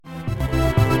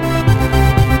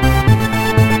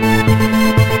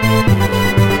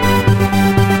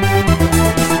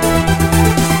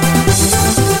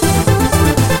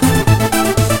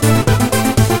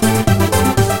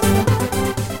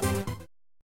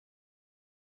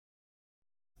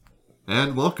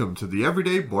And welcome to the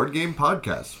Everyday Board Game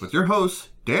Podcast with your hosts,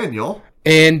 Daniel.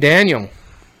 And Daniel.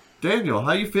 Daniel,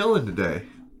 how you feeling today?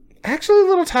 Actually a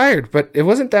little tired, but it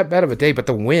wasn't that bad of a day, but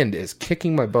the wind is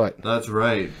kicking my butt. That's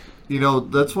right. You know,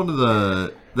 that's one of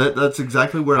the... That's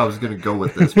exactly where I was going to go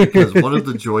with this, because one of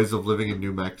the joys of living in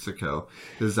New Mexico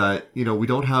is that, you know, we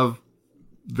don't have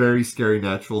very scary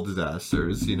natural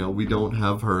disasters. You know, we don't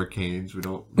have hurricanes. We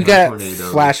got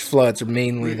tornadoes. Flash floods are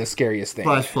mainly the scariest thing.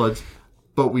 Flash floods.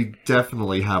 But we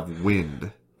definitely have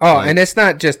wind. Oh, and it's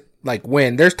not just like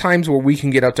wind. There's times where we can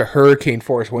get up to hurricane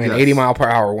force wind, 80 mile per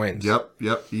hour winds.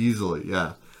 Yep, easily,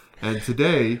 yeah. And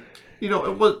today, you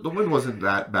know, the wind wasn't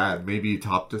that bad. Maybe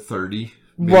top to 30.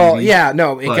 Maybe. Well, yeah,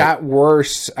 no, it got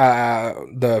worse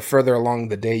the further along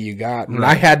the day you got. And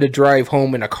I had to drive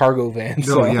home in a cargo van.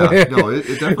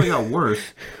 It definitely got worse.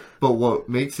 But what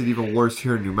makes it even worse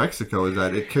here in New Mexico is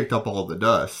that it kicked up all the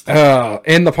dust.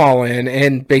 And the pollen,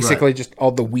 and basically just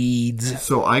all the weeds.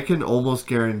 So I can almost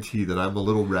guarantee that I'm a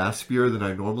little raspier than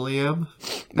I normally am.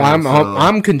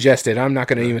 I'm congested. I'm not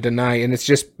going to even deny it. And it's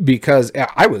just because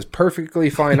I was perfectly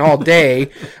fine all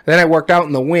day. Then I worked out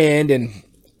in the wind, and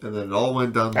then it all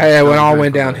went down.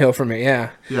 Went downhill for me. Yeah.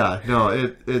 Yeah. No,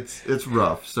 it's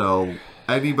rough. So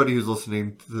anybody who's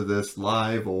listening to this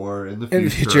live or in the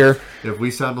future, if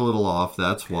we sound a little off,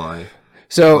 that's why.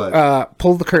 So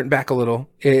pull the curtain back a little.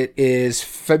 It is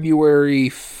February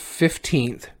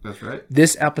 15th. That's right.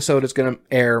 This episode is going to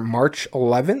air March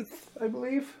 11th, I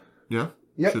believe. Yeah.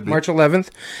 Yep, March 11th.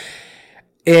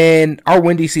 And our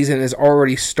windy season has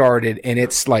already started, and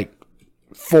it's like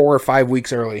 4 or 5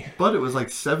 weeks early. But it was like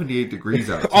 78 degrees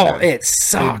out today. Oh, it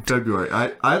sucked. In February.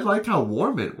 I liked how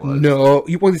warm it was. No,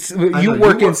 you work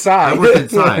inside. I work inside,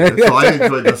 so I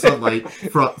enjoyed the sunlight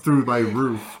through my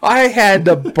roof. I had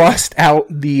to bust out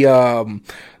the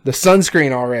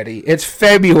sunscreen already. It's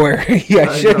February.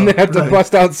 I shouldn't have to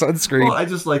bust out sunscreen. Well, I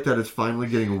just like that it's finally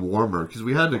getting warmer, because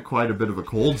we had quite a bit of a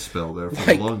cold spell there for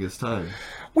the longest time.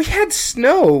 We had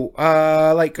snow,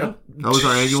 that was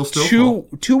our annual snowfall.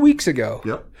 2 weeks ago.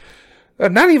 Yep.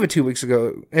 Not even 2 weeks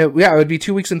ago. It would be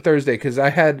 2 weeks on Thursday, because I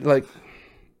had like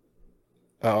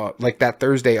that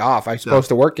Thursday off. I was supposed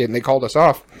to work it, and they called us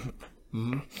off.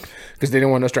 Because they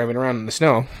didn't want us driving around in the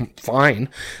snow. Fine.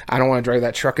 I don't want to drive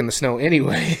that truck in the snow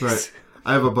anyways. Right.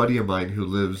 I have a buddy of mine who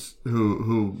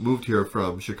moved here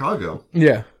from Chicago.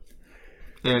 Yeah.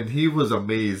 And he was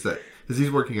amazed because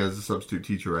he's working as a substitute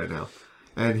teacher right now.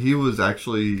 And he was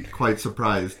actually quite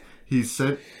surprised. He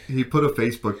put a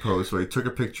Facebook post where he took a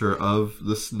picture of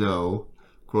the snow,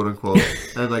 quote unquote,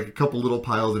 and like a couple little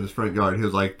piles in his front yard. He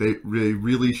was like, they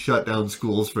really shut down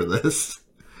schools for this.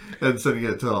 And sending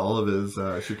it to all of his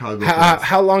Chicago friends.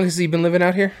 How long has he been living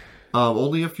out here?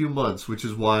 Only a few months, which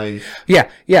is why... Yeah.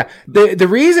 The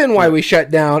reason why we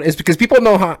shut down is because people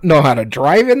know how to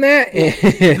drive in that.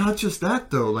 Not just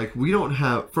that, though. Like, we don't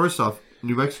have... First off,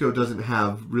 New Mexico doesn't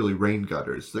have really rain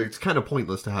gutters. It's kind of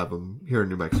pointless to have them here in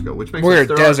New Mexico, which makes sense.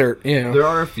 We're a desert, There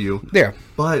are a few. Yeah.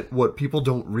 But what people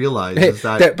don't realize is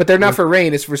that... But they're not for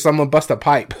rain. It's for someone bust a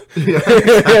pipe. Yeah,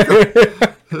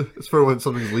 exactly. It's for when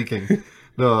something's leaking.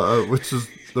 No, which is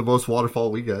the most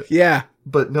waterfall we get. Yeah.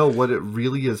 But no, what it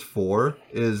really is for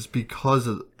is because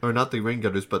of, or not the rain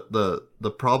gutters, but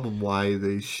the problem why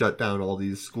they shut down all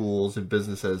these schools and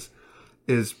businesses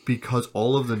is because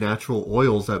all of the natural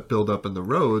oils that build up in the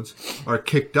roads are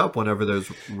kicked up whenever there's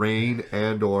rain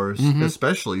and or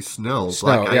especially snow.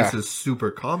 Black ice is super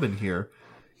common here.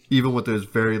 Even when there's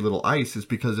very little ice, is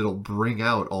because it'll bring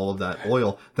out all of that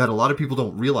oil that a lot of people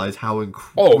don't realize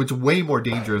it's way more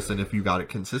dangerous than if you got it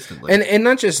consistently. And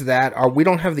not just that, we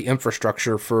don't have the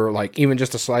infrastructure for like even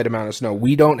just a slight amount of snow.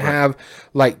 We don't have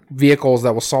like vehicles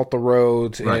that will salt the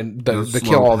roads and the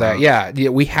kill all that. Yeah,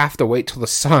 we have to wait till the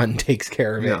sun takes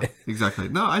care of it. Yeah, exactly.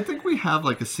 No, I think we have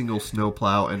like a single snow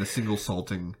plow and a single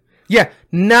salting. Yeah,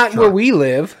 not truck. Where we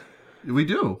live. We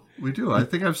do. I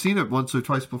think I've seen it once or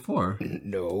twice before.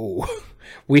 No.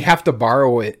 We have to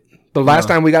borrow it. The last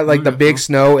time we got like the big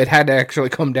snow, it had to actually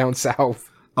come down south.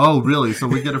 Oh, really? So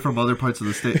we get it from other parts of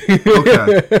the state.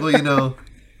 Okay. Well, you know,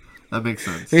 that makes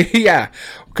sense. Yeah,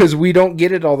 because we don't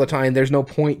get it all the time. There's no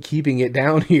point keeping it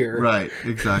down here. Right,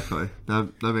 exactly.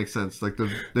 That makes sense. Like they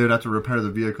would have to repair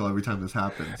the vehicle every time this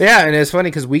happens. Yeah, and it's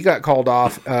funny because we got called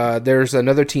off. There's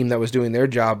another team that was doing their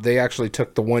job. They actually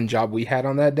took the one job we had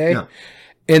on that day. Yeah.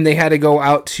 And they had to go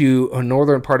out to a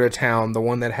northern part of town, the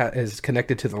one that is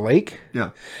connected to the lake. Yeah.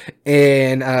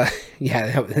 And,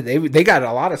 they got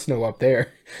a lot of snow up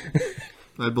there.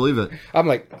 I believe it. I'm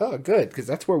like, oh, good, because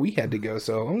that's where we had to go.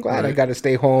 So I'm glad I got to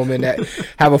stay home and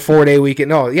have a 4-day weekend.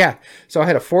 No, yeah. So I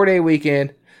had a 4-day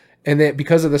weekend, And then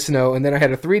because of the snow, and then I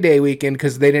had a 3-day weekend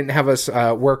because they didn't have us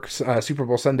work Super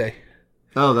Bowl Sunday.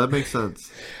 Oh, that makes sense.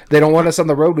 They don't want us on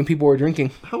the road when people were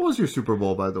drinking. How was your Super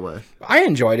Bowl, by the way? I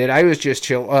enjoyed it. I was just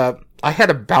chill. I had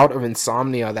a bout of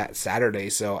insomnia that Saturday,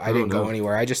 so I didn't go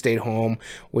anywhere. I just stayed home.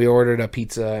 We ordered a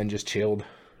pizza and just chilled.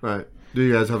 Right. Do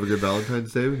you guys have a good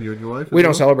Valentine's Day with you and your wife? We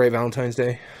don't celebrate Valentine's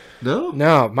Day. No?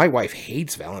 No, my wife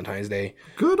hates Valentine's Day.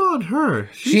 Good on her.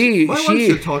 My wife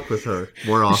should talk with her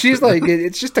more often. She's like,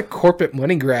 it's just a corporate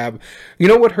money grab. You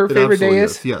know what her favorite day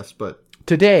is? Yes, but...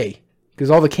 Today.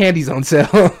 Because all the candy's on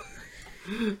sale.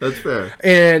 That's fair.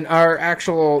 And our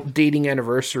actual dating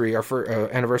anniversary, our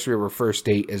anniversary of our first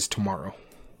date is tomorrow.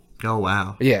 Oh,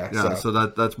 wow. Yeah. So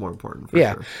that's more important for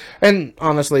sure. And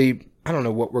honestly, I don't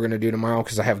know what we're going to do tomorrow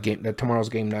because I have tomorrow's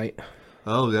game night.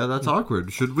 Oh, yeah, that's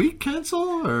awkward. Should we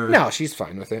cancel? Or no, she's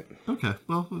fine with it. Okay,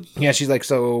 well... Yeah, she's like,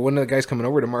 so when are the guys coming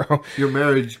over tomorrow? Your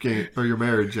marriage your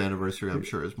marriage anniversary, I'm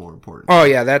sure, is more important. Oh,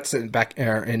 yeah, that's back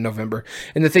in November.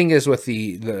 And the thing is with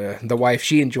the wife,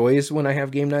 she enjoys when I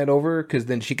have game night over because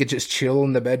then she could just chill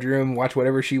in the bedroom, watch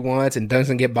whatever she wants, and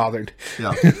doesn't get bothered.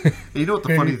 Yeah. You know what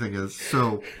the funny thing is?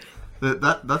 So,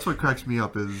 that's what cracks me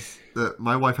up is that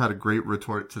my wife had a great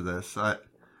retort to this.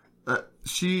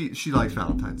 She likes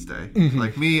Valentine's Day. Mm-hmm.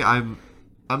 Like me, I'm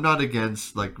not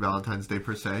against like Valentine's Day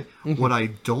per se. Mm-hmm. What I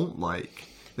don't like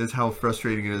is how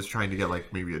frustrating it is trying to get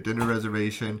like maybe a dinner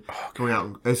reservation,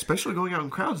 especially going out in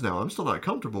crowds now. I'm still not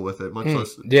comfortable with it, much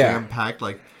less jam-packed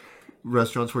like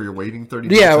restaurants where you're waiting 30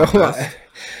 minutes.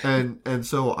 And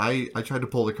so I tried to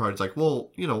pull the cards like,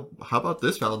 well, how about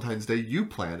this Valentine's Day? You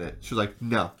plan it. She's like,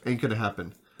 no, ain't gonna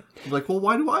happen. I'm like, well,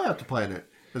 why do I have to plan it?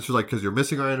 And she's like, because you're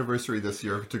missing our anniversary this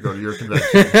year to go to your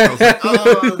convention. I was like,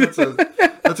 oh,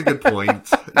 that's a good point.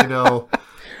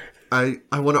 I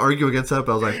want to argue against that,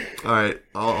 but I was like, all right,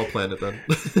 I'll plan it then.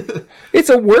 It's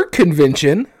a work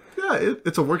convention. Yeah,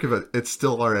 it's a work event. It's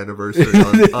still our anniversary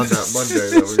on that Monday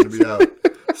that we're going to be out.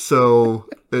 So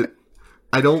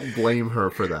I don't blame her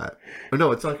for that. Or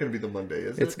no, it's not going to be the Monday,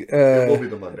 is it? It will be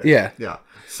the Monday. Yeah. Yeah.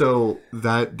 So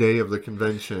that day of the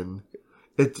convention...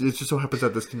 It just so happens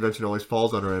that this convention always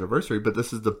falls on our anniversary, but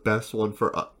this is the best one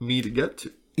for me to get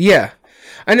to. Yeah.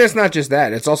 And it's not just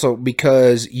that. It's also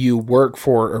because you work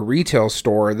for a retail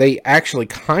store, they actually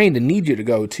kind of need you to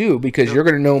go, too, because you're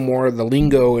going to know more of the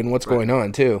lingo and what's going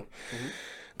on, too.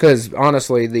 Because,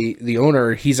 honestly, the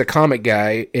owner, he's a comic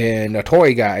guy and a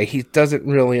toy guy. He doesn't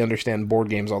really understand board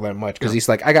games all that much because he's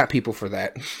like, I got people for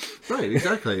that. Right,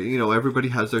 exactly. Everybody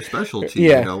has their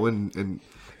specialty, and...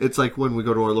 It's like when we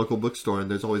go to our local bookstore and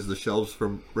there's always the shelves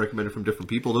recommended from different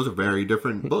people. Those are very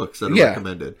different books that are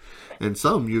recommended. And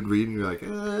some you'd read and you're like,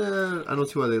 I don't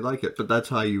see why they like it. But that's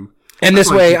how you... And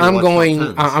this way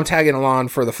I'm tagging along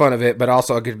for the fun of it, but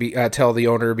also I could tell the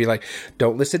owner, be like,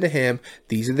 don't listen to him.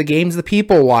 These are the games the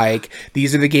people like.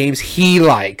 These are the games he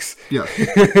likes. Yeah.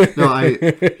 No,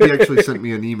 he actually sent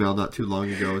me an email not too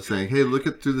long ago saying, hey,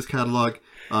 look through this catalog.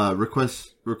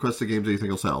 Request the games that you think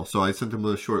will sell. So I sent him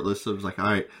a short list of like, all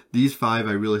right, these 5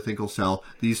 I really think will sell.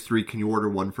 These 3, can you order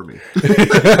one for me?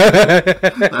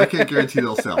 I can't guarantee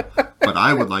they'll sell, but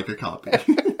I would like a copy.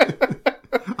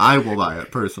 I will buy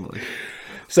it personally.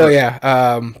 So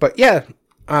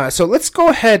so let's go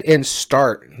ahead and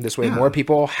start. This way more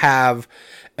people have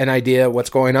an idea what's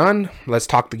going on. Let's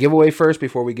talk the giveaway first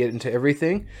before we get into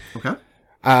everything. Okay.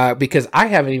 Because I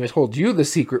haven't even told you the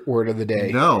secret word of the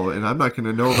day. No, and I'm not going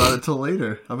to know about it till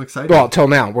later. I'm excited. Well, till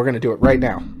now. We're going to do it right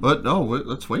now. But no,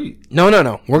 let's wait. No.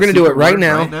 We're going to do it right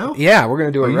now. Right now? Yeah, we're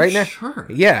going to do it right now. Sure.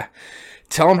 Yeah.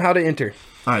 Tell them how to enter.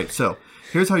 All right, so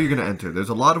here's how you're going to enter. There's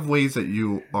a lot of ways that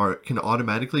you can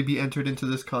automatically be entered into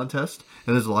this contest,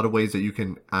 and there's a lot of ways that you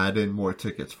can add in more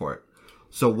tickets for it.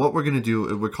 So what we're going to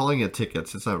do, we're calling it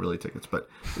tickets. It's not really tickets, but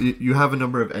you have a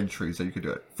number of entries that you can do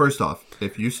it. First off,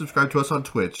 if you subscribe to us on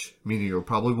Twitch, meaning you're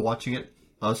probably watching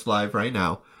us live right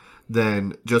now,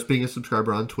 then just being a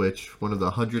subscriber on Twitch, one of the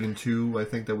 102, I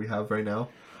think, that we have right now,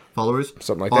 followers,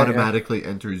 something like automatically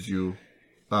enters you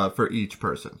for each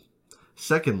person.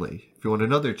 Secondly, if you want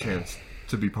another chance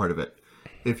to be part of it,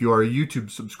 if you are a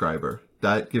YouTube subscriber,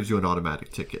 that gives you an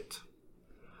automatic ticket.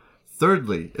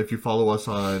 Thirdly, if you follow us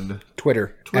on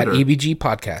Twitter at EBG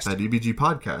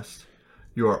Podcast.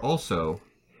 You are also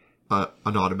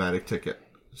an automatic ticket.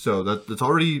 So that's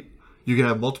already, you can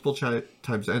have multiple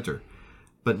times to enter.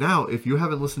 But now, if you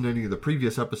haven't listened to any of the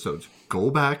previous episodes, go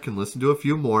back and listen to a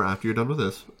few more after you're done with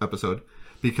this episode.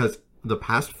 Because the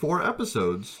past 4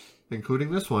 episodes, including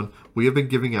this one, we have been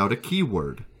giving out a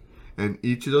keyword. And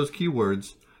each of those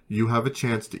keywords, you have a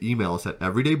chance to email us at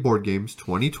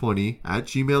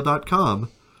everydayboardgames2020@gmail.com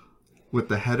with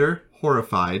the header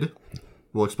horrified.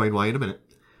 We'll explain why in a minute.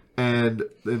 And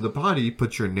in the body,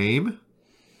 put your name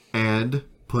and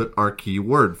put our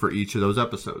keyword for each of those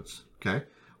episodes. Okay?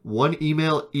 1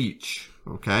 email each.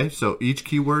 Okay? So each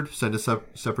keyword, send a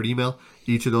separate email.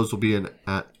 Each of those will be an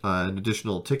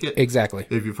additional ticket. Exactly.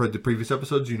 If you've heard the previous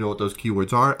episodes, you know what those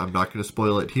keywords are. I'm not going to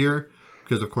spoil it here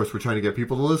because, of course, we're trying to get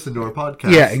people to listen to our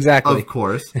podcast. Yeah, exactly. Of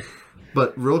course.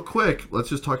 But real quick, let's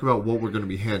just talk about what we're going to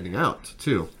be handing out,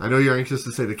 too. I know you're anxious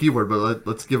to say the keyword, but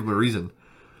let's give them a reason.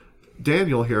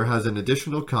 Daniel here has an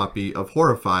additional copy of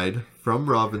Horrified from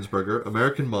Ravensburger,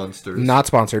 American Monsters. Not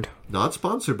sponsored. Not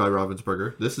sponsored by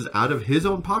Ravensburger. This is out of his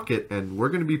own pocket, and we're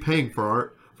going to be paying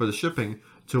for the shipping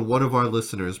to one of our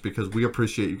listeners because we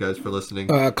appreciate you guys for listening.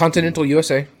 Continental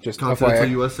USA. Just Continental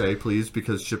FYI. USA, please,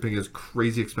 because shipping is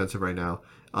crazy expensive right now.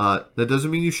 That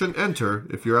doesn't mean you shouldn't enter.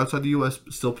 If you're outside the US,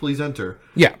 still please enter.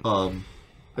 Yeah. And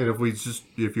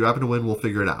if you happen to win, we'll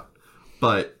figure it out.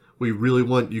 But we really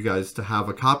want you guys to have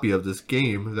a copy of this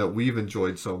game that we've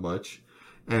enjoyed so much,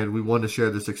 and we want to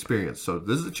share this experience. So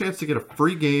this is a chance to get a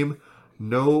free game.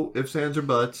 No ifs, ands, or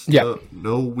buts. Yeah.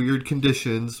 No weird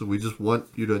conditions. We just want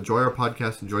you to enjoy our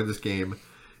podcast, enjoy this game,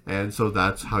 and so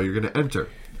that's how you're going to enter.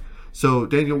 So,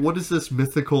 Daniel, what is this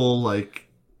mythical,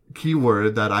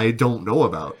 keyword that I don't know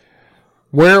about?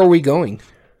 Where are we going?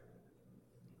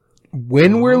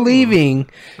 When we're leaving,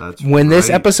 when this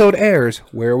episode airs,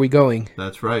 where are we going?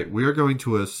 That's right. We are going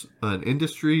to an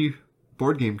industry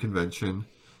board game convention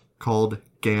called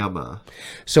GAMA.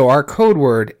 So our code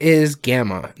word is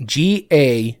GAMA.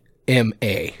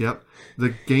 G-A-M-A. Yep.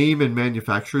 The Game and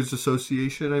Manufacturers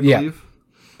Association, I believe.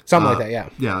 Something like that, yeah.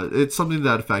 Yeah, it's something to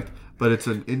that effect. But it's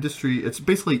an industry. It's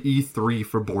basically E3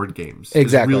 for board games.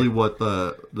 Exactly. It's really what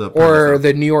the or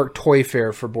the New York Toy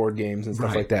Fair for board games and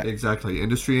stuff like that. Exactly.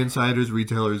 Industry insiders,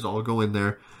 retailers, all go in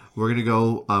there. We're gonna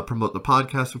go promote the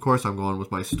podcast. Of course, I'm going with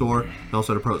my store and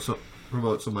also to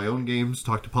promote some of my own games.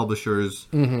 Talk to publishers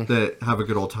that have a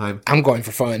good old time. I'm going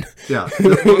for fun. Yeah.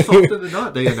 Most often than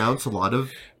not, they announce a lot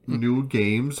of new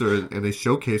games and they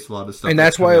showcase a lot of stuff, and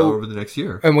that's why over the next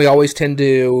year. And we always tend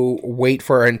to wait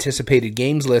for our anticipated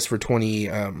games list for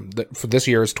for this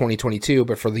year is 2022,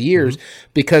 but for the years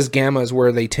because GAMA is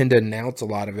where they tend to announce a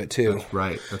lot of it too. That's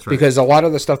right. Because a lot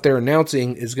of the stuff they're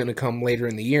announcing is going to come later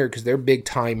in the year because their big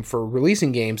time for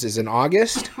releasing games is in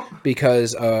August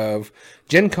because of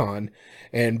Gen Con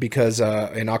and because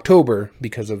in October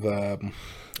because of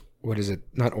what is it?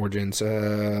 Not Origins,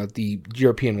 the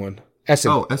European one.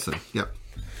 Essen. Oh, Essen, yeah.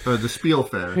 The Spiel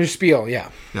Fair. Your Spiel, yeah.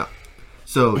 Yeah.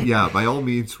 So, yeah, by all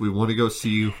means, we want to go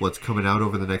see what's coming out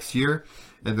over the next year,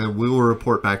 and then we will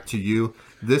report back to you.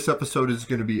 This episode is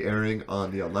going to be airing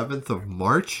on the 11th of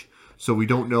March, so we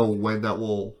don't know when that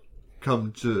will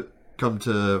come to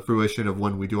fruition of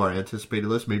when we do our anticipated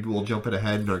list. Maybe we'll jump it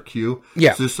ahead in our queue.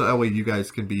 Yeah. Just so that way you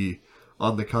guys can be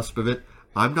on the cusp of it.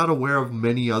 I'm not aware of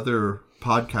many other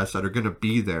podcasts that are going to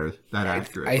be there that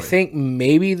accurately. I think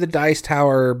maybe the Dice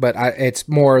Tower, but it's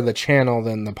more the channel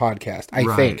than the podcast.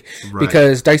 I think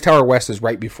because Dice Tower West is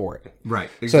right before it. Right.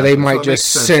 Exactly. So they might just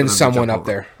send someone up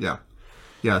there. Yeah.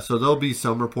 Yeah. So there'll be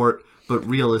some report, but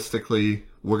realistically,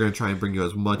 we're going to try and bring you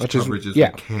as much coverage as we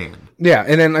can. Yeah.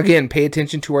 And then again, pay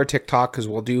attention to our TikTok because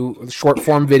we'll do short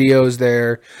form videos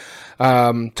there.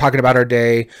 Talking about our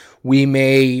day. We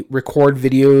may record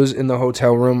videos in the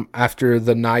hotel room after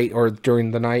the night or during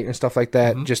the night and stuff like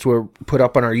that, just to put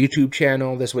up on our YouTube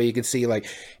channel. This way you can see,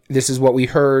 this is what we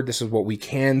heard, this is what we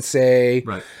can say,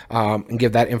 right? And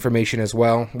give that information as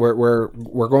well. We're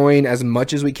going as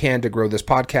much as we can to grow this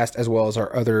podcast as well as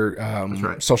our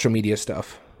other social media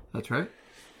stuff. That's right.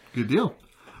 Good deal.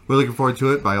 We're looking forward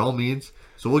to it by all means.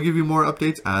 So we'll give you more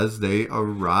updates as they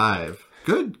arrive.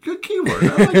 Good keyword.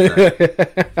 I like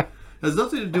that. Has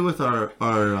nothing to do with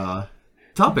our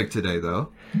topic today,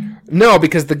 though. No,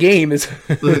 because the game is...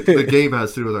 the game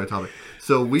has to do with our topic.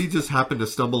 So we just happened to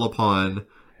stumble upon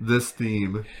this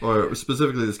theme, or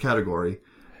specifically this category.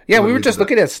 Yeah, we were just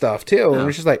looking at stuff, too. Yeah. And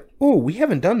we're just like, ooh, we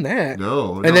haven't done that.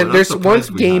 No. And then there's one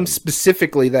game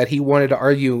specifically that he wanted to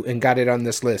argue and got it on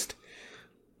this list.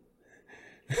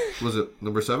 Was it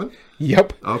number 7?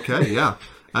 Yep. Okay, yeah.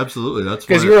 Absolutely, that's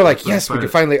because you were like, yes, we can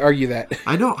finally argue that.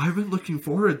 I know. I've been looking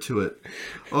forward to it.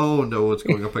 Oh no, it's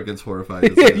going up against Horrified.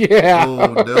 Isn't it? Yeah.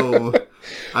 Oh no.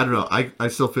 I don't know. I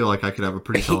still feel like I could have a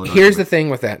pretty solid. Here's the thing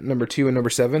with that number 2 and number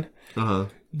 7.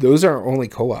 Those are only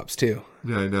co-ops too.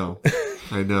 Yeah, I know.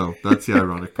 I know. That's the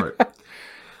ironic part.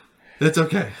 It's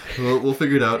okay. We'll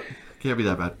figure it out. Can't be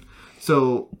that bad.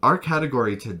 So our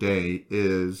category today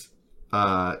is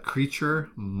creature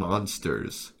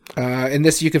monsters. And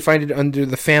this, you can find it under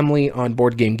the family on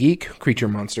Board Game Geek, Creature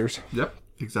Monsters. Yep,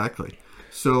 exactly.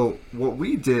 So what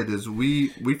we did is we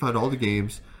found all the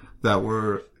games that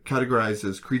were categorized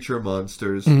as creature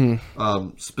monsters. Mm-hmm.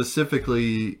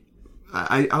 Specifically,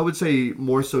 I would say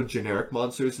more so generic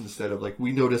monsters instead of like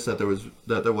we noticed that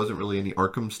there wasn't really any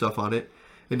Arkham stuff on it,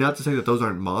 and not to say that those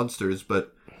aren't monsters,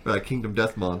 but Kingdom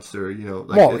Death Monster, you know.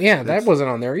 Like that wasn't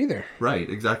on there either. Right,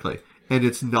 exactly, and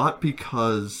it's not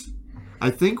because I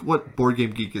think what Board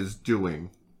Game Geek is doing,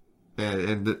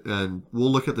 and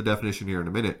we'll look at the definition here in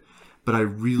a minute. But I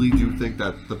really do think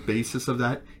that the basis of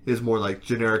that is more like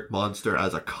generic monster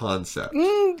as a concept.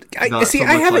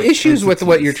 I have issues with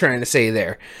what you're trying to say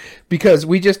there. Because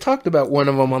we just talked about one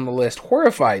of them on the list,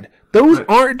 Horrified. Those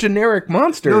aren't generic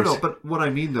monsters. No, but what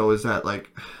I mean, though, is that, I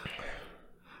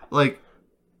was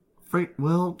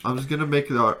going to make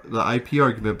the IP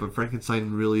argument, but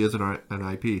Frankenstein really isn't an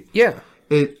IP. Yeah.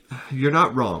 You're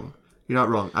not wrong. You're not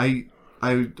wrong. I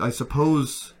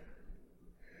suppose...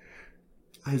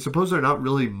 they're not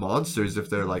really monsters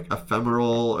if they're like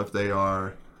ephemeral, if they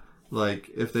are like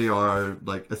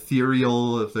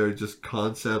ethereal, if they're just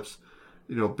concepts,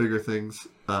 you know, bigger things.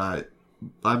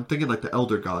 I'm thinking like the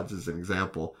Elder Gods as an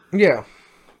example. Yeah.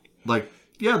 Like,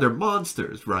 yeah, they're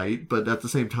monsters, right? But at the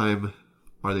same time,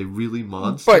 are they really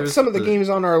monsters? But some of the games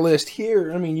on our list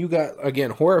here, I mean, you got,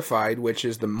 again, Horrified, which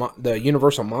is the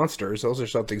Universal Monsters. Those are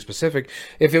something specific.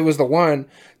 If it was the one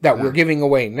that we're giving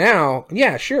away now,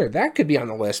 yeah, sure, that could be on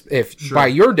the list. By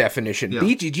your definition. Yeah.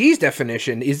 BGG's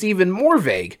definition is even more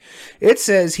vague. It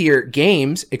says here,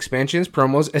 games, expansions,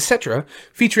 promos, etc.,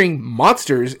 featuring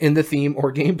monsters in the theme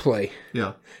or gameplay.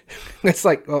 Yeah. It's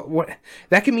like, what?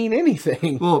 That can mean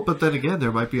anything. Well, but then again,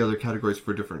 there might be other categories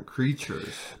for different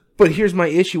creatures. But here's my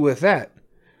issue with that.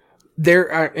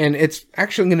 And it's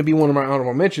actually going to be one of my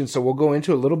honorable mentions, so we'll go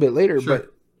into it a little bit later. Sure.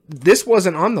 But this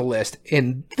wasn't on the list,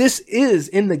 and this is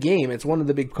in the game. It's one of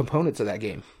the big components of that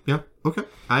game. Yeah, okay.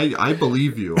 I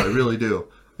believe you. I really do.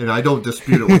 And I don't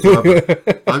dispute it whatsoever.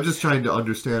 I'm just trying to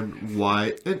understand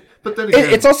why. But then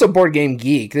again... It's also Board Game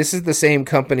Geek. This is the same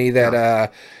company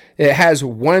that it has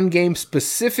one game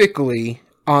specifically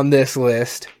on this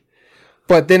list,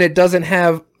 but then it doesn't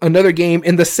have another game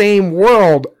in the same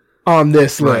world on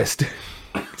this list.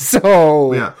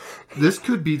 So... Yeah. This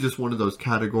could be just one of those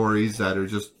categories that are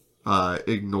just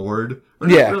ignored. Or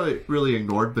not really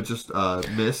ignored, but just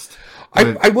missed.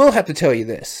 I will have to tell you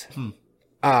this.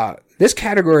 This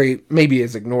category maybe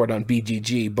is ignored on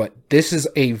BGG, but this is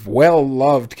a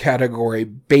well-loved category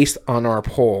based on our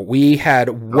poll. We had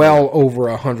over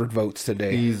 100 votes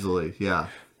today. Easily, yeah.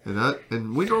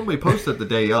 And we normally post it the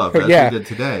day of, as we did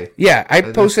today. Yeah, I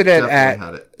posted it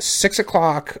at 6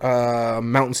 o'clock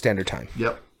Mountain Standard Time.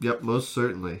 Yep, most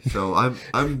certainly. So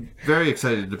I'm very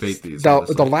excited to debate these.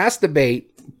 The last debate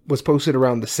was posted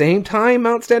around the same time,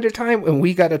 Mountain Standard Time, and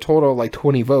we got a total of like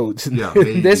 20 votes. Yeah,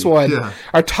 this one,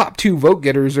 our top 2 vote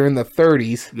getters are in the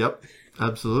 30s. Yep,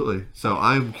 absolutely. So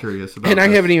I'm curious about And I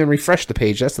haven't even refreshed the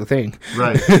page, that's the thing.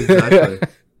 Right, exactly.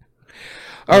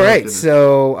 All right,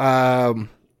 so...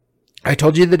 I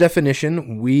told you the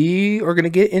definition. We are going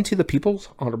to get into the people's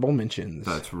honorable mentions.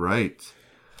 That's right.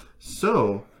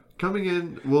 So, coming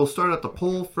in, we'll start at the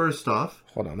poll first off.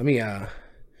 Hold on, let me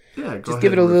just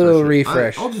give it a little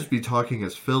refresh. I'll just be talking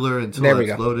as filler until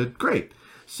it's loaded. Great.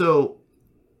 So,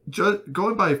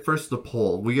 going by first the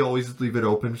poll, we always leave it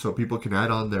open so people can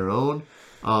add on their own.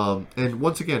 And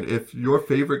once again, if your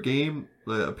favorite game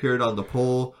appeared on the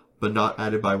poll but not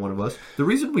added by one of us, the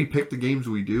reason we pick the games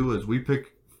we do is we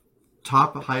pick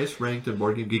top highest ranked in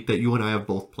Board Game Geek that you and I have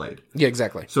both played. Yeah,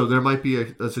 exactly. So there might be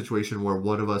a situation where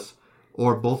one of us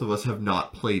or both of us have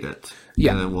not played it.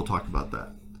 Yeah. And then we'll talk about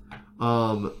that.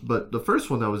 But the first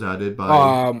one that was added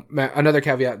by... another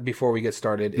caveat before we get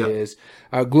started is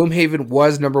Gloomhaven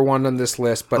was number 1 on this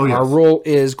list, but our rule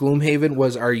is Gloomhaven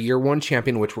was our year 1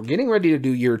 champion, which we're getting ready to do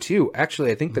year 2.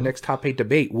 Actually, I think the next top 8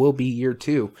 debate will be year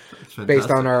 2 based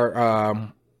on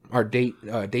our date,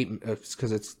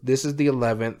 because this is the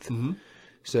 11th,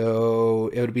 so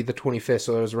it would be the 25th.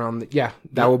 So it was around,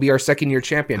 that will be our second year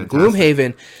champion. Fantastic.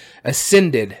 Gloomhaven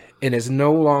ascended and is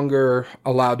no longer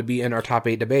allowed to be in our top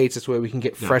 8 debates. This way we can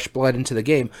get fresh blood into the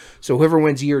game. So whoever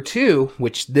wins year 2,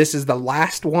 which this is the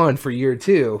last one for year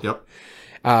 2. Yep.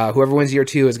 Whoever wins year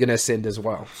 2 is going to ascend as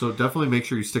well. So definitely make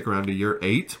sure you stick around to year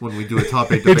 8 when we do a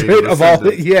top 8 debate.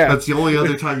 That's the only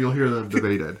other time you'll hear them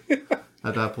debated.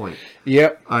 At that point.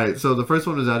 Yep. All right. So the first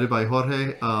one was added by Jorge.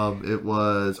 It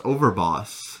was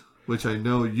Overboss, which I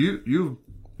know you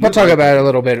we'll talk about it a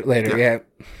little bit later. Yeah.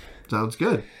 Sounds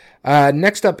good.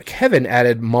 Next up, Kevin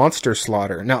added Monster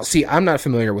Slaughter. Now, see, I'm not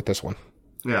familiar with this one.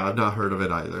 Yeah, I've not heard of it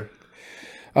either.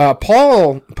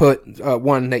 Paul put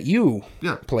one that you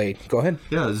played. Go ahead.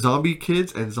 Yeah, Zombie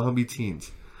Kids and Zombie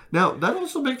Teens. Now, that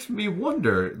also makes me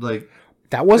wonder, like...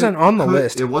 That wasn't on the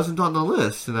list. It wasn't on the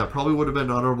list, and that probably would have been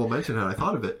an honorable mention had I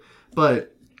thought of it.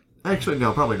 But actually,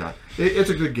 no, probably not. It's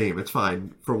a good game. It's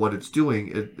fine for what it's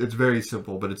doing. It's very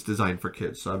simple, but it's designed for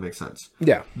kids, so that makes sense.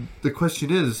 Yeah. The question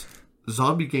is,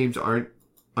 zombie games are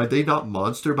they not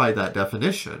monster by that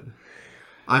definition?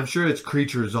 I'm sure it's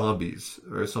creature zombies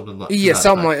or something like that. Yeah,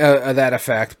 something like that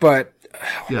effect. But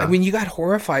I mean, you got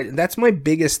Horrified. That's my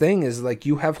biggest thing is like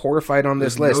you have Horrified on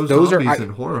this list. No Those zombies are in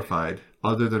Horrified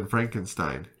other than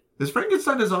Frankenstein. Is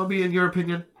Frankenstein a zombie in your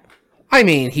opinion? I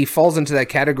mean, he falls into that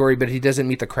category, but he doesn't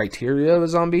meet the criteria of a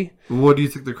zombie. What do you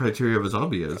think the criteria of a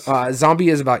zombie is? Zombie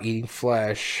is about eating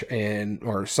flesh,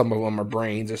 or some of them are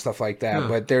brains or stuff like that. Yeah.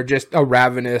 But they're just a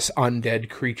ravenous, undead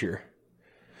creature.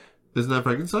 Isn't that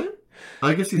Frankenstein?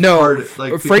 I guess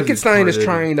Frankenstein is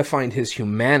trying to find his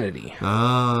humanity.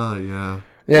 Ah, yeah.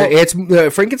 Yeah, it's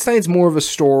Frankenstein's more of a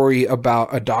story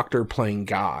about a doctor playing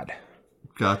God.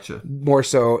 Gotcha. More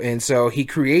so, and so he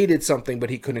created something, but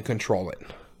he couldn't control it.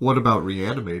 What about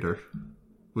Reanimator?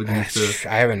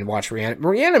 I haven't watched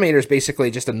Reanimator. Is basically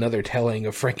just another telling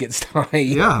of Frankenstein.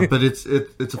 Yeah, but it's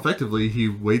effectively he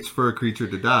waits for a creature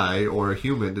to die or a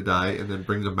human to die and then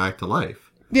brings them back to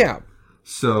life. Yeah.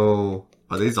 So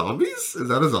are they zombies? Is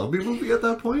that a zombie movie at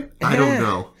that point? I don't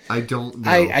know. I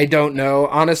don't know.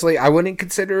 Honestly, I wouldn't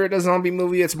consider it a zombie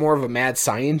movie. It's more of a mad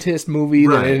scientist movie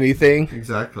than anything.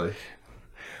 Exactly.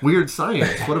 Weird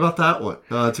Science. What about that one?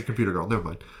 It's a computer girl. Never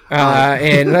mind.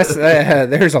 And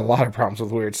there's a lot of problems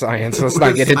with Weird Science. So let's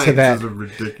not get into that. It's a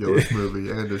ridiculous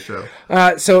movie and a show.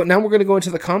 So now we're going to go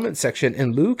into the comment section,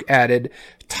 and Luke added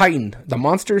Titan, the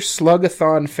Monster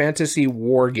Slugathon Fantasy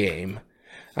War Game.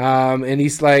 And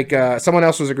he's like, someone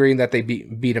else was agreeing that they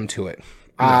beat him to it.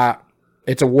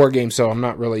 It's a war game, so I'm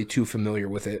not really too familiar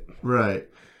with it. Right.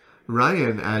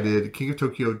 Ryan added King of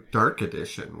Tokyo Dark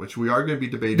Edition, which we are going to be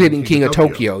debating. King of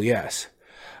Tokyo, yes.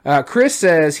 Chris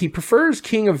says he prefers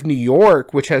King of New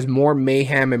York, which has more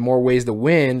mayhem and more ways to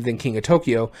win than King of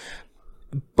Tokyo,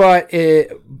 but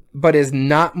is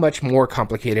not much more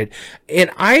complicated.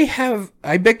 And I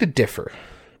beg to differ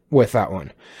with that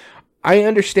one. I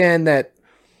understand that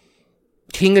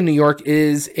King of New York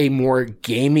is a more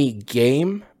gamey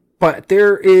game, but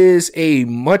there is a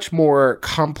much more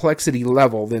complexity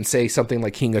level than, say, something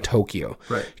like King of Tokyo.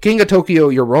 Right. King of Tokyo,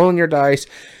 you're rolling your dice,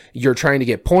 you're trying to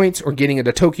get points, or getting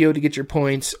into Tokyo to get your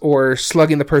points, or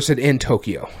slugging the person in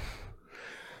Tokyo.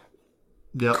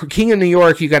 Yep. King of New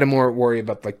York, you got to more worry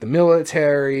about like the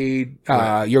military.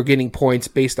 Right. You're getting points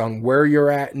based on where you're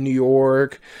at in New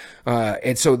York.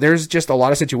 And so there's just a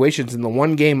lot of situations. In the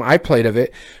one game I played of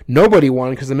it, nobody won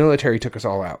because the military took us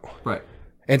all out. Right.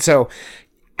 And so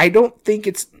I don't think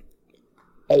it's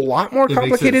a lot more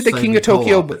complicated than King of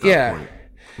Tokyo, but yeah.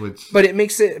 But it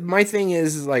makes it. My thing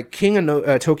is like King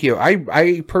of Tokyo.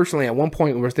 I personally at one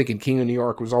point was thinking King of New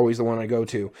York was always the one I go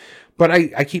to, but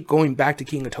I keep going back to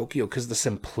King of Tokyo because the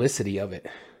simplicity of it.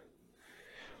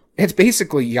 It's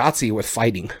basically Yahtzee with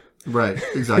fighting. Right,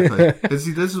 exactly. And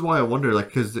see, this is why I wonder, like,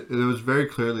 because it was very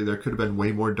clearly there could have been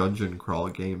way more dungeon crawl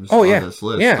games on this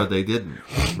list, but they didn't.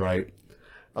 Right.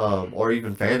 Or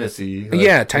even fantasy.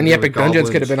 Tiny Epic Dungeons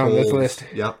could have been on this list.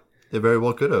 Yep, it very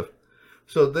well could have.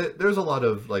 So there's a lot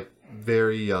of like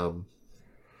very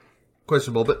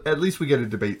questionable, but at least we get to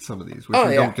debate some of these, which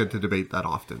we don't get to debate that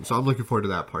often. So I'm looking forward to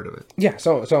that part of it. Yeah,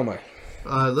 so am I.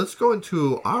 Let's go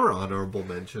into our honorable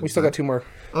mentions. We still got two more.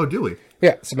 Oh, do we?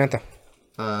 Yeah, Samantha.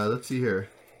 Let's see here.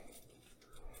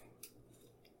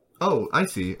 Oh, I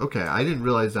see. Okay, I didn't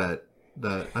realize that.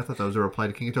 I thought that was a reply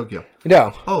to King of Tokyo.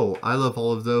 No. Oh, I love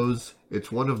all of those. It's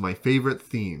one of my favorite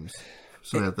themes,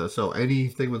 Samantha. So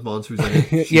anything with monsters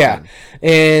in it. Yeah.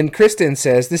 And Kristen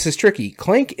says, this is tricky.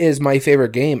 Clank is my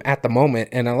favorite game at the moment,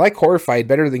 and I like Horrified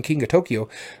better than King of Tokyo.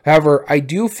 However, I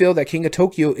do feel that King of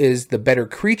Tokyo is the better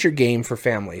creature game for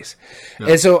families.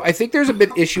 Yeah. And so I think there's a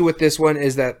bit issue with this one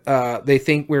is that they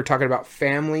think we're talking about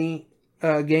family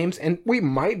games, and we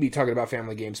might be talking about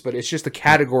family games, but it's just a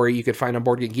category you could find on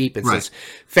Board Game Geek. It says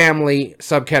family,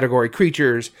 subcategory,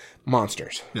 creatures,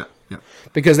 monsters. Yeah. Yeah.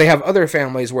 Because they have other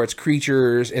families where it's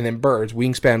creatures and then birds.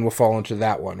 Wingspan will fall into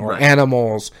that one. Or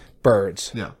animals,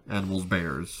 birds. Yeah. Animals,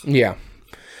 bears. Yeah.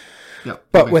 Yeah.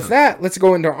 But with that, let's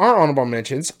go into our honorable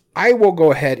mentions. I will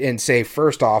go ahead and say,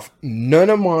 first off, none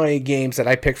of my games that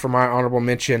I picked for my honorable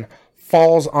mention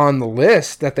falls on the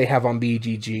list that they have on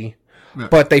BGG. Yeah.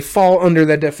 But they fall under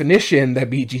the definition that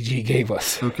BGG gave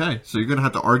us. Okay. So you're going to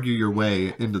have to argue your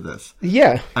way into this.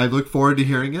 Yeah. I look forward to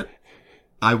hearing it.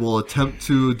 I will attempt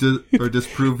to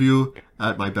disprove you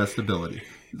at my best ability.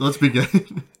 Let's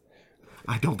begin.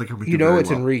 I don't think I'm going to do very it's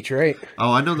well. In Reach, right?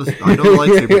 Oh, I know this. I know the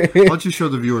lightsaber. Why don't you show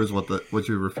the viewers what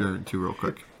you're referring to real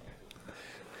quick?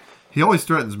 He always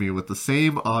threatens me with the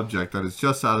same object that is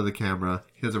just out of the camera.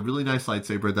 He has a really nice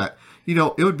lightsaber that,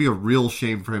 it would be a real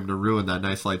shame for him to ruin that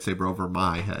nice lightsaber over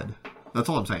my head. That's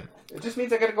all I'm saying. It just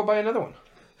means I gotta go buy another one.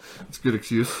 It's a good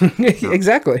excuse.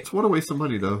 Exactly. It's what a waste of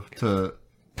money, though, to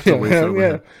waste it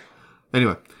over him.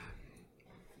 Anyway,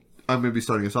 I'm going to be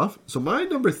starting us off. So my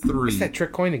number 3... It's that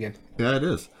trick coin again. Yeah, it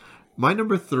is. My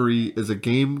number 3 is a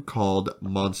game called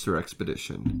Monster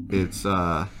Expedition. It's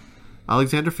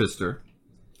Alexander Pfister,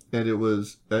 and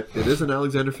it is an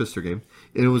Alexander Pfister game.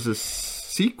 And it was a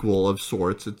sequel of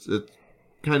sorts. It's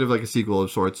kind of like a sequel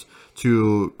of sorts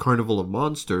to Carnival of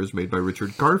Monsters, made by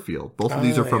Richard Garfield. Both of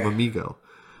these are from Amigo.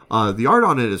 The art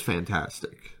on it is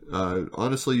fantastic.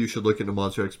 Honestly, you should look into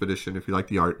Monster Expedition if you like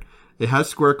the art. It has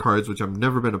square cards, which I've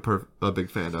never been a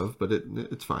big fan of, but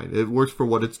it's fine. It works for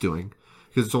what it's doing,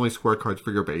 because it's only square cards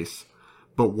for your base.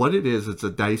 But what it is, it's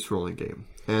a dice rolling game,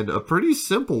 and a pretty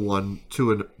simple one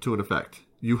to an effect.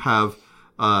 You have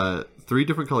 3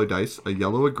 different colored dice, a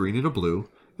yellow, a green, and a blue,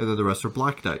 and then the rest are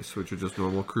black dice, which are just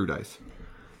normal crew dice.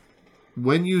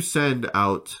 When you send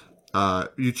out,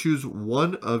 you choose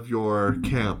one of your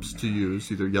camps to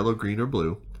use, either yellow, green, or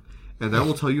blue, and that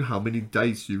will tell you how many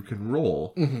dice you can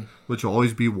roll, which will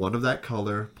always be one of that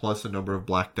color plus a number of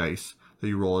black dice that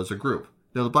you roll as a group.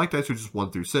 Now, the black dice are just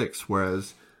 1 through 6,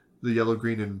 whereas the yellow,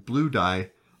 green, and blue die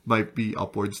might be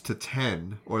upwards to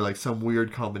 10, or like some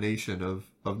weird combination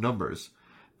of numbers.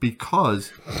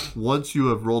 Because once you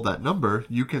have rolled that number,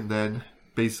 you can then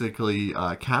basically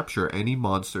capture any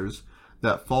monsters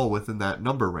that fall within that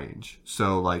number range.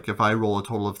 So, like, if I roll a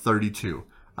total of 32,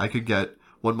 I could get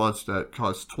one monster that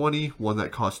costs 20, one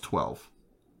that costs 12.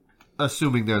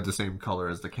 Assuming they're the same color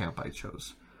as the camp I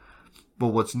chose. But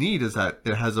what's neat is that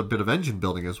it has a bit of engine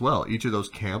building as well. Each of those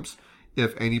camps,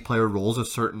 if any player rolls a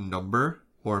certain number,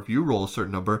 or if you roll a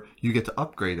certain number, you get to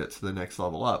upgrade it to the next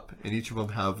level up. And each of them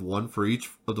have 1 for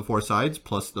each of the 4 sides,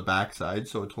 plus the back side,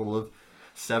 so a total of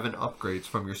 7 upgrades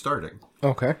from your starting.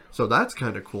 Okay. So that's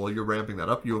kind of cool. You're ramping that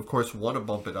up. You, of course, want to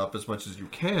bump it up as much as you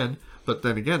can, but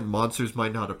then again, monsters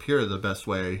might not appear the best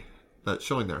way that's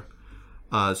showing there.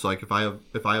 So, like, if I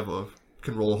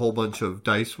can roll a whole bunch of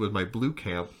dice with my blue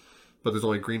camp, but there's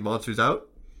only green monsters out,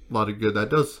 a lot of good that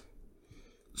does.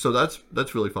 So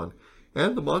that's really fun.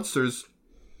 And the monsters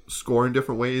score in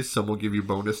different ways. Some will give you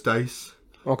bonus dice.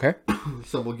 Okay.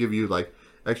 Some will give you, like,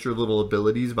 extra little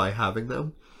abilities by having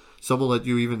them. Some will let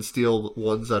you even steal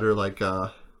ones that are like,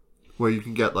 where you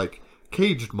can get like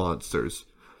caged monsters,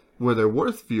 where they're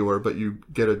worth fewer, but you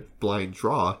get a blind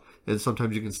draw, and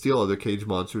sometimes you can steal other caged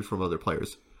monsters from other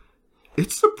players.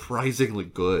 It's surprisingly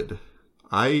good.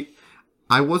 I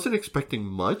wasn't expecting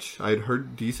much. I had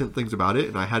heard decent things about it,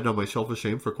 and I had it on my shelf of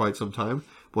shame for quite some time.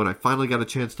 But when I finally got a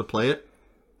chance to play it,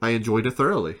 I enjoyed it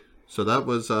thoroughly. So that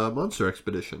was Monster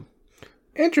Expedition.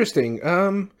 Interesting.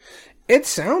 It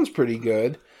sounds pretty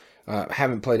good.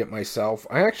 Haven't played it myself.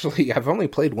 I've only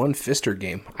played one Pfister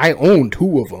game. I own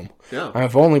 2 of them. Yeah.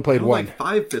 I've only played one. Like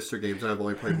 5 Pfister games, and I've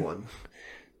only played 1.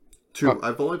 2.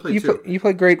 I've only played 2. You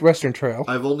played Great Western Trail.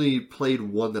 I've only played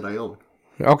 1 that I own.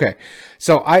 Okay.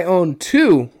 So I own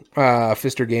 2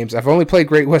 Pfister games. I've only played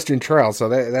Great Western Trail, so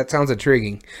that sounds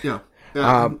intriguing. Yeah.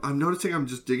 I'm noticing I'm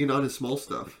just digging on his small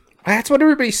stuff. That's what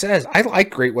everybody says. I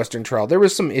like Great Western Trail. There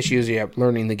was some issues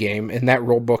learning the game, and that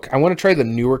rulebook. I want to try the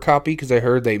newer copy because I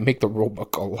heard they make the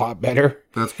rulebook a lot better.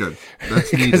 That's good.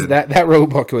 That's needed. Because that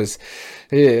rulebook was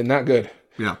not good.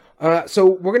 Yeah. So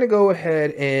we're gonna go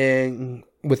ahead and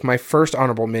with my first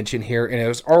honorable mention here, and it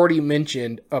was already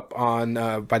mentioned up on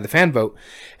by the fan vote,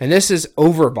 and this is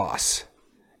Overboss,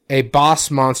 a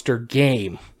boss monster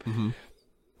game. Mm-hmm.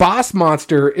 Boss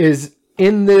Monster is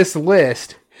in this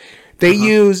list. They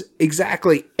use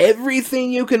exactly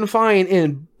everything you can find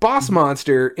in Boss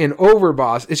Monster in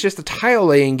Overboss. It's just a tile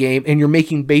laying game, and you're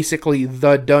making basically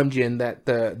the dungeon that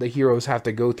the heroes have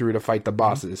to go through to fight the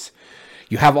bosses.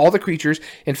 You have all the creatures.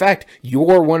 In fact,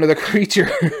 you're one of the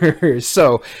creatures.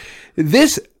 So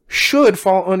this should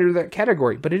fall under that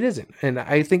category, but it isn't. And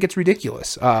I think it's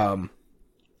ridiculous.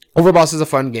 Overboss is a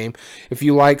fun game. If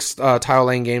you like tile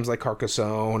laying games like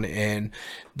Carcassonne and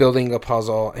building a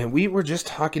puzzle, and we were just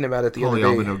talking about it the other day.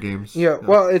 Polyomino games. Yeah,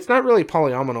 well, it's not really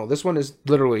polyomino. This one is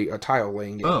literally a tile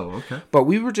laying game. Oh, okay. But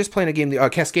we were just playing a game,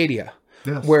 Cascadia,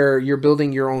 yes, where you're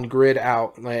building your own grid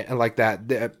out like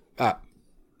that.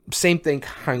 Same thing,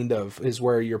 kind of, is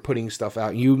where you're putting stuff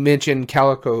out. You mentioned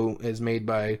Calico is made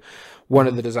by one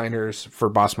of the designers for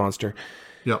Boss Monster.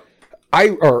 Yep.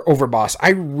 Or Overboss. I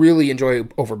really enjoy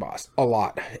Overboss a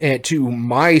lot. And to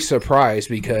my surprise,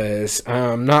 because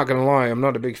I'm not going to lie, I'm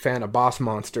not a big fan of Boss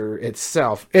Monster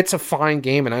itself. It's a fine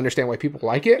game, and I understand why people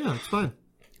like it. Yeah, it's fine.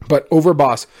 But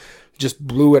Overboss just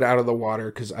blew it out of the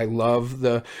water because I love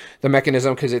the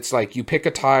mechanism, because it's like you pick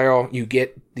a tile, you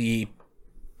get the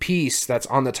piece that's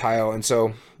on the tile, and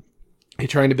so you're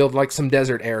trying to build like some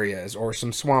desert areas or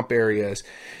some swamp areas,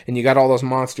 and you got all those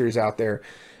monsters out there.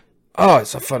 Oh,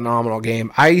 it's a phenomenal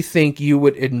game. I think you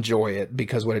would enjoy it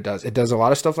because what it does a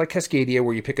lot of stuff like Cascadia,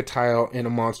 where you pick a tile and a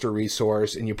monster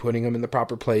resource and you're putting them in the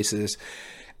proper places,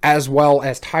 as well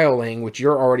as tiling, which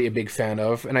you're already a big fan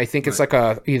of. And I think it's like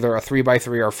either a 3x3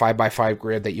 or 5x5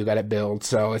 grid that you got to build.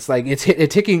 So it's like it's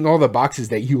ticking all the boxes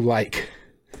that you like.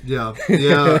 Yeah.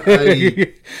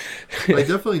 I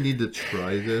definitely need to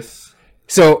try this.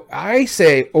 So I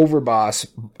say Overboss,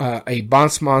 a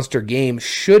Boss Monster game,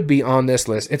 should be on this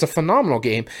list. It's a phenomenal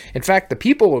game. In fact, the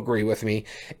people agree with me.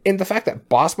 And the fact that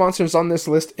Boss Monster is on this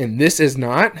list and this is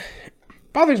not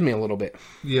bothers me a little bit.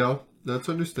 Yeah, that's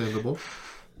understandable.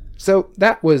 So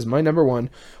that was my number 1,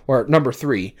 or number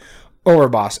 3,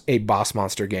 Overboss, a Boss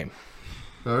Monster game.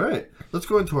 All right. Let's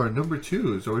go into our number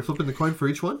 2s. Are we flipping the coin for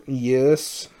each one?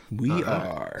 Yes, we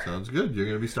are. Sounds good. You're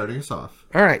going to be starting us off.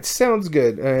 All right, sounds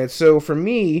good. So for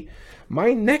me,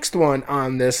 my next one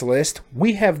on this list,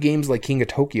 we have games like King of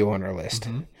Tokyo on our list.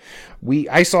 Mm-hmm.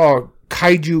 I saw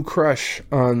Kaiju Crush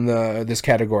on this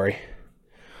category.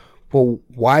 Well,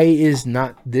 why is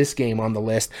not this game on the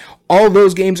list? All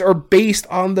those games are based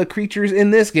on the creatures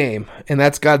in this game, and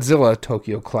that's Godzilla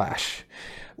Tokyo Clash,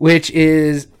 which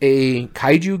is a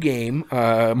kaiju game,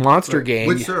 monster game.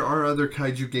 Which there are other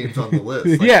kaiju games on the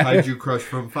list, like Kaiju Crush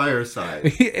from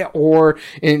Fireside. Or,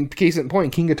 in case in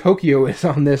point, King of Tokyo is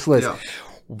on this list. Yeah.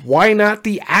 Why not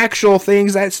the actual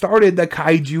things that started the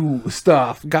kaiju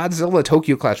stuff? Godzilla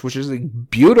Tokyo Clash, which is a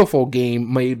beautiful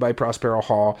game made by Prospero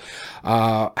Hall,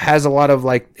 has a lot of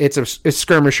it's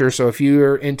skirmisher. So if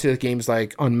you're into games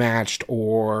like Unmatched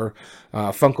or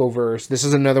Funkoverse, this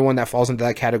is another one that falls into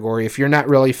that category. If you're not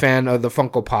really a fan of the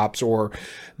Funko Pops or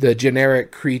the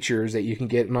generic creatures that you can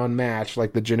get in Unmatched,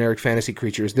 like the generic fantasy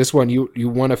creatures, this one you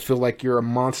want to feel like you're a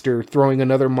monster throwing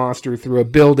another monster through a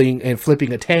building and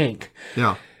flipping a tank.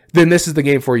 Yeah. Then this is the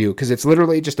game for you, because it's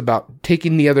literally just about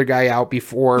taking the other guy out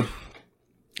before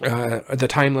the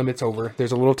time limit's over.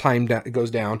 There's a little time that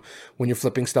goes down when you're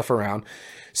flipping stuff around,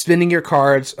 spinning your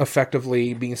cards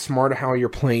effectively, being smart how you're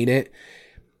playing it.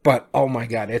 But oh my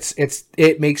god,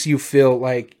 it makes you feel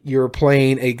like you're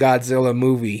playing a Godzilla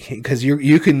movie, because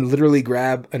you can literally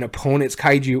grab an opponent's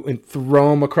kaiju and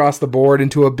throw them across the board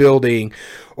into a building,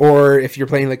 or if you're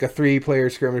playing like a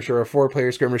 3-player skirmisher or a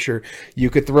 4-player skirmisher,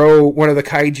 you could throw one of the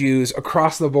kaijus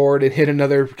across the board and hit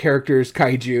another character's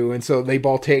kaiju, and so they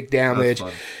both take damage.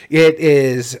 It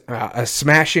is a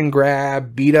smash and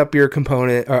grab, beat up your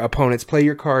opponents, play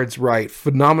your cards right.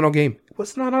 Phenomenal game.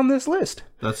 What's not on this list?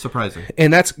 That's surprising.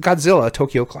 And that's Godzilla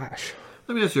Tokyo Clash.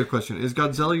 Let me ask you a question. Is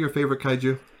Godzilla your favorite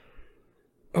kaiju?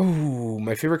 Oh,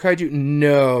 my favorite kaiju?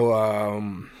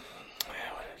 No.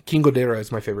 King Ghidorah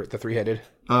is my favorite, the 3-headed.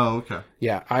 Oh, okay.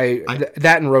 Yeah,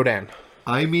 that and Rodan.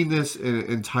 I mean this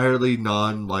entirely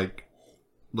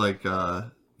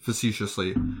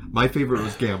facetiously. My favorite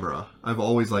was Gamera. I've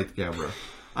always liked Gamera.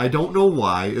 I don't know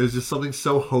why. It was just something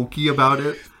so hokey about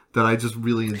it that I just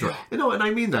really enjoy. And I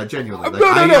mean that genuinely. Like,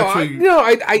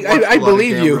 I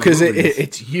believe you, because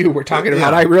it's you we're talking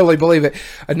about. I really believe it.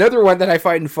 Another one that I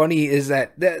find funny is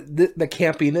that the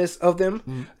campiness of them.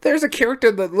 Mm. There's a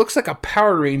character that looks like a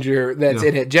Power Ranger that's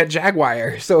in it, Jet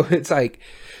Jaguar. So it's like,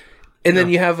 and then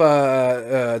you have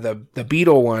the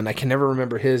Beetle one. I can never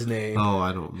remember his name. Oh,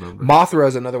 I don't remember. Mothra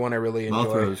is another one I really enjoy.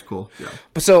 Mothra is cool. Yeah.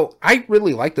 But so I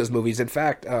really like those movies. In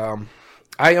fact,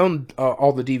 I own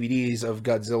all the DVDs of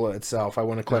Godzilla itself. I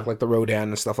want to collect like the Rodan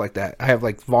and stuff like that. I have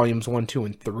like volumes 1, 2,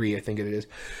 and 3, I think it is,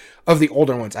 of the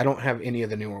older ones. I don't have any of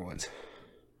the newer ones.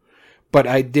 But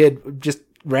I did just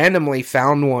randomly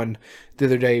found one the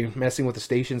other day, messing with the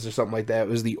stations or something like that. It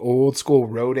was the old school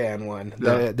Rodan one,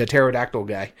 the pterodactyl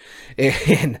guy.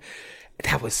 And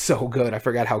that was so good. I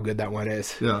forgot how good that one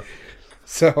is. Yeah.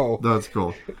 So that's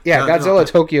cool. Yeah, Godzilla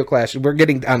Tokyo Clash. We're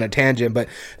getting on a tangent, but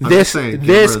this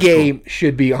game cool.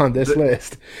 should be on this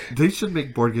list. They should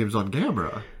make board games on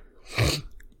Gamera.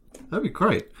 That'd be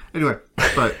great. Anyway,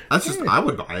 but that's just I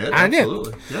would buy it.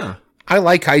 Absolutely. Yeah. I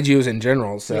like kaijus in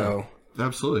general, so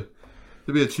absolutely.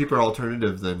 It'd be a cheaper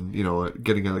alternative than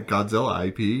getting a Godzilla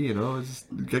IP. Just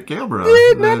get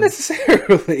Gamera. Not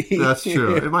necessarily. That's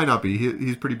true. It might not be.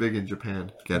 He's pretty big in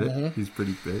Japan. Get it? Mm-hmm. He's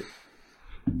pretty big.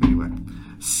 Anyway,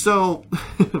 so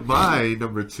my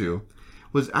number 2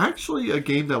 was actually a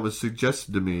game that was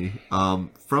suggested to me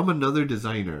from another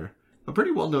designer, a pretty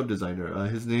well-known designer.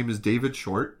 His name is David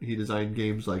Short. He designed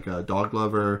games like Dog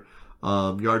Lover,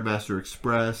 Yardmaster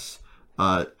Express,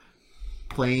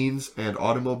 planes and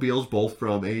automobiles, both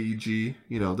from AEG.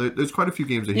 You know, there's quite a few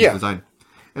games that he's designed.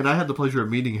 And I had the pleasure of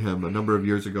meeting him a number of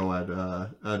years ago at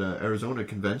an Arizona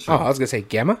convention. Oh, I was gonna say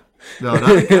Gamma. No, not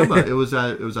at Gamma. It was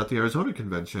at the Arizona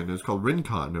convention. It was called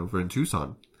RinCon over in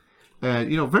Tucson.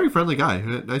 And very friendly guy,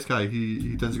 nice guy.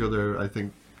 He tends to go there. I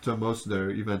think to most of their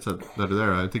events that are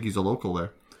there. I think he's a local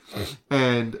there.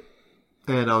 And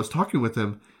I was talking with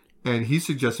him, and he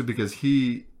suggested, because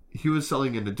he was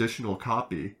selling an additional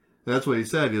copy. And that's what he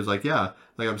said. He was like, "Yeah,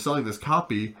 like I'm selling this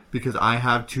copy because I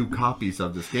have 2 copies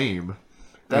of this game."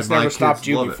 That's never stopped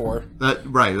you before. That's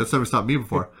never stopped me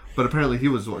before. But apparently he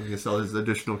was wanting to sell his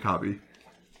additional copy.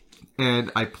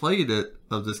 And I played it,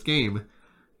 of this game,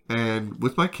 and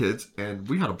with my kids, and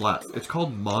we had a blast. It's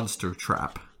called Monster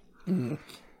Trap. Mm.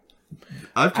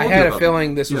 I had a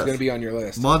feeling this was going to be on your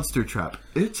list. Monster Trap.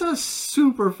 It's a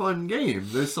super fun game.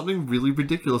 There's something really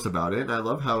ridiculous about it, and I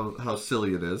love how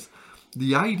silly it is.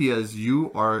 The idea is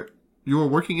you are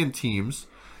working in teams.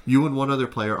 You and one other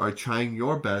player are trying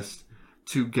your best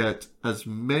to get as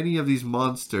many of these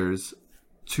monsters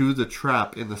to the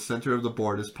trap in the center of the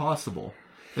board as possible.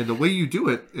 And the way you do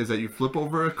it is that you flip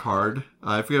over a card.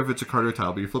 I forget if it's a card or a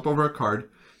tile, but you flip over a card,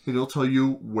 and it'll tell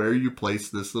you where you place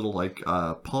this little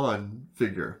pawn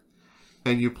figure.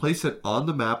 And you place it on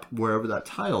the map wherever that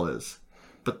tile is.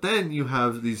 But then you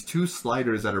have these 2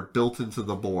 sliders that are built into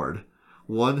the board.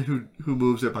 One who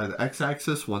moves it by the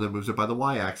x-axis, one that moves it by the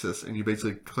y-axis. And you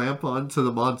basically clamp onto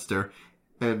the monster,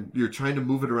 and you're trying to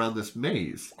move it around this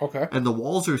maze. Okay. And the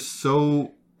walls are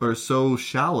so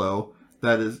shallow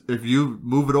that if you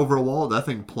move it over a wall, that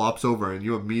thing plops over, and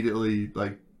you immediately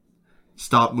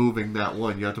stop moving that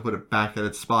one. You have to put it back at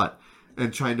its spot,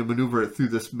 and trying to maneuver it through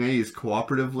this maze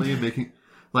cooperatively and making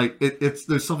it's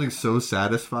there's something so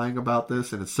satisfying about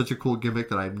this, and it's such a cool gimmick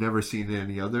that I've never seen in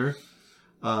any other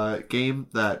game.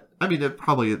 That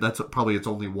that's probably its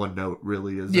only one note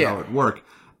really is how it works.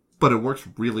 But it works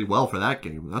really well for that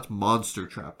game. That's Monster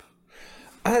Trap.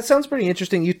 That sounds pretty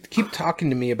interesting. You keep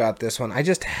talking to me about this one. I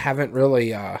just haven't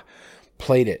really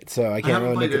played it, so I can't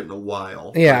really played it in a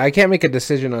while. Yeah, I can't make a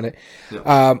decision on it.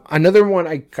 Yeah. Another one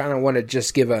I kind of want to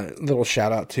just give a little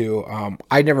shout out to.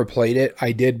 I never played it.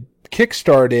 I did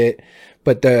kickstart it,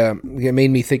 but it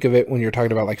made me think of it when you're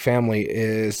talking about family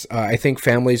is I think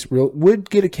families would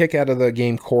get a kick out of the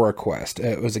game Cora Quest.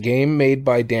 It was a game made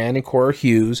by Dan and Cora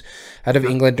Hughes out of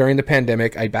England during the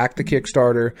pandemic. I backed the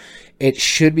Kickstarter. It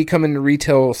should be coming to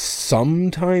retail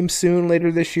sometime soon,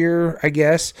 later this year, I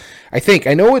guess.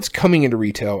 I know it's coming into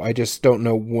retail. I just don't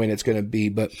know when it's going to be,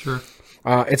 but sure.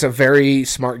 It's a very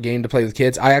smart game to play with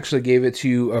kids. I actually gave it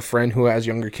to a friend who has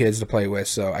younger kids to play with,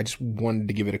 so I just wanted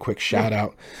to give it a quick shout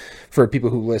out for people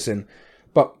who listen.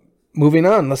 But moving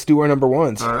on, let's do our number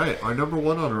ones. All right, our number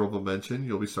 1 honorable mention.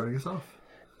 You'll be starting us off.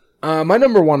 My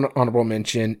number 1 honorable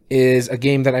mention is a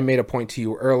game that I made a point to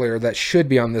you earlier that should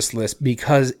be on this list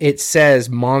because it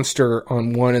says monster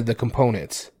on one of the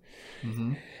components.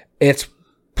 Mm-hmm. It's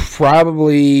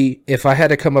probably, if I had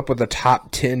to come up with the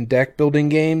top 10 deck building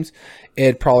games,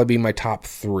 it'd probably be my top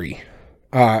 3.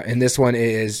 And this one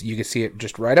is, you can see it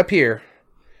just right up here,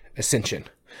 Ascension.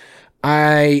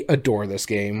 I adore this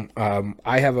game.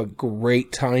 I have a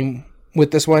great time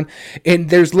with this one. And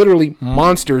there's literally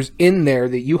monsters in there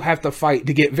that you have to fight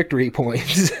to get victory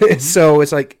points. So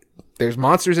it's there's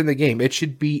monsters in the game. It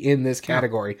should be in this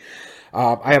category.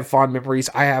 I have fond memories.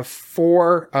 I have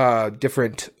 4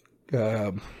 different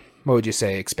what would you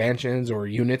say, expansions or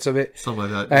units of it?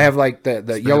 Something like that. I have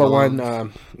the yellow one.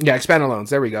 Expandalones.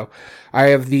 There we go. I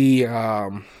have the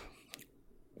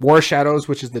War Shadows,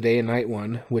 which is the day and night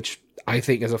one, which I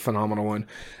think is a phenomenal one.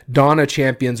 Dawn of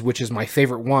Champions, which is my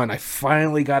favorite one. I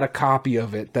finally got a copy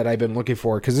of it that I've been looking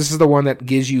for because this is the one that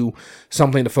gives you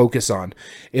something to focus on.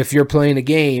 If you're playing a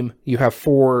game, you have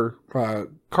 4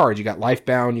 cards. You got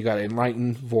Lifebound, you got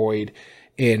Enlighten, Void,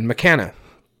 and Mechana.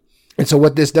 And so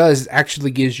what this does is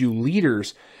actually gives you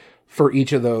leaders for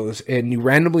each of those, and you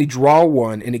randomly draw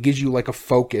one, and it gives you a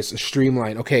focus, a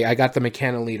streamline. Okay, I got the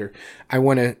Mechana leader. I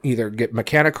want to either get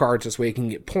Mechana cards this way I can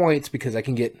get points because I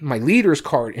can get my leader's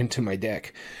card into my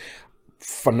deck.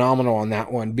 Phenomenal on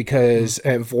that one because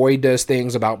Void does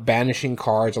things about banishing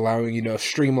cards, allowing you to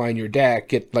streamline your deck,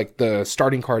 get the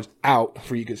starting cards out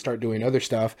for you can start doing other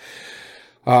stuff.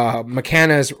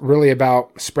 Mechana is really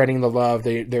about spreading the love.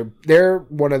 They're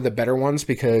one of the better ones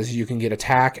because you can get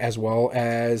attack as well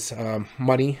as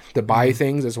money to buy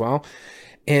things as well.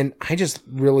 And I just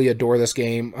really adore this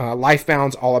game.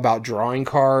 Lifebound's all about drawing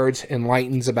cards.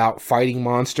 Enlighten's about fighting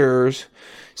monsters.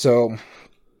 So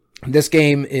This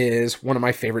game is one of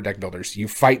my favorite deck builders. You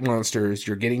fight monsters,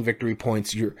 you're getting victory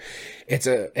points. It's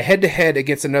a head-to-head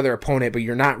against another opponent, but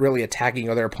you're not really attacking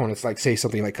other opponents like, say,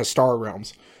 something like Kastar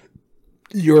Realms.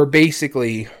 You're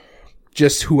basically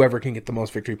just whoever can get the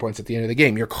most victory points at the end of the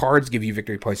game. Your cards give you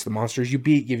victory points. The monsters you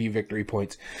beat give you victory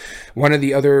points. One of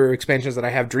the other expansions that I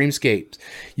have, Dreamscapes,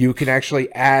 you can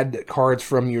actually add cards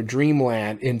from your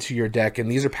Dreamland into your deck, and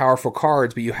these are powerful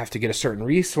cards, but you have to get a certain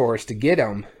resource to get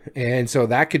them, and so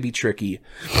that could be tricky.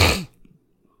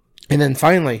 And then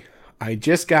finally, I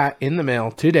just got in the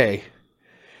mail today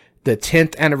the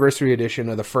 10th anniversary edition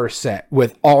of the first set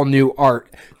with all new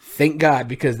art. Thank God,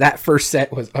 because that first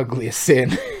set was ugly as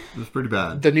sin. It was pretty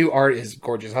bad. The new art is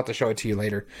gorgeous. I'll have to show it to you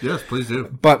later. Yes, please do.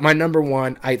 But my number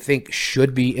one, I think,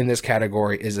 should be in this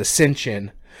category is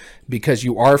Ascension, because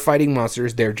you are fighting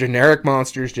monsters. They're generic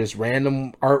monsters, just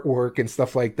random artwork and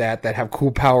stuff like that have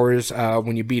cool powers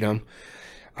when you beat them.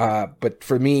 But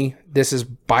for me, this is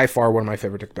by far one of my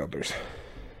favorite deck builders.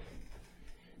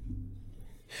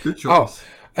 Good choice.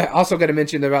 I also got to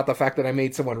mention about the fact that I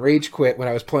made someone rage quit when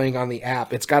I was playing on the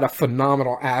app. It's got a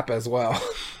phenomenal app as well.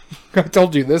 I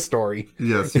told you this story.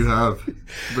 Yes, you have.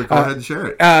 But go ahead and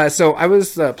share it. So I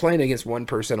was playing against one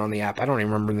person on the app. I don't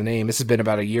even remember the name. This has been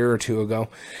about a year or two ago.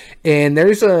 And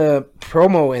there's a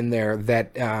promo in there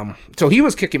that... so he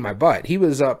was kicking my butt. He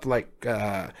was up like...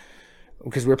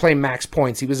 because we were playing max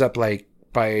points. He was up like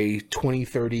by 20,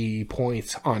 30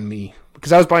 points on me.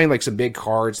 Because I was buying like some big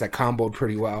cards that comboed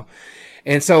pretty well.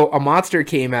 And so a monster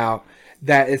came out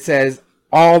that it says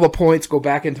all the points go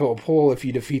back into a pool if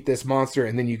you defeat this monster,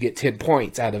 and then you get 10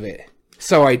 points out of it.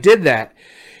 So I did that.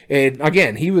 And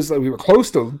again, we were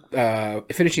close to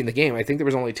finishing the game. I think there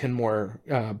was only 10 more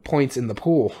points in the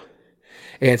pool.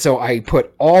 And so I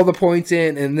put all the points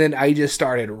in, and then I just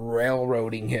started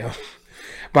railroading him.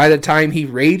 By the time he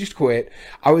raged quit,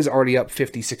 I was already up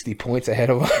 50, 60 points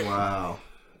ahead of him. Wow.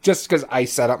 Just because I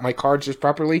set up my cards just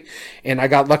properly, and I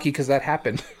got lucky because that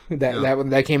happened.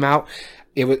 That came out.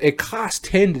 It cost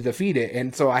 10 to defeat it,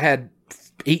 and so I had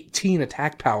 18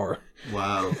 attack power.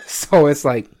 Wow. So it's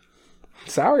like,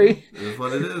 sorry. It is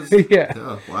what it is.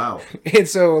 Yeah. Wow. And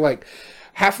so like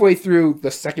halfway through the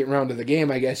second round of the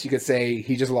game, I guess you could say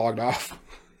he just logged off.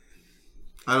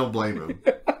 I don't blame him.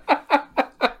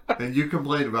 And you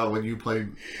complained about when you played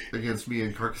against me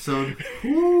in Carcassonne.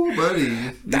 Ooh, buddy.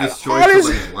 You destroyed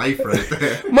somebody's life right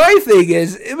there. My thing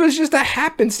is, it was just a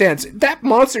happenstance. That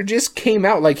monster just came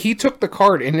out. Like, he took the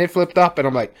card and it flipped up, and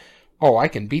I'm like, oh, I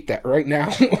can beat that right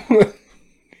now.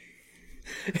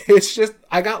 It's just,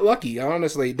 I got lucky,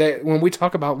 honestly. When we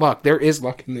talk about luck, there is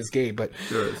luck in this game. But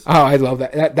I love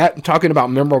that. That talking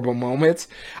about memorable moments,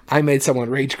 I made someone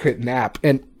rage quit an app.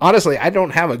 And honestly, I don't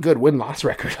have a good win-loss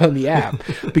record on the app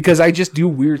because I just do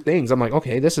weird things. I'm like,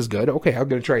 okay, this is good. Okay, I'm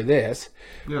going to try this.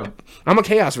 Yeah. I'm a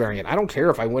chaos variant. I don't care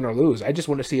if I win or lose. I just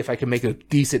want to see if I can make a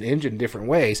decent engine different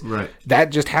ways. Right. That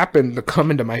just happened to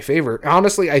come into my favor.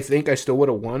 Honestly, I think I still would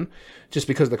have won just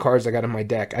because of the cards I got in my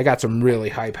deck. I got some really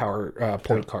high power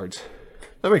point cards.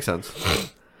 That makes sense.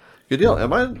 Good deal.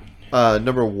 And my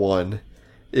number one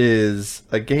is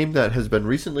a game that has been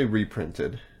recently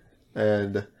reprinted,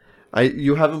 and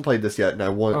you haven't played this yet, and I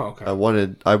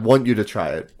want you to try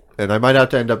it, and I might have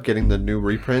to end up getting the new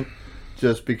reprint,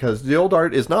 just because the old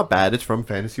art is not bad. It's from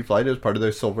Fantasy Flight. It was part of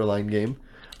their Silverline game.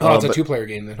 Oh, it's a 2-player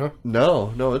game then, huh?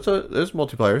 No, there's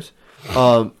multiplayers. It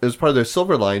was part of their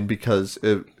Silverline because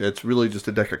it's really just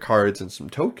a deck of cards and some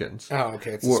tokens. Oh,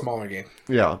 okay. It's a smaller game.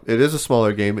 Yeah, it is a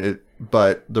smaller game.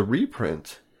 But the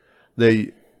reprint,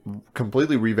 they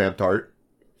completely revamped art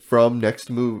from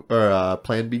Next Move or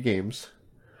Plan B Games.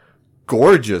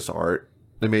 Gorgeous art.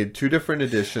 They made 2 different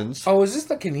editions. Oh, is this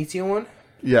the Kinesia one?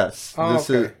 Yes. Oh,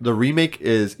 okay. The remake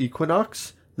is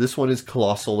Equinox. This one is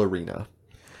Colossal Arena.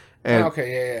 And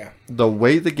okay, yeah. The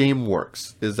way the game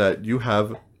works is that you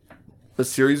have a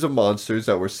series of monsters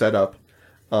that were set up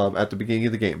at the beginning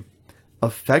of the game.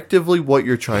 Effectively, what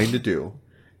you're trying to do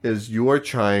is you are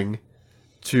trying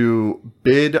to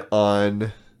bid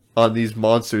on these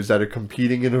monsters that are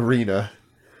competing in Arena,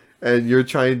 and you're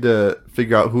trying to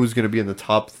figure out who's going to be in the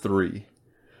top 3.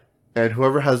 And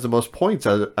whoever has the most points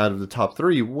out of the top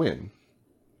 3 win.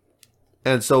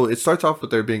 And so it starts off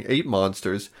with there being 8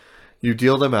 monsters. You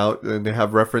deal them out, and they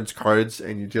have reference cards,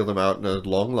 and you deal them out in a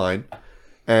long line.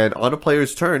 And on a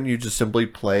player's turn, you just simply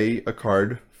play a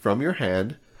card from your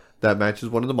hand that matches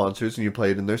one of the monsters, and you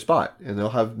play it in their spot. And they'll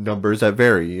have numbers that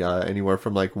vary, anywhere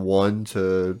from like 1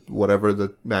 to whatever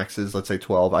the max is, let's say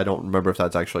 12. I don't remember if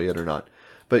that's actually it or not.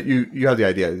 But you have the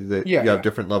idea that you have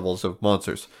different levels of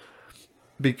monsters.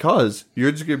 Because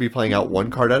you're just going to be playing out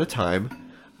one card at a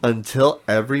time until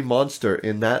every monster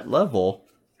in that level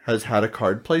has had a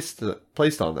card placed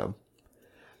on them.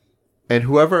 And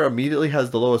whoever immediately has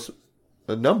the lowest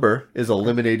number is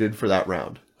eliminated for that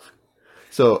round.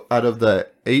 So out of the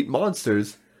 8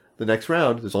 monsters, the next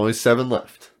round, there's only 7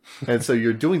 left. And so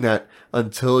you're doing that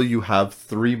until you have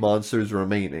 3 monsters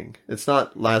remaining. It's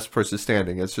not last person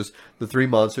standing. It's just the 3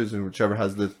 monsters, and whichever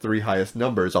has the 3 highest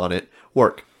numbers on it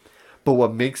work. But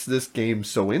what makes this game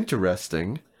so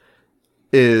interesting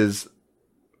is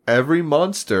every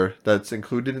monster that's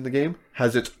included in the game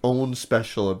has its own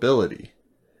special ability.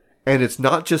 And it's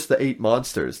not just the 8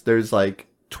 monsters. There's like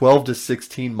 12 to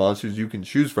 16 monsters you can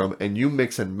choose from, and you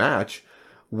mix and match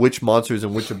which monsters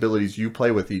and which abilities you play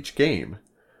with each game.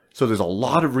 So there's a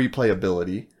lot of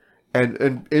replayability,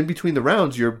 and in between the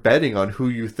rounds, you're betting on who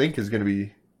you think is going to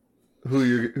be, who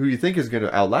you think is going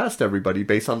to outlast everybody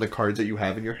based on the cards that you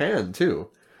have in your hand too.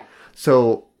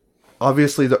 So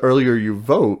obviously, the earlier you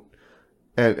vote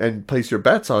and place your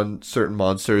bets on certain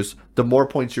monsters, the more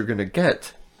points you're going to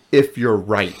get if you're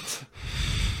right.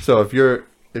 So if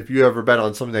you ever bet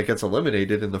on something that gets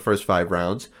eliminated in the first 5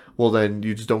 rounds, well then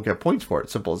you just don't get points for it.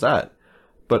 Simple as that.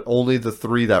 But only the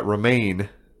 3 that remain,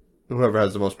 whoever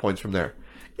has the most points from there.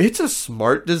 It's a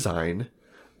smart design.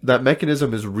 That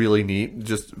mechanism is really neat.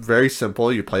 Just very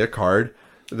simple. You play a card,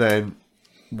 then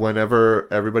whenever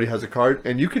everybody has a card,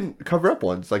 and you can cover up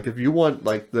ones. Like if you want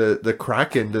like the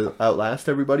Kraken to outlast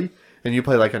everybody, and you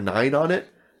play like a 9 on it,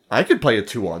 I could play a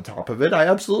 2 on top of it. I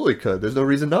absolutely could. There's no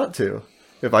reason not to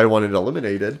if I wanted it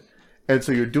eliminated. And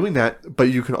so you're doing that, but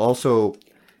you can also,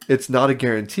 it's not a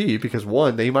guarantee because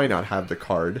 1, they might not have the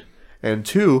card, and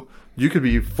 2, you could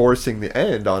be forcing the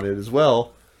end on it as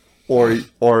well, or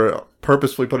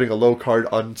purposefully putting a low card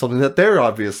on something that they're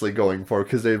obviously going for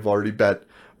because they've already bet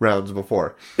rounds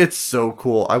before. It's so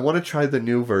cool. I want to try the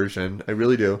new version. I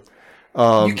really do.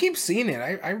 You keep seeing it.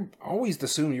 I always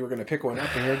assumed you were going to pick one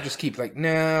up, and you just keep like,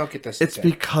 no, I'll get this. It's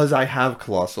because I have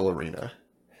Colossal Arena.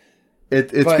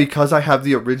 It's because I have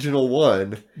the original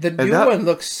one. The new one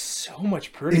looks so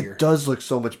much prettier. It does look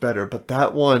so much better, but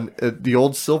that one, the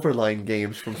old Silverline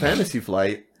games from Fantasy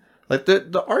Flight, like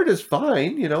the art is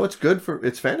fine. You know, it's good for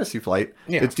it's Fantasy Flight.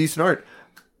 Yeah. It's decent art.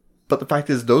 But the fact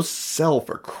is, those sell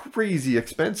for crazy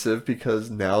expensive because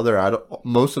now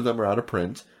most of them are out of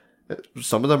print.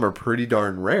 Some of them are pretty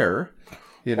darn rare.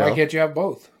 You know, why can't you have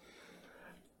both?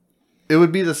 It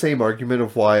would be the same argument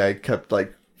of why I kept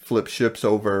like flip ships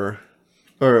over,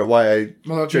 or why I.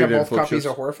 Well, don't you have both copies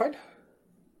of Horrified?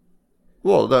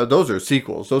 Well, those are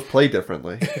sequels. Those play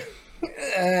differently.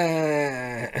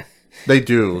 They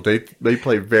do. They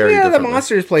play very differently. Yeah, the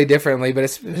monsters play differently, but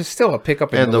it's still a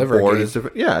pickup and deliver the board game. Is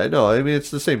different. Yeah, no, I mean,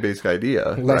 it's the same basic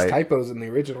idea. Less typos in the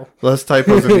original. Less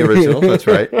typos in the original, that's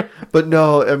right. But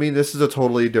no, I mean, this is a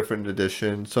totally different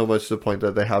edition, so much to the point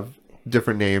that they have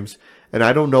different names. And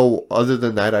I don't know, other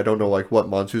than that, I don't know like what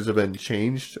monsters have been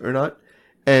changed or not.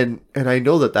 And I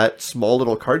know that small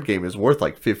little card game is worth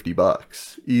like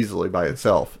 $50 easily by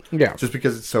itself. Yeah. Just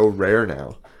because it's so rare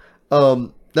now.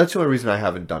 That's the only reason I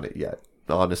haven't done it yet.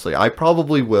 Honestly, I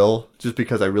probably will, just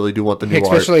because I really do want the new art.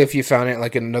 Especially if you found it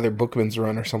like in another Bookman's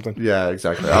run or something. Yeah,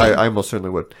 exactly. I most certainly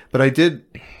would. But I did,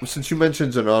 since you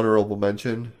mentioned an honorable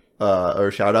mention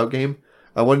or shout out game,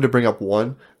 I wanted to bring up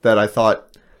one that I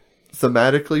thought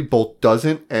thematically both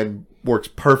doesn't and works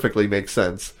perfectly, makes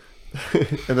sense.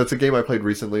 And that's a game I played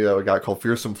recently that I got called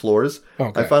Fearsome Floors.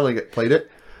 Okay. I finally played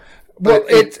it. Well,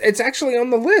 it's actually on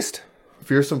the list.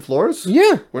 Fearsome Floors?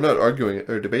 Yeah. We're not arguing it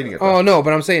or debating it, though. Oh, no,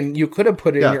 but I'm saying you could have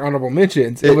put it in your honorable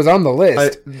mentions. It was on the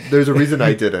list. There's a reason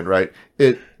I didn't, right?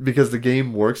 Because the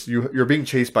game works, you're being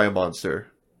chased by a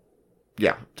monster.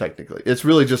 Yeah, technically. It's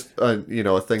really just a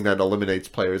thing that eliminates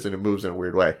players and it moves in a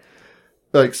weird way.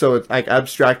 Like, so it's like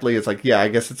abstractly, it's like, yeah, I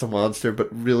guess it's a monster, but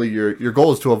really your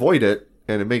goal is to avoid it,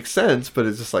 and it makes sense, but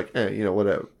it's just like,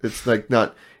 whatever. It's like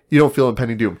not, you don't feel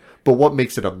impending doom. But what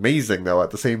makes it amazing, though, at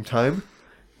the same time,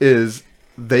 is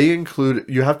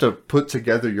you have to put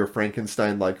together your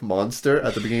Frankenstein-like monster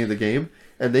at the beginning of the game,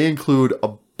 and they include a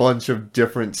bunch of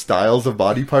different styles of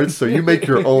body parts, so you make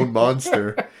your own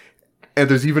monster, and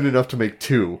there's even enough to make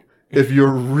 2 if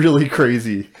you're really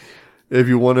crazy. If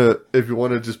you want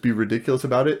to just be ridiculous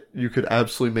about it, you could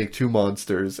absolutely make 2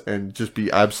 monsters and just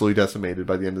be absolutely decimated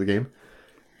by the end of the game.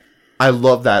 I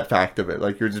love that fact of it.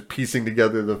 Like, you're just piecing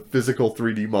together the physical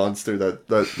 3D monster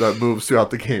that moves throughout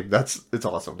the game. It's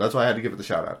awesome. That's why I had to give it the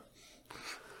shout out.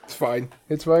 It's fine.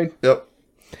 It's fine. Yep.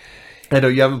 I know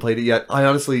you haven't played it yet. I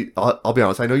honestly, I'll be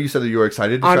honest. I know you said that you were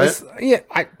excited to try it. Yeah,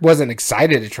 I wasn't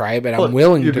excited to try it, but I'm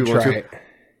willing to try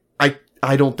it.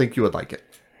 I don't think you would like it.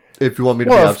 If you want me to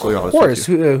be absolutely honest with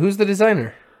you. Of course. Who's the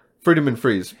designer? Freedom and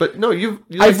Freeze. But no, you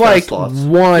I've liked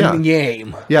one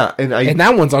game. Yeah, and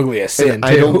that one's ugly as sin, too.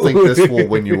 I don't think this will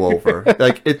win you over.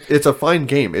 Like, it's a fine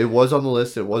game. It was on the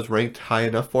list. It was ranked high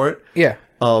enough for it. Yeah.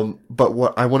 But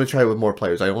what I want to try it with more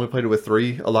players. I only played it with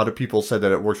 3. A lot of people said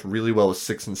that it works really well with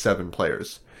 6 and 7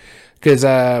 players. Because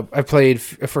I played,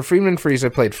 for Freedom and Freeze, I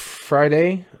played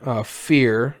Friday,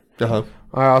 Fear. Uh-huh.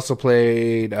 I also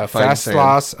played Fast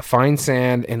Loss, Fine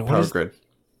Sand, and Power Grid.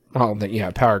 Oh,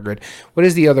 yeah, Power Grid. What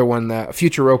is the other one?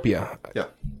 Futuropia. Yeah.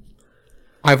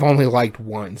 I've only liked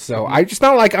one, so I just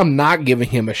not like I'm not giving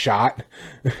him a shot.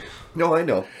 No, I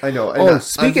know. And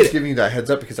I'm just giving you that heads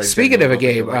up because speaking of a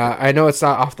game, I know it's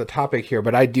not off the topic here,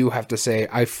 but I do have to say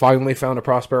I finally found a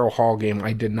Prospero Hall game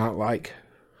I did not like.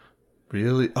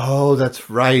 Really? Oh, that's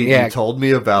right. Yeah. You told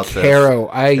me about this. Caro.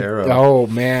 Oh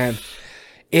man.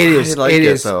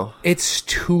 It's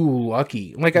too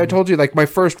lucky. Like I told you, like my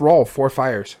first roll, 4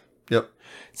 fires. Yep.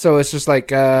 So it's just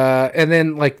like, and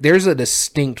then like there's a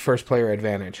distinct first player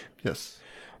advantage. Yes.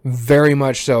 Very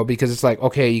much so, because it's like,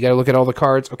 okay, you got to look at all the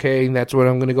cards. Okay, that's what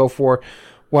I'm going to go for.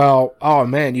 Well, oh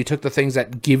man, you took the things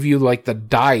that give you like the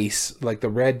dice, like the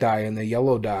red die and the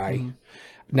yellow die. Mm-hmm.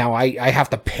 Now I have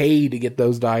to pay to get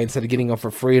those die instead of getting them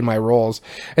for free in my rolls.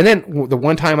 And then the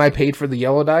one time I paid for the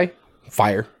yellow die,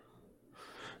 fire.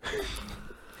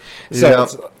 So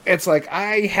yeah. It's like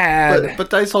I had... But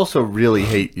dice also really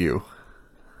hate you.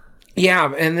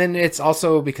 Yeah, and then it's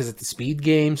also because it's a speed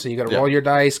game, so you got to roll your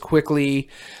dice quickly.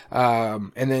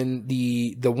 And then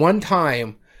the one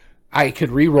time I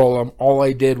could re-roll them, all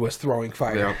I did was throwing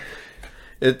fire.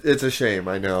 Yeah. It's a shame,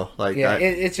 I know. Like, yeah,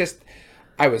 it's just...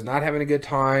 I was not having a good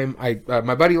time. My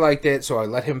buddy liked it, so I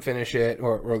let him finish it,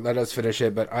 or let us finish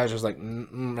it. But I was just like,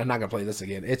 I'm not gonna play this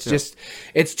again. It's just,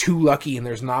 it's too lucky, and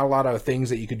there's not a lot of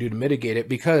things that you could do to mitigate it.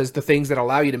 Because the things that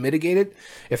allow you to mitigate it,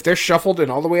 if they're shuffled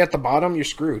and all the way at the bottom, you're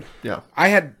screwed. Yeah. I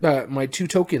had my 2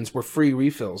 tokens were free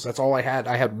refills. That's all I had.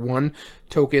 I had 1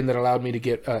 token that allowed me to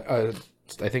get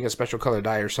I think a special color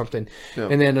die or something,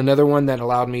 and then another one that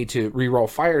allowed me to reroll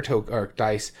fire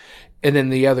dice. And then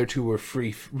the other 2 were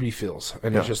free refills.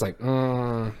 And it's just like,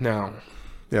 no.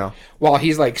 Yeah. While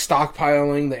he's like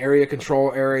stockpiling the area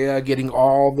control area, getting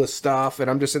all the stuff. And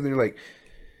I'm just sitting there like,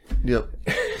 yep.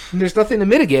 There's nothing to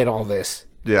mitigate all this.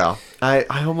 Yeah. I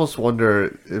almost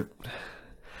wonder if...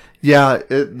 Yeah,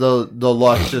 the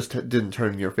luck just didn't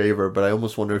turn in your favor, but I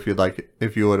almost wonder if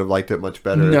you would have liked it much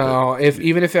better. No,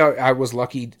 even if I was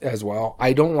lucky as well.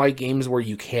 I don't like games where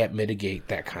you can't mitigate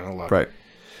that kind of luck. Right.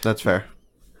 That's fair.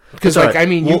 Because, like, I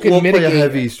mean, you can mitigate... We'll play a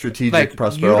heavy strategic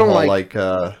Prospero Hall like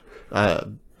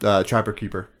Trapper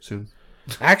Keeper soon.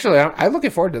 Actually, I'm looking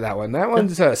forward to that one. That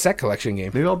one's a set collection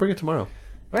game. Maybe I'll bring it tomorrow.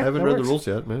 I haven't read the rules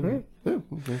yet, man. Right. Yeah,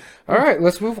 okay. All right,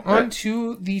 let's move on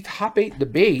to the top 8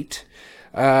 debate.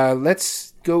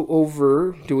 Let's go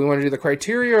over... Do we want to do the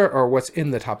criteria or what's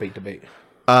in the top 8 debate?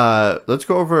 Let's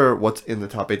go over what's in the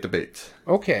top 8 debates.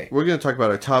 Okay. We're going to talk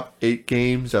about our top 8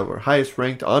 games that were highest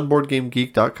ranked on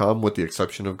BoardGameGeek.com with the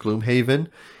exception of Gloomhaven,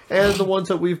 and the ones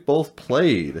that we've both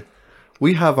played.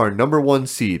 We have our number 1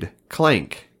 seed,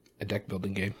 Clank. A deck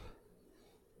building game.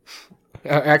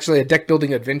 Actually, a deck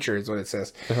building adventure is what it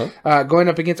says. Uh-huh. Going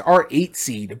up against our 8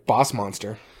 seed, Boss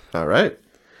Monster. All right.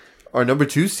 Our number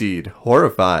 2 seed,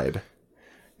 Horrified.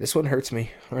 This one hurts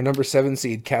me. Our number 7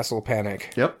 seed, Castle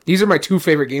Panic. Yep. These are my 2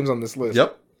 favorite games on this list.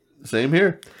 Yep. Same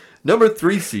here. Number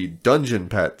 3 seed, Dungeon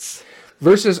Pets.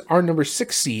 Versus our number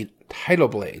 6 seed, Tidal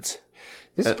Blades.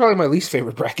 This is probably my least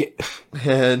favorite bracket.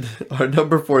 And our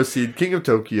number 4 seed, King of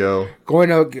Tokyo.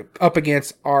 Going up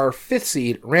against our 5th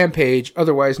seed, Rampage,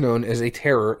 otherwise known as A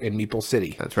Terror in Meeple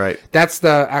City. That's right. That's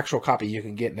the actual copy you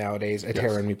can get nowadays, A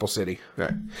Terror in Meeple City.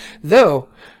 Right. Though...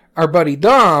 our buddy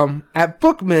Dom at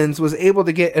Bookman's was able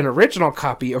to get an original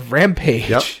copy of Rampage.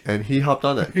 Yep, and he hopped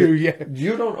on it. Yeah.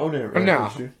 You don't own it, right?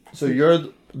 No. So you're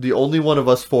the only one of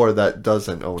us 4 that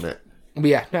doesn't own it.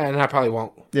 Yeah, and I probably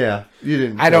won't. Yeah, you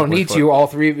didn't. I don't need to, all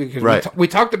 3, because we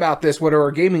talked about this, what are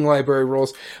our gaming library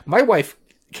rules. My wife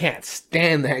can't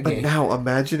stand that game. But now,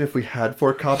 imagine if we had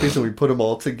 4 copies and we put them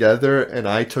all together, and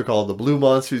I took all the blue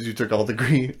monsters, you took all the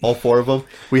green, all 4 of them.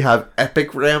 We have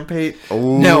Epic Rampage.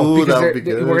 Oh, no, because that would be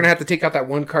good. We're going to have to take out that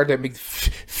one card that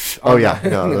makes... Oh, yeah,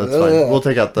 no, that's fine. We'll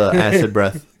take out the acid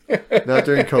breath. Not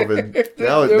during COVID.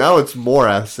 Now it's more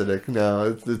acidic.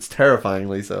 No, it's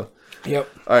terrifyingly so. Yep.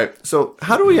 All right, so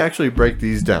how do we actually break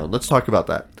these down? Let's talk about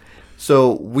that.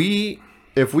 So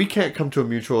if we can't come to a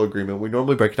mutual agreement, we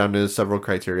normally break it down into several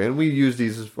criteria, and we use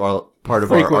these part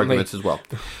of our arguments as well.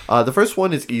 The first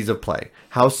one is ease of play.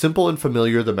 How simple and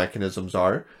familiar the mechanisms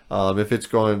are. If it's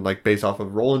going like based off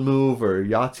of roll and move or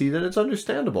Yahtzee, then it's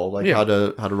understandable, like how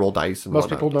to roll dice and most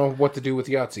whatnot. people know what to do with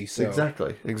Yahtzee. So.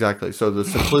 Exactly. So the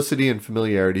simplicity and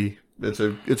familiarity, it's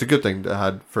a good thing to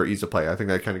have for ease of play. I think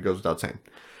that kind of goes without saying.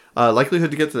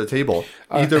 Likelihood to get to the table,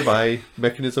 either by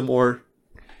mechanism or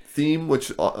theme,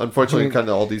 which unfortunately kind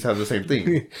of all these have the same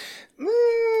theme.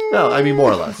 No, I mean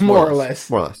more or less. More or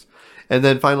less. And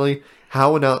then finally,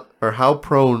 how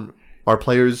prone are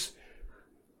players?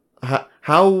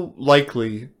 How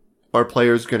likely are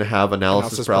players going to have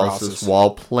analysis paralysis while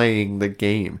playing the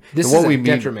game? This is a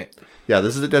detriment. Yeah,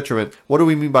 this is a detriment. What do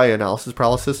we mean by analysis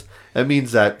paralysis? That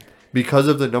means that because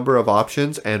of the number of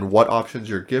options and what options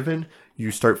you're given,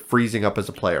 you start freezing up as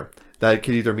a player. That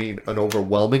could either mean an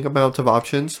overwhelming amount of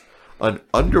options, an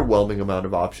underwhelming amount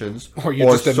of options,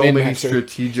 or so many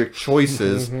strategic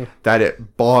choices that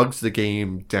it bogs the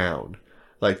game down.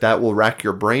 Like, that will rack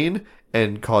your brain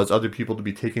and cause other people to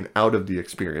be taken out of the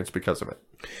experience because of it.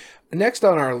 Next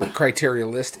on our criteria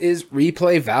list is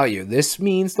replay value. This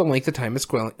means the length of time is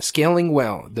scaling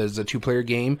well. Does a 2-player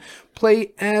game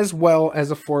play as well as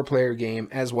a 4-player game,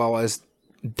 as well as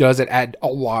does it add a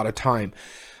lot of time?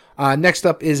 Next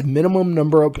up is minimum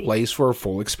number of plays for a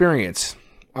full experience.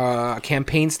 A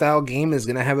campaign-style game is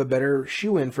going to have a better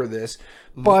shoe-in for this,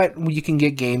 but you can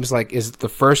get games like, is the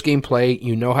first game play,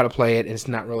 you know how to play it, and it's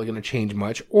not really going to change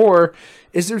much, or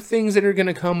is there things that are going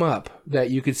to come up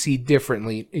that you could see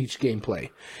differently each gameplay?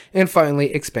 And finally,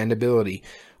 expandability.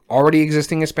 Already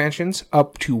existing expansions,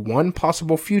 up to one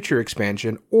possible future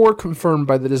expansion, or confirmed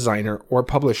by the designer or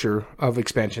publisher of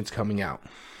expansions coming out.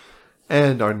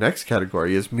 And our next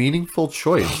category is meaningful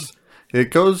choice.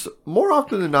 It goes, more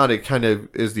often than not, it kind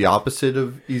of is the opposite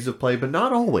of ease of play, but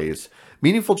not always.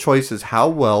 Meaningful choice is how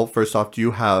well, first off, do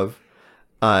you have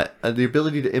the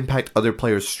ability to impact other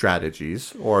players'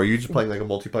 strategies? Or are you just playing like a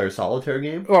multiplayer solitaire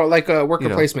game? Or like a worker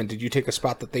placement. Did you take a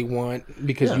spot that they want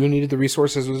because you needed the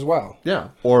resources as well? Yeah.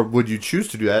 Or would you choose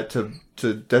to do that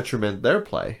to detriment their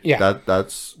play? Yeah.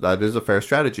 That is a fair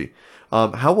strategy.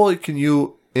 How well can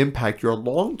you impact your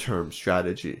long-term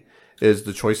strategy? Is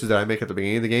the choices that I make at the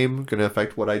beginning of the game going to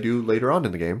affect what I do later on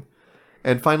in the game?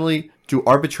 And finally, do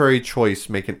arbitrary choice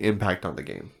make an impact on the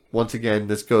game? Once again,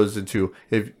 this goes into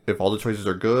if all the choices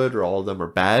are good or all of them are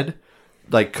bad.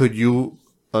 Like, could you...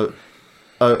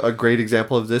 A great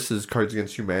example of this is Cards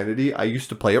Against Humanity. I used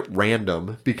to play it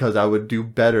random because I would do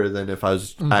better than if I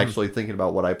was actually thinking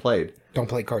about what I played. Don't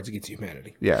play Cards Against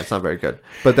Humanity. Yeah, it's not very good.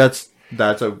 But that's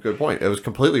a good point. It was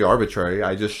completely arbitrary.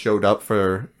 I just showed up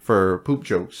for poop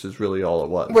jokes is really all it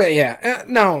was. Well, yeah.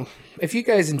 No, if you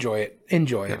guys enjoy it,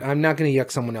 enjoy it. I'm not going to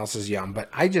yuck someone else's yum, but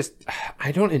I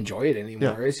don't enjoy it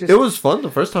anymore. Yeah. It's just, it was fun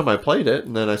the first time I played it,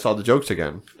 and then I saw the jokes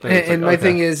again. And my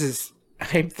thing is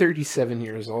I'm 37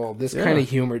 years old. This kind of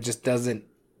humor just doesn't...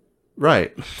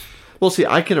 Right. Well, see,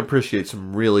 I can appreciate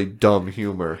some really dumb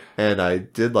humor, and I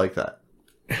did like that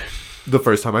the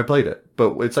first time I played it.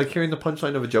 But it's like hearing the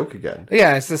punchline of a joke again.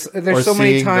 Yeah, it's just, there's so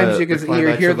many times you can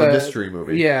hear the mystery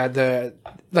movie. Yeah,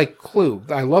 like Clue.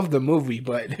 I love the movie,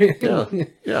 but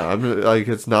yeah. I'm like,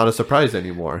 it's not a surprise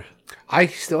anymore. I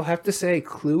still have to say,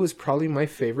 Clue is probably my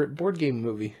favorite board game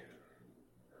movie.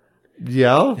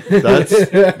 Yeah, that's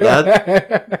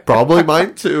probably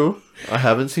mine too. I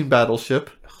haven't seen Battleship.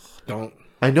 Don't.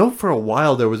 I know for a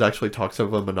while there was actually talks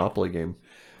of a Monopoly game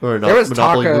or a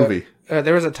Monopoly movie.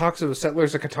 There was a talks of a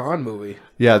Settlers of Catan movie.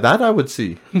 Yeah, that I would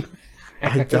see.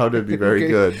 I doubt it'd be very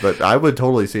good, but I would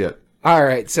totally see it. All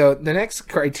right, so the next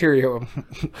criteria,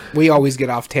 we always get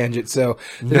off tangent, so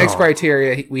the next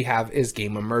criteria we have is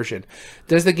game immersion.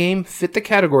 Does the game fit the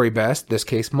category best, this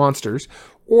case monsters,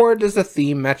 or does the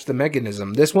theme match the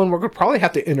mechanism? This one we're going to probably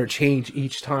have to interchange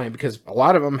each time because a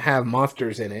lot of them have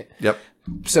monsters in it. Yep.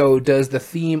 So does the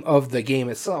theme of the game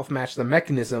itself match the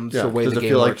mechanisms the way the game works? Does it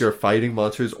feel like you're fighting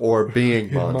monsters or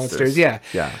being monsters? Yeah.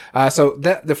 Yeah. So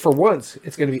that for once,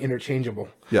 it's going to be interchangeable.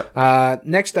 Yeah.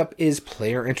 Next up is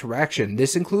player interaction.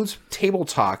 This includes table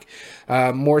talk.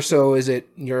 More so, is it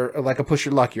you're like a push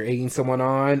your luck, you're egging someone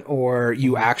on, or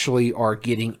you actually are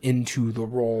getting into the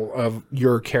role of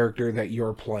your character that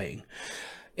you're playing.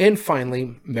 And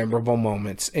finally, memorable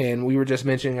moments. And we were just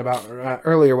mentioning about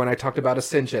earlier when I talked about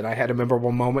Ascension, I had a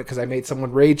memorable moment because I made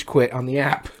someone rage quit on the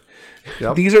app.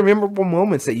 Yep. These are memorable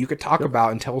moments that you could talk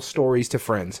about and tell stories to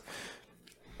friends.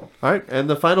 All right, and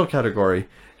the final category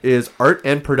is art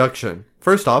and production.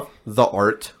 First off, the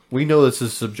art. We know this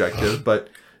is subjective, but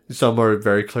Some are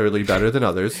very clearly better than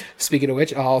others. Speaking of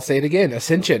which, I'll say it again.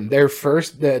 Ascension,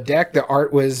 the deck, the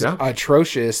art was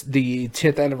atrocious. The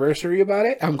 10th anniversary about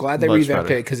it, I'm glad they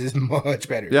revamped it because it's much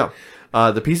better. Yeah.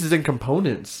 The pieces and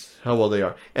components, how well they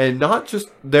are. And not just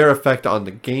their effect on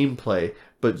the gameplay,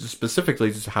 but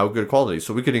specifically just how good quality.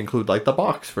 So we could include like the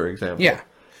box, for example. Yeah.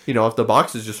 You know, if the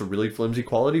box is just a really flimsy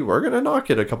quality, we're going to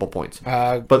knock it a couple points.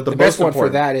 But the best one for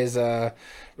that is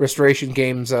Restoration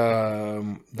Games,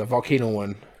 the Volcano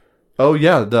one. Oh,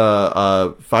 yeah,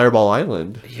 the Fireball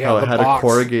Island. Yeah, how it had box. a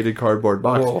corrugated cardboard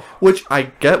box. Whoa. Which I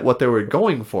get what they were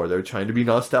going for. They were trying to be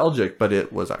nostalgic, but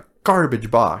it was a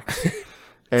garbage box.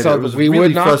 And so it was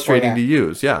really frustrating to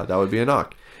use. Yeah, that would be a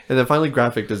knock. And then finally,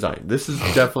 graphic design. This is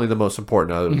definitely the most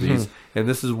important out of these, and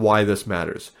this is why this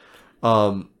matters.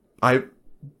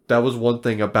 That was one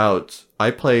thing about...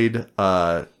 I played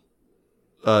Don't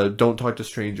Talk to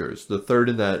Strangers, the third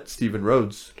in that Stephen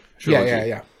Rhodes trilogy.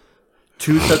 Yeah.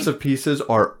 2 sets of pieces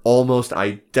are almost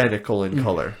identical in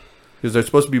color. Because they're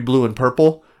supposed to be blue and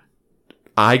purple.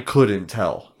 I couldn't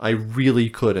tell. I really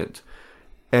couldn't.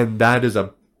 And that is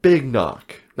a big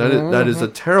knock. That is a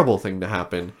terrible thing to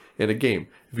happen in a game.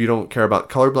 If you don't care about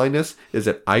color blindness, is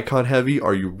it icon heavy?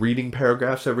 Are you reading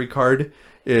paragraphs every card?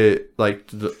 Do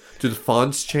the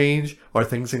fonts change? Are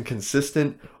things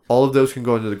inconsistent? All of those can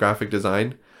go into the graphic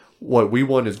design. What we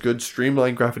want is good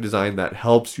streamlined graphic design that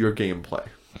helps your gameplay.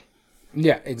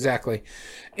 Yeah, exactly.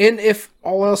 And if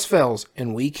all else fails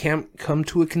and we can't come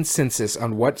to a consensus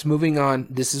on what's moving on,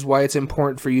 this is why it's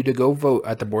important for you to go vote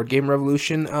at the Board Game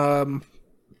Revolution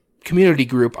community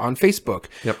group on Facebook,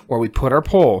 where we put our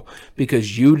poll,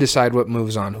 because you decide what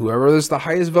moves on. Whoever is the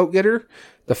highest vote getter,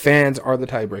 the fans are the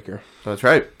tiebreaker. That's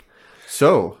right.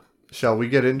 So, shall we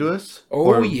get into this?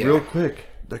 Oh, yeah. Real quick,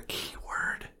 the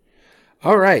keyword.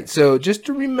 All right. So just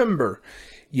to remember,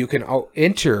 you can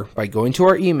enter by going to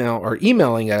our email or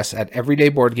emailing us at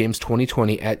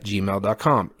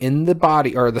everydayboardgames2020@gmail.com. In the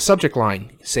body or the subject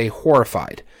line, say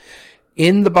horrified.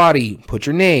 In the body, put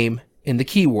your name in the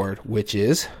keyword, which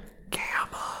is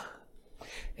Gamma.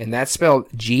 And that's spelled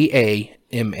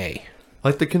G-A-M-A.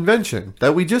 Like the convention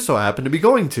that we just so happen to be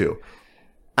going to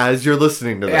as you're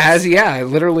listening to this.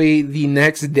 Literally the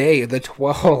next day, the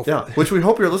 12th. Yeah, which we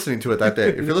hope you're listening to it that day.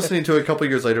 If you're listening to it a couple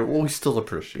years later, well, we still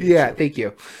appreciate it. Yeah, thank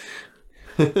you.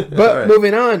 But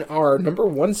moving on, our number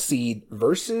 1 seed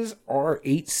versus our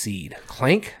 8 seed,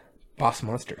 Clank Boss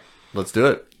Monster. Let's do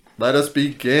it. Let us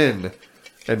begin.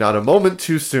 And not a moment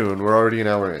too soon. We're already an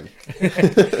hour in.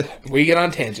 We get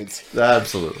on tangents.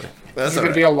 Absolutely. This is going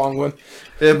to be a long one.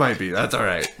 It might be. That's all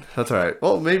right.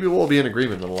 Well, maybe we'll be in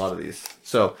agreement on a lot of these.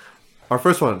 So, our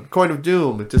first one, Coin of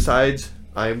Doom, decides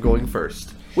I am going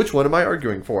first. Which one am I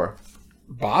arguing for?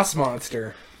 Boss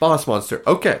Monster. Boss Monster.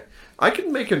 Okay. I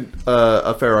can make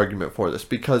a fair argument for this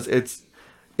because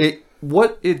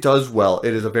what it does well,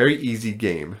 it is a very easy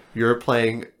game. You're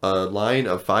playing a line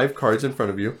of 5 cards in front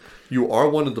of you. You are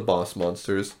one of the boss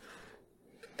monsters.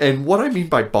 And what I mean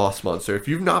by boss monster, if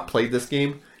you've not played this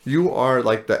game, you are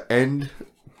like the end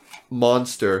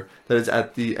monster that is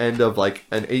at the end of like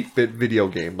an 8-bit video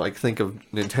game. Like think of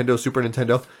Nintendo, Super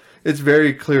Nintendo. It's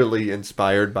very clearly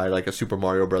inspired by like a Super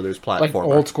Mario Brothers platformer. Like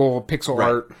old school pixel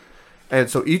art. And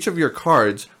so each of your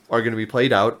cards are going to be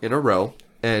played out in a row.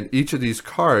 And each of these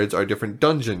cards are different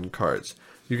dungeon cards.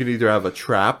 You can either have a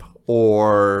trap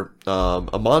or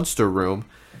a monster room.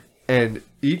 And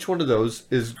each one of those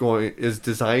is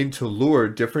designed to lure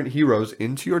different heroes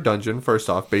into your dungeon, first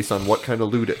off, based on what kind of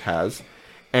loot it has,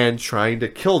 and trying to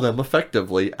kill them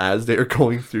effectively as they are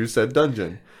going through said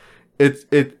dungeon.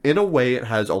 It in a way, it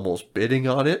has almost bidding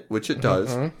on it, which it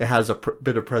does. It has a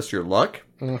bit of press your luck.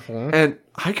 And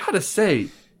I gotta say,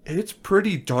 it's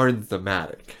pretty darn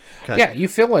thematic. Okay? Yeah, you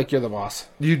feel like you're the boss.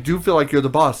 You do feel like you're the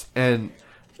boss, and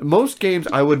most games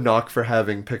I would knock for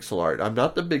having pixel art. I'm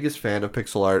not the biggest fan of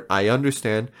pixel art. I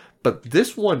understand, but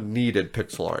this one needed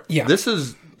pixel art. Yeah.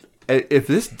 If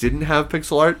this didn't have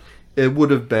pixel art, it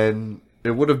would have been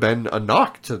a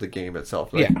knock to the game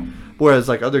itself. Right? Yeah. Whereas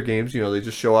like other games, they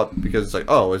just show up because it's like,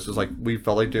 oh, it's just like we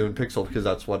felt like doing pixel because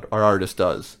that's what our artist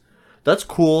does. That's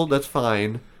cool. That's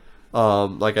fine.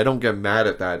 Like I don't get mad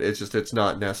at that. It's just it's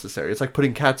not necessary. It's like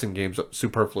putting cats in games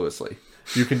superfluously.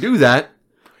 You can do that.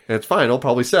 And it's fine, it'll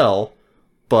probably sell,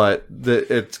 but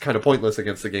it's kind of pointless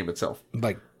against the game itself.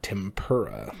 Like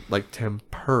Tempura. Like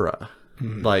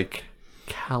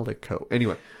Calico.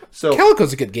 Anyway, so...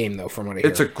 Calico's a good game, though, from what I hear.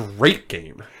 It's a great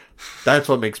game. That's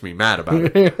what makes me mad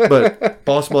about it. But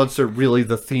Boss Monster, really,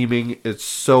 the theming is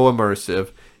so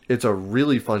immersive. It's a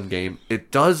really fun game.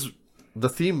 The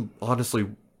theme, honestly,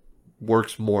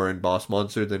 works more in Boss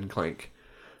Monster than Clank.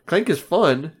 Clank is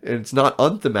fun and it's not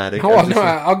unthematic. Oh no,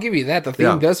 I'll give you that. The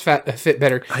theme does fit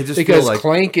better. I just because feel like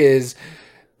Clank is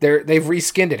they've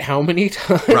reskinned it how many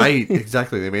times? Right,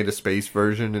 exactly. They made a space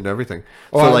version and everything.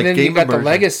 Well, so like and then game you got immersion, the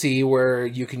Legacy where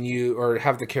you can use or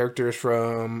have the characters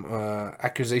from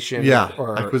Acquisition.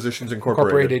 Or Acquisitions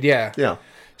Incorporated. Yeah.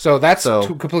 So that's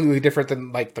completely different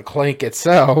than like the Clank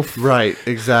itself. Right,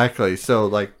 exactly. So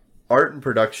like art and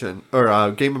production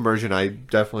or game immersion, I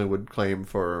definitely would claim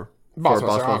for Boss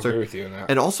Monster. I'll agree with you on that.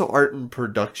 And also art and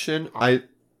production. I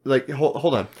like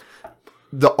hold on,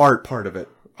 the art part of it.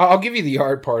 I'll give you the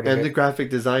art part of it. And the graphic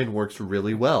design works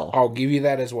really well. I'll give you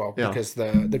that as well. Yeah. Because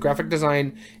the graphic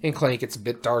design in Clank, it's a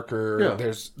bit darker.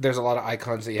 Yeah. There's a lot of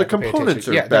icons that you have to pay attention to. The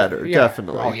components are better,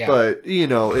 definitely. Oh, yeah. But,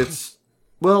 it's...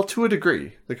 Well, to a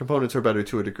degree. The components are better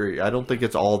to a degree. I don't think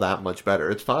it's all that much better.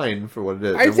 It's fine for what it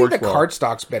is. I think the card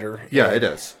stock's better. Yeah, it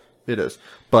is. It is.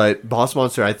 But Boss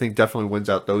Monster, I think, definitely wins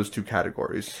out those two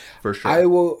categories. For sure. I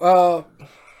will...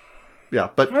 Yeah,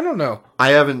 but... I don't know. I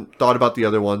haven't thought about the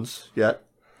other ones yet.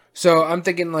 So I'm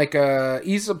thinking like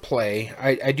ease of play.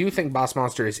 I do think Boss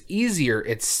Monster is easier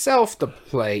itself to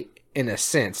play in a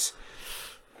sense.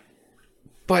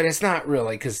 But it's not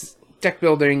really, because deck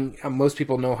building, most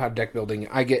people know how deck building.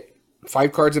 I get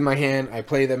 5 cards in my hand, I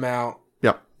play them out,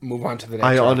 move on to the next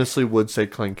I honestly would say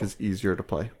Clank is easier to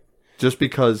play. Just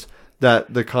because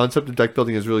that the concept of deck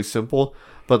building is really simple,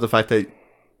 but the fact that,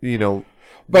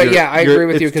 But I agree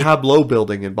with you. It's tableau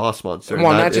building in Boss Monster.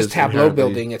 Well, not just tableau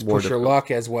building; it's push your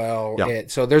luck as well. Yeah.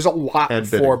 So there's a lot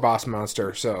for Boss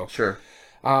Monster. So sure,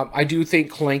 I do think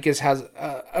Clank has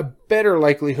a better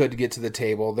likelihood to get to the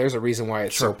table. There's a reason why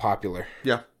it's so popular.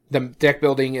 Yeah, the deck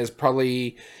building is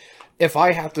probably, if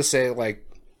I have to say, like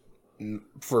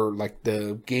for like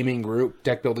the gaming group,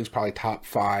 deck building is probably top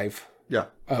 5. Yeah,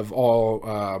 of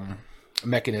all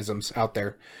mechanisms out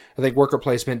there. I think worker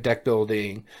placement, deck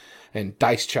building, and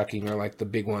dice chucking are like the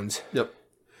big ones. Yep.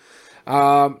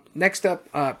 Next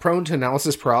up, prone to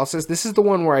analysis paralysis. This is the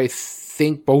one where I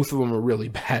think both of them are really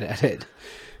bad at it.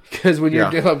 Because when you're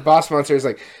doing Boss Monster, it's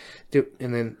like, dude,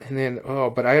 and then,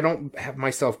 but I don't have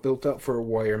myself built up for a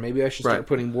warrior. Maybe I should start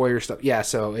putting warrior stuff. Yeah,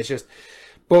 so it's just,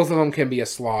 both of them can be a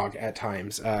slog at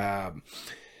times.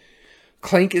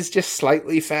 Clank is just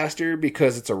slightly faster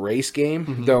because it's a race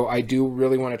game, though I do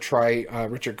really want to try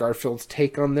Richard Garfield's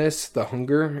take on this, The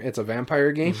Hunger. It's a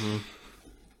vampire game.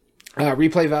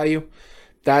 Replay value,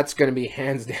 that's going to be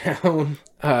hands down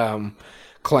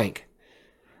Clank.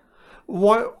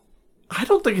 What? I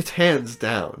don't think it's hands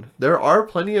down. There are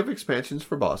plenty of expansions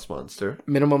for Boss Monster.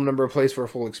 Minimum number of plays for a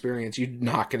full experience. You're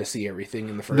not going to see everything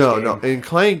in the first game. No. In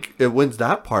Clank, it wins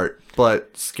that part,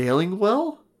 but scaling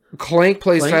well? Clank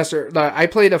plays faster. I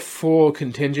played a full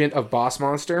contingent of Boss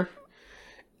Monster.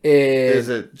 Is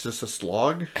it just a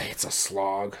slog? It's a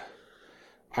slog.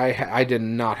 I did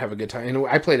not have a good time. And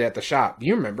I played it at the shop.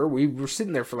 You remember, we were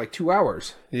sitting there for like 2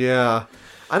 hours. Yeah.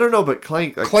 I don't know, but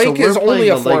Clank is only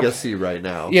a Legacy right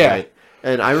now. Yeah. Right?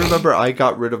 And I remember I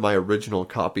got rid of my original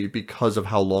copy because of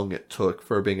how long it took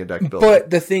for being a deck builder.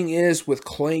 But the thing is, with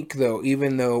Clank, though,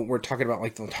 even though we're talking about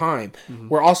like the time,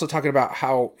 we're also talking about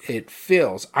how it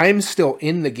feels. I'm still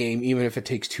in the game, even if it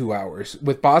takes 2 hours.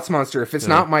 With Boss Monster, if it's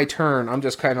not my turn, I'm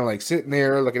just kind of like sitting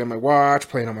there, looking at my watch,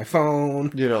 playing on my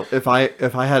phone. If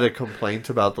I had a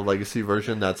complaint about the Legacy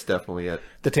version, that's definitely it.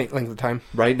 The length of time.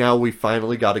 Right now, we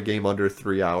finally got a game under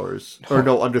 3 hours. Or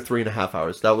no, under 3.5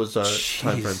 hours. That was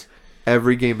time frame.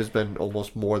 Every game has been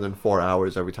almost more than 4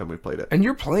 hours every time we played it. And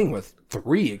you're playing with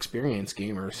 3 experienced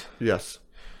gamers. Yes.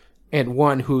 And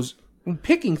one who's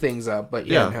picking things up, but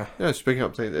yeah, she's picking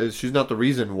up things. She's not the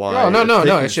reason why.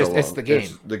 No. It's just it's the game.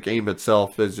 The game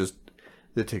itself is just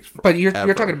it takes. Forever. But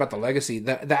you're talking about the Legacy,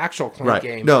 the actual Clank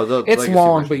game. No, it's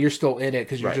long, but you're still in it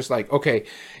because you're just like, okay.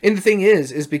 And the thing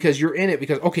is because you're in it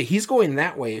because okay, he's going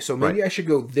that way, so maybe I should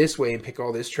go this way and pick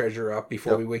all this treasure up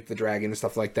before we wake the dragon and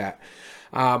stuff like that.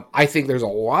 I think there's a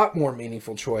lot more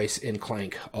meaningful choice in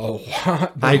Clank. A lot more.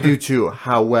 I do too.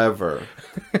 However,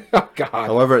 oh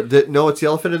God. It's the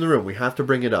elephant in the room. We have to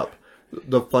bring it up.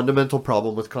 The fundamental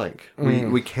problem with Clank,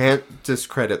 we can't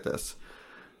discredit this,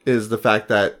 is the fact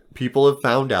that people have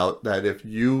found out that if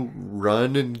you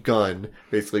run and gun,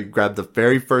 basically grab the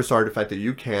very first artifact that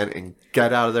you can and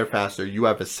get out of there faster, you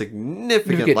have a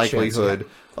significant likelihood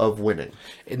of winning.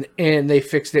 And they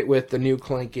fixed it with the new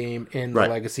Clank game and the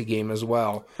Legacy game as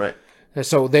well. Right.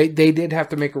 So they did have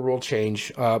to make a rule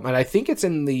change. And I think it's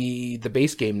in the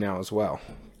base game now as well.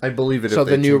 I believe it. So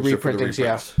the new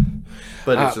reprintings,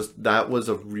 But it's just, that was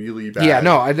a really bad... Yeah,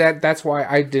 no, that's why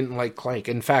I didn't like Clank.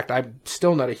 In fact, I'm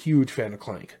still not a huge fan of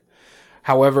Clank.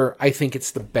 However, I think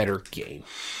it's the better game.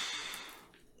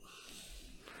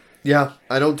 Yeah,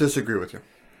 I don't disagree with you.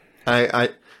 I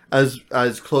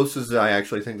as close as I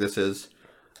actually think this is.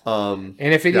 And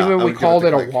if even we called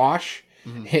it a wash,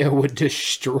 it would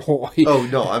destroy. Oh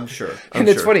no, I'm sure.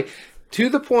 It's funny. To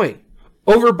the point,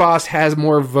 Overboss has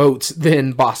more votes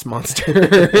than Boss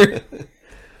Monster.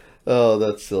 Oh,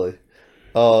 that's silly.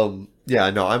 Yeah,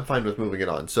 no, I'm fine with moving it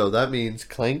on. So that means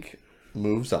Clank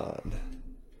moves on.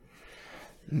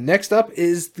 Next up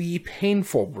is the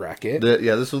painful bracket.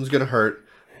 This one's gonna hurt.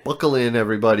 Buckle in,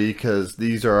 everybody, because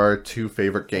these are our two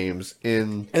favorite games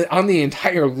on the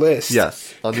entire list.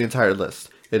 Yes, on the entire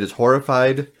list. It is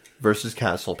Horrified versus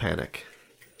Castle Panic.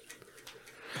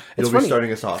 You'll be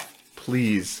starting us off.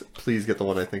 Please get the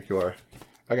one I think you are.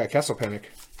 I got Castle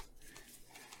Panic.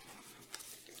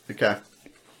 Okay.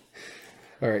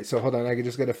 All right, so hold on. I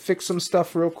just got to fix some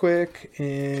stuff real quick,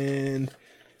 and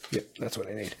yep, that's what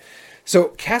I need. So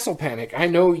Castle Panic. I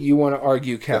know you want to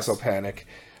argue Castle Panic.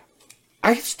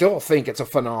 I still think it's a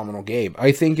phenomenal game.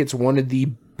 I think it's one of the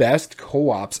best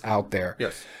co-ops out there.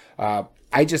 Yes.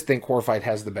 I just think Horrified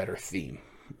has the better theme.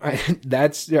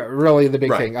 That's really the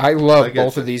big thing. I love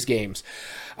both of these games.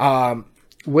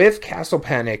 With Castle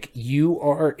Panic, you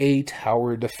are a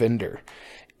tower defender.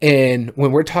 And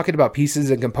when we're talking about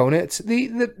pieces and components,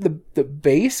 the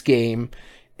base game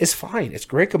is fine. It's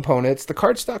great components. The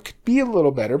card stock could be a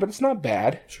little better, but it's not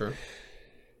bad. Sure.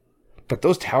 But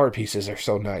those tower pieces are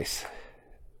so nice.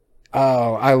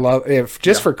 Oh, I love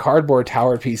for cardboard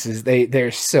tower pieces. They're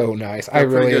so nice. I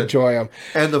really enjoy them.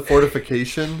 And the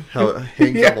fortification, how it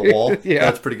hangs on the wall,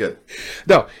 that's pretty good.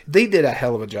 No, they did a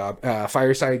hell of a job.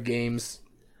 Fireside Games,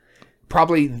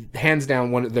 probably hands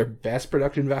down one of their best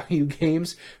production value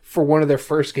games for one of their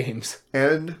first games.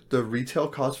 And the retail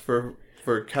cost for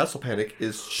Castle Panic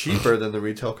is cheaper than the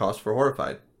retail cost for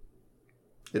Horrified.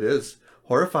 It is.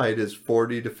 Horrified is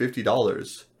 $40 to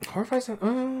 $50. Horrified's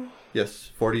not...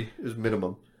 Yes, 40 is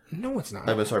minimum. No, it's not.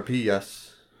 MSRP,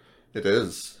 yes. It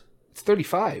is. It's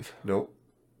 35. Nope.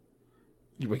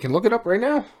 We can look it up right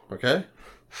now. Okay.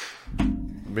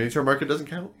 Miniature market doesn't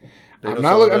count. I'm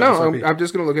not looking. No, I'm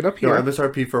just going to look it up here. No,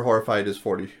 MSRP for Horrified is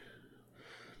 40.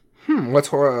 What's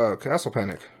Castle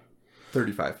Panic?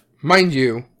 35. Mind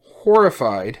you,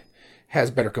 Horrified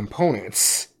has better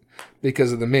components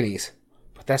because of the minis.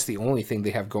 But that's the only thing they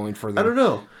have going for them. I don't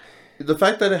know. The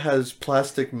fact that it has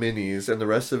plastic minis and the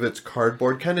rest of it's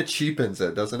cardboard kind of cheapens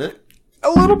it, doesn't it? A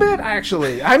little bit,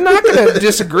 actually. I'm not going to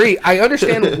disagree. I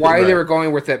understand why they were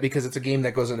going with that because it's a game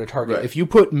that goes into Target. Right. If you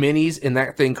put minis in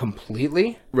that thing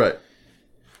completely... Right.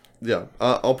 Yeah.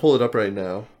 I'll pull it up right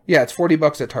now. Yeah, it's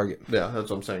 $40 at Target. Yeah,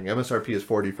 that's what I'm saying. MSRP is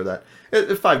 $40 for that.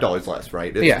 It's $5 less,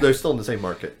 right? They're still in the same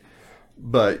market.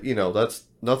 But, that's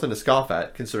nothing to scoff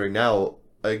at, considering now...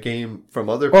 a game from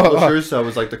other publishers, so it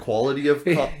was like the quality of...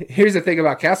 Here's the thing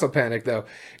about Castle Panic, though.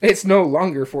 It's no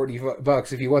longer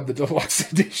 $40 if you want the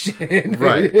deluxe edition.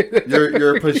 Right.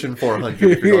 You're pushing 400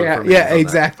 if you're going for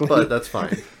exactly. But that's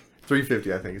fine.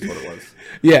 350, I think, is what it was.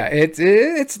 Yeah,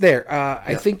 it's there.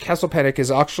 I think Castle Panic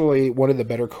is actually one of the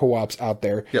better co-ops out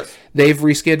there. Yes. They've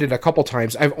reskinned it a couple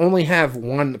times. I've only have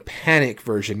one Panic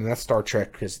version, and that's Star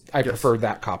Trek, because I prefer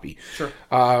that copy. Sure.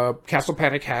 Castle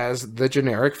Panic has the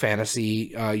generic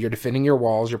fantasy. You're defending your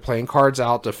walls. You're playing cards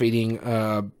out,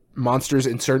 defeating monsters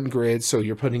in certain grids, so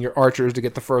you're putting your archers to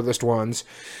get the furthest ones.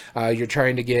 You're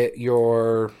trying to get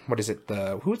your... What is it?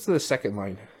 Who's the second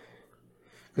line?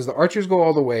 Because the archers go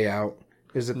all the way out.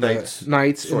 Is it Knights, the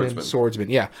Knights and then Swordsmen?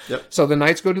 Yeah. Yep. So the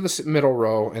Knights go to the middle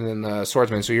row and then the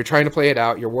Swordsmen. So you're trying to play it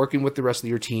out. You're working with the rest of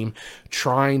your team,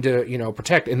 trying to,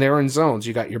 protect. And they're in zones.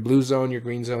 You got your blue zone, your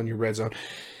green zone, your red zone.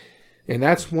 And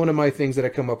that's one of my things that I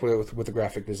come up with the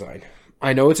graphic design.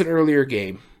 I know it's an earlier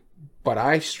game, but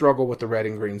I struggle with the red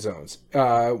and green zones.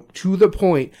 To the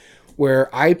point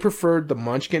where I preferred the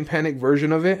Munchkin Panic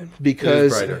version of it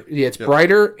because it's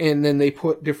brighter, and then they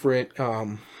put different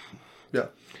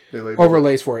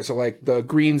overlays for it. So like the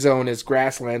green zone is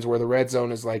grasslands, where the red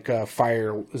zone is like a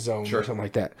fire zone or something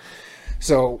like that.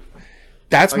 So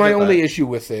that's my only issue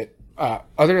with it.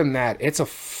 Other than that, it's a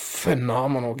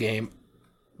phenomenal game,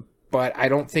 but I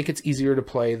don't think it's easier to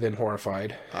play than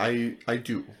Horrified. I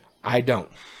do. I don't.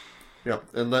 Yeah,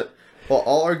 and well,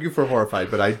 I'll argue for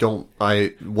Horrified, but I don't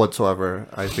whatsoever.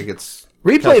 I think it's...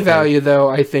 Replay value, though,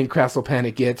 I think Castle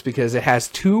Panic gets because it has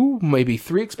 2, maybe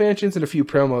 3 expansions and a few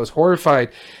promos.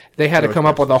 Horrified, they had to come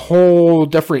up with a whole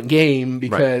different game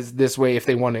because this way, if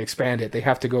they want to expand it, they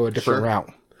have to go a different route.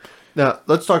 Now,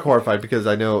 let's talk Horrified because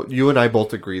I know you and I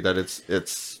both agree that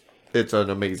it's it's an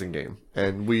amazing game,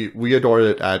 and we adore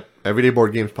it at Everyday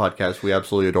Board Games Podcast. We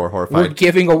absolutely adore Horrified. We're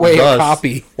giving away a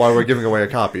copy. Why we're giving away a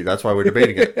copy? That's why we're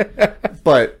debating it.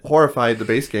 But Horrified, the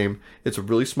base game, it's a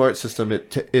really smart system.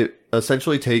 It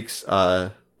essentially takes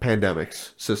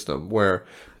Pandemic's system where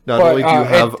not only do you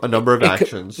have a number of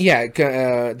actions.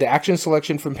 The action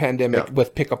selection from Pandemic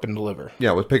with pick up and deliver.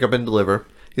 Yeah, with pick up and deliver.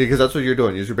 Because that's what you're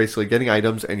doing. Is you're basically getting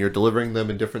items and you're delivering them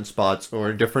in different spots or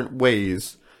in different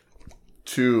ways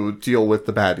to deal with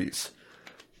the baddies.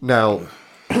 Now,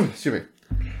 excuse me.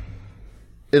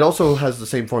 It also has the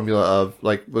same formula of,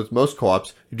 like with most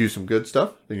co-ops, you do some good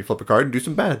stuff, then you flip a card and do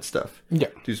some bad stuff. Yeah.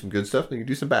 Do some good stuff, then you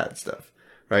do some bad stuff.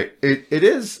 Right? It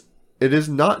is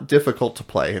not difficult to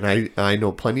play, and I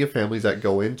know plenty of families that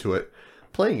go into it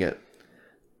playing it.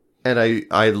 And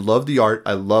I love the art,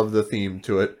 I love the theme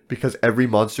to it, because every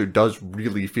monster does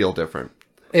really feel different.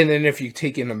 And then if you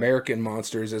take in American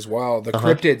monsters as well, the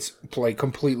cryptids play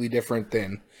completely different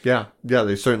than... Yeah,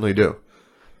 they certainly do.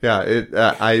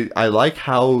 Yeah, I like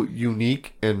how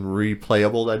unique and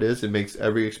replayable that is. It makes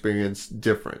every experience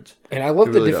different. And I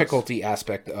love the difficulty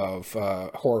aspect of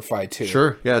Horrified too.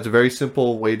 Sure, yeah, it's a very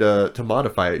simple way to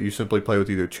modify it. You simply play with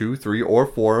either 2, 3, or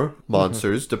 4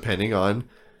 monsters, depending on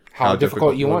how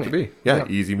difficult you want it to be. Yeah,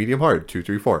 easy, medium, hard. 2,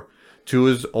 3, 4. 2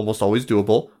 is almost always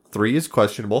doable. 3 is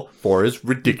questionable. 4 is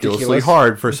ridiculously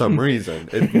hard for some reason.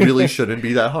 It really shouldn't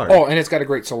be that hard. Oh, and it's got a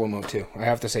great solo mode too. I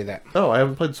have to say that. Oh, I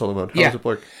haven't played solo mode. How does it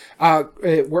work?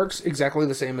 It works exactly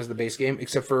the same as the base game,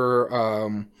 except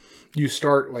for you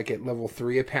start like at level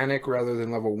 3 of Panic rather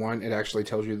than level 1. It actually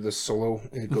tells you the solo.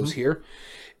 It goes here,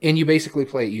 and you basically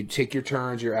play it. You take your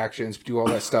turns, your actions, do all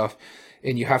that stuff,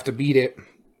 and you have to beat it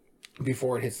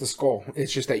before it hits the skull.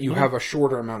 It's just that you have a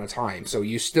shorter amount of time, so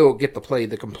you still get to play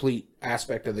the complete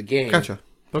aspect of the game. Gotcha.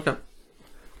 Okay,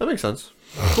 that makes sense.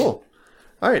 Cool.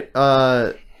 All right.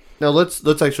 Now let's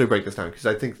actually break this down, because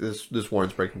I think this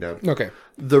warrants breaking down. Okay.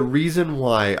 The reason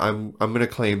why I'm going to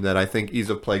claim that I think ease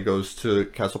of play goes to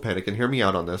Castle Panic, and hear me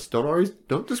out on this.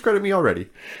 Don't discredit me already.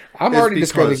 I'm already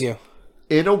discrediting you.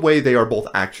 In a way, they are both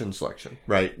action selection,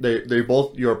 right? They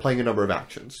both, you're playing a number of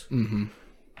actions. Mm-hmm.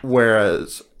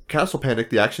 Whereas Castle Panic,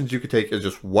 the actions you could take is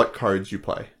just what cards you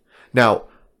play. Now,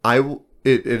 it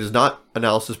is not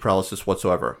analysis paralysis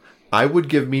whatsoever. I would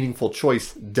give meaningful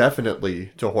choice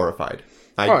definitely to Horrified.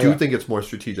 I do think it's more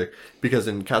strategic, because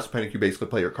in Castle Panic you basically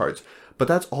play your cards. But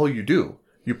that's all you do.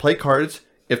 You play cards.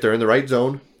 If they're in the right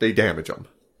zone, they damage them.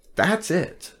 That's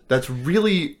it. That's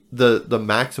really the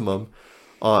maximum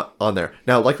on there.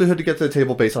 Now, likelihood to get to the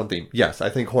table based on theme. Yes, I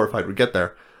think Horrified would get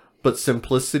there. But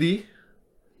simplicity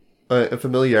and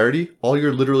familiarity, all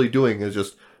you're literally doing is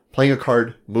just playing a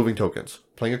card, moving tokens.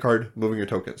 Playing a card, moving your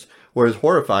tokens. Whereas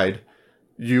Horrified,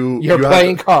 you're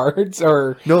playing cards,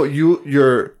 or... No,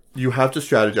 you have to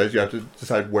strategize. You have to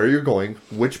decide where you're going,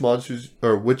 which monsters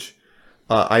or which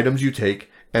items you take,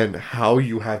 and how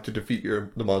you have to defeat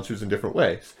the monsters in different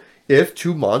ways. If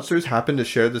 2 monsters happen to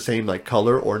share the same like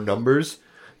color or numbers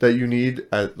that you need,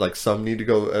 like some need to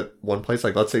go at one place,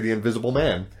 like let's say the Invisible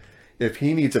Man, if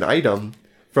he needs an item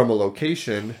from a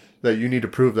location that you need to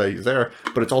prove that he's there,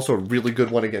 but it's also a really good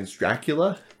one against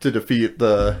Dracula to defeat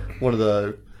one of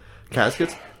the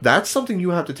caskets, that's something you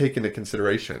have to take into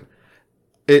consideration.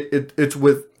 It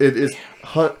is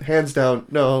hands down.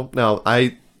 No,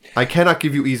 I cannot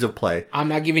give you ease of play. I'm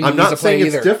not giving you ease of play either.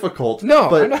 I'm not saying it's difficult. No,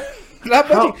 but I'm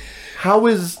not how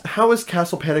is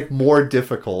Castle Panic more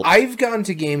difficult? I've gotten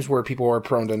to games where people are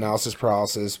prone to analysis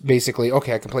paralysis. Basically,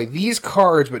 okay, I can play these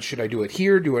cards, but should I do it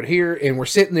here, and we're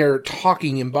sitting there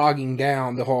talking and bogging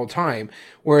down the whole time.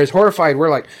 Whereas Horrified, we're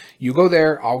like, you go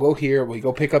there, I'll go here, we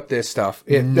go pick up this stuff.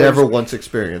 Never once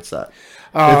experienced that.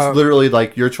 It's literally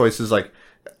like your choice is like,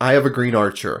 I have a green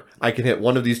archer. I can hit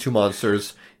one of these 2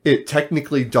 monsters. It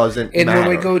technically doesn't matter. And when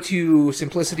we go to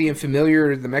simplicity and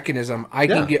familiar, the mechanism, I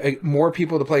can get more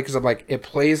people to play, because I'm like, it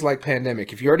plays like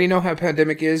Pandemic. If you already know how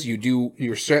Pandemic is, you do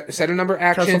your set a number of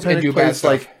actions and do bad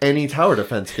stuff. Like any tower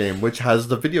defense game, which has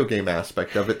the video game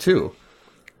aspect of it too.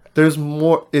 There's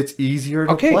more. It's easier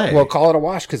to play. Okay, well, call it a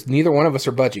wash, because neither one of us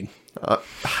are budging.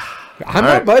 I'm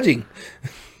not budging.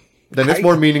 Then it's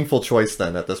more meaningful choice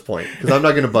then at this point, because I'm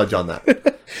not going to budge on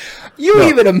that.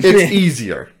 Even admit it's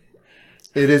easier.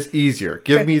 It is easier.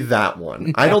 Give me that one.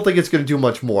 No. I don't think it's going to do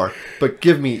much more, but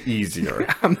give me easier.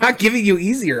 I'm not giving you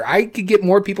easier. I could get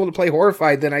more people to play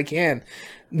Horrified than I can.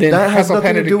 That has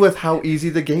nothing to do with how easy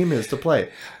the game is to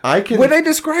play. When I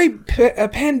describe a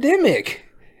Pandemic,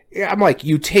 I'm like,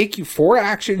 you take 4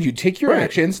 actions, you take your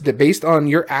actions based on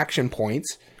your action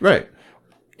points. Right.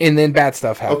 And then bad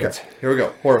stuff happens. Okay, here we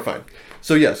go. Horrified.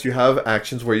 So yes, you have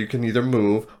actions where you can either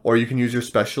move, or you can use your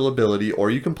special ability, or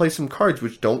you can play some cards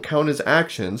which don't count as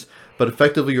actions, but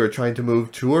effectively you are trying to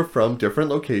move to or from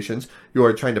different locations. You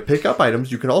are trying to pick up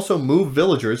items. You can also move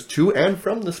villagers to and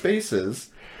from the spaces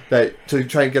to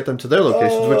try and get them to their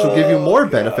locations, which will give you more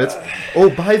benefits. Oh,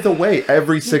 by the way,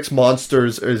 every 6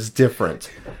 monsters is different.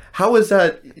 How is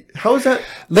that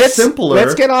simpler?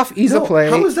 Let's get off ease of play,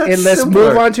 how is that and let's simpler?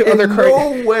 move on to other cards.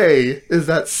 No way is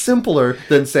that simpler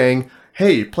than saying,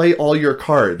 hey, play all your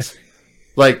cards.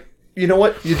 Like, you know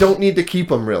what? You don't need to keep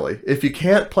them, really. If you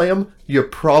can't play them, you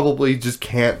probably just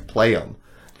can't play them.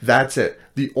 That's it.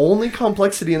 The only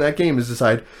complexity in that game is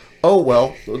decide, oh,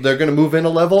 well, they're going to move in a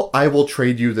level. I will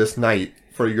trade you this knight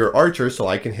for your archer so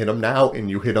I can hit them now and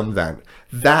you hit them then.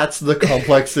 That's the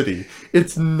complexity.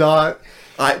 It's not...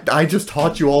 I just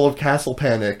taught you all of Castle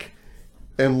Panic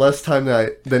in less time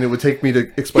than it would take me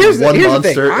to explain one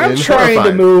monster. I'm trying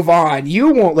to move on.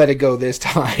 You won't let it go this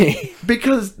time.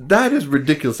 Because that is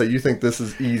ridiculous that you think this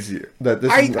is easier.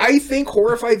 I think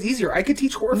Horrified's easier. I could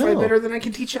teach Horrified better than I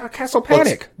can teach Castle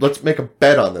Panic. Let's make a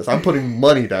bet on this. I'm putting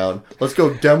money down. Let's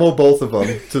go demo both of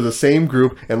them to the same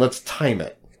group and let's time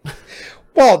it.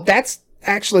 Well, that's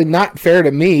actually not fair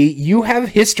to me. You have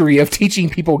history of teaching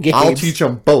people games. I'll teach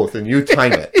them both and you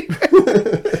time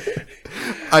it.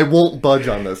 I won't budge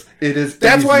on this.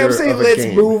 That's why I'm saying let's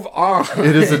move on.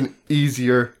 It is an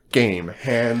easier game,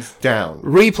 hands down.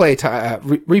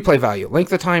 Replay value,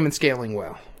 length of time, and scaling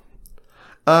well.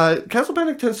 Castle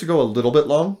Panic tends to go a little bit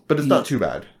long, but it's not too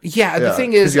bad. Yeah, the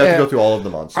thing is, you have to go through all of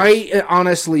the monsters. I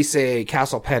honestly say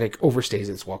Castle Panic overstays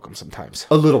its welcome sometimes.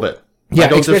 A little bit. Yeah,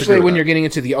 especially when you're getting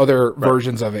into the other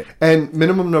versions of it. And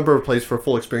minimum number of plays for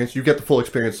full experience. You get the full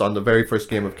experience on the very first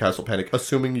game of Castle Panic,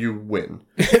 assuming you win.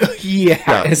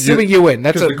 yeah, assuming you win.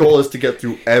 Because the goal is to get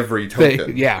through every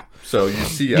token. Yeah. So you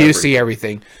see everything. You see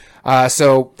everything.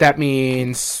 So that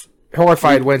means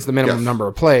Horrified wins the minimum number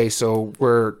of plays, so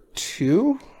we're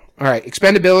 2? All right,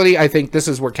 expendability, I think this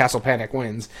is where Castle Panic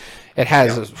wins. It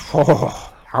has,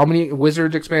 how many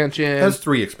Wizards expansions? It has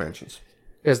 3 expansions.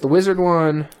 Is the Wizard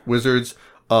one? Wizards,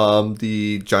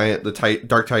 the Giant,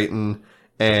 Dark Titan,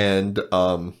 and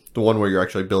the one where you're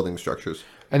actually building structures.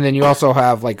 And then you also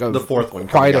have like the 4th one,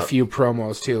 quite a few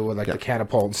promos too, with like the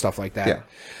catapult and stuff like that.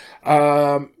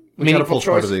 Yeah. Meaningful choice.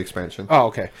 Part of the expansion. Oh,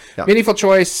 okay. Yeah. Meaningful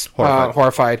choice.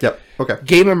 Horrified. Yep. Okay.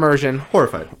 Game immersion.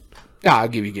 Horrified. Yeah, I'll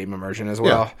give you game immersion as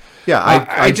well. Yeah,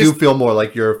 I do feel more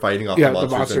like you're fighting off the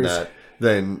monsters in that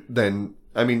than.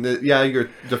 I mean, you're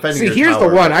defending. See, here's the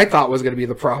one I thought was going to be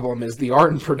the problem: is the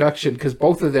art and production, because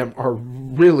both of them are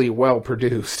really well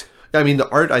produced. I mean, the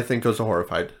art I think goes to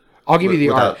Horrified. I'll give you the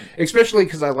art, especially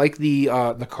because I like the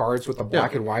cards with the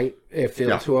black and white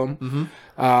feel to them.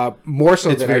 Mm-hmm. More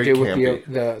so than I do with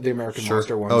the American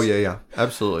Monster ones. Oh yeah,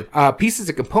 absolutely. Pieces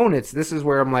and components. This is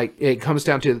where I'm like, it comes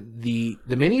down to the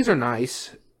minis are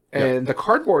nice, and the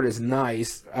cardboard is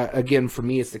nice. Again, for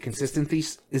me, it's the consistency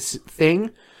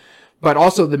thing. But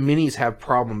also the minis have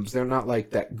problems. They're not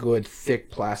like that good thick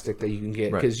plastic that you can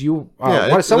get because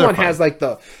someone has like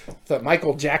the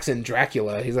Michael Jackson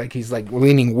Dracula. He's like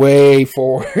leaning way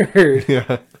forward.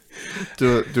 Yeah,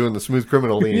 doing the smooth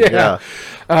criminal lean. Yeah.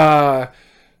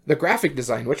 The graphic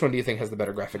design. Which one do you think has the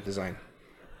better graphic design?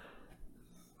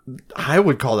 I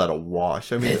would call that a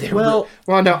wash. I mean, no.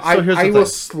 I will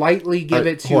slightly give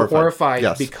it to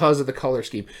Horrified because of the color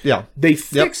scheme. Yeah, they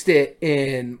fixed it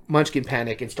in Munchkin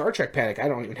Panic and Star Trek Panic. I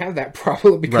don't even have that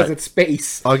problem because it's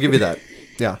space. I'll give you that.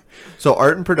 Yeah. So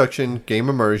art and production, game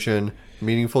immersion,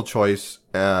 meaningful choice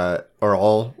are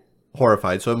all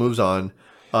Horrified. So it moves on.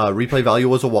 Replay value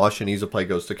was a wash, and ease of play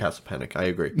goes to Castle Panic. I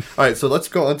agree. All right, so let's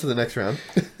go on to the next round.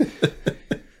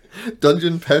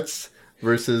 Dungeon Pets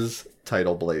versus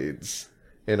Tidal Blades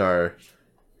in our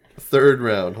 3rd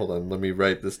round. Hold on, let me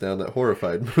write this down. That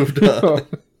Horrified moved on.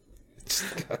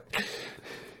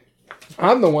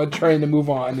 I'm the one trying to move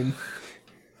on. And...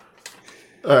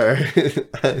 All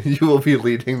right, you will be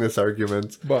leading this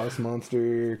argument. Boss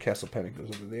monster, Castle Panic goes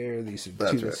over there. These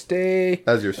are to stay.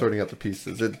 As you're sorting out the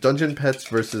pieces, it's Dungeon Pets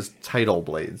versus Tidal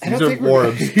Blades. These are more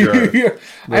obscure.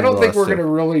 I don't think we're going to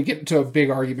really get into a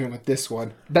big argument with this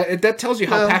one. That tells you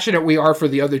how passionate we are for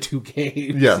the other 2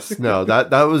 games. Yes, no,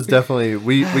 that was definitely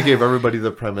we gave everybody the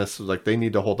premise like they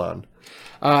need to hold on.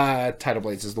 Tidal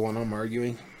Blades is the one I'm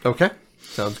arguing. Okay,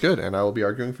 sounds good, and I will be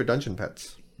arguing for Dungeon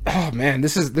Pets. Oh man,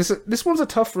 this one's a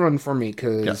tough run for me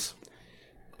because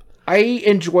I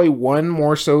enjoy one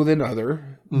more so than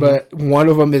other, but one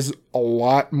of them is a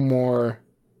lot more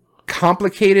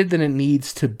complicated than it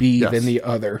needs to be than the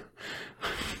other.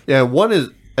 Yeah, one is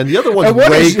And the other one's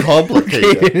way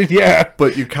complicated. Yeah.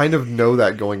 But you kind of know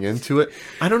that going into it.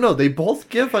 I don't know. They both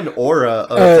give an aura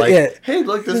of hey,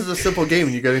 look, this is a simple game.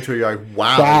 And you get into it, you're like,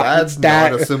 wow, that's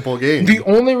not a simple game. The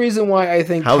only reason why I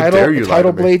think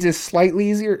Title Blades is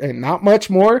slightly easier and not much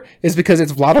more is because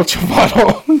it's Vlado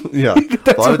Chvátil. Yeah.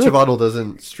 Vlado Chvátil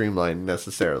doesn't streamline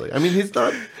necessarily. I mean, he's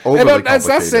not overly complicated. That's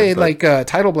not saying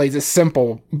Title Blades is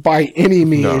simple by any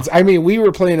means. No. I mean, we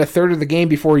were playing a third of the game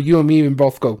before you and me even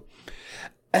both go,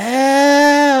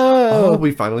 oh,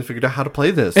 we finally figured out how to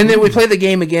play this. And then we play the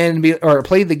game again, or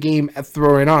played the game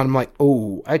throwing on. I'm like,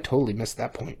 oh, I totally missed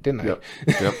that point, didn't I? Yep.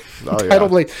 Oh, Title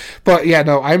Blade. But yeah,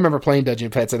 no, I remember playing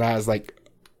Dungeon Pets, and I was like,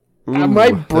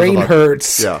 my brain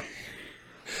hurts. Yeah.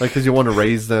 Like, because you want to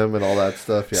raise them and all that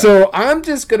stuff. Yeah. So I'm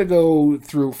just going to go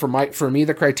through, for me,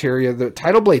 the criteria. The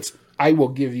Title Blades, I will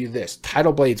give you this.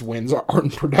 Title Blades wins art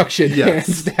and production,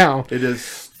 hands down. It is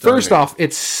stunning. First off,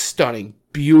 it's stunning.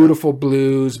 Beautiful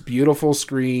blues, beautiful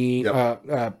screen,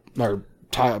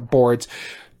 boards.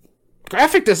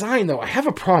 Graphic design, though, I have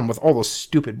a problem with all those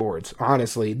stupid boards.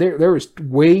 Honestly, there is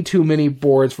way too many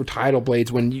boards for Title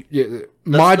Blades when that's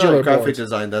modular not graphic boards.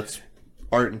 Design. That's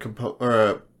art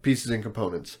and pieces and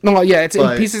components. No, yeah, it's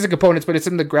in pieces and components, but it's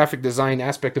in the graphic design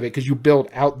aspect of it because you build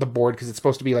out the board because it's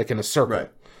supposed to be like in a circle. Right.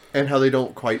 And how they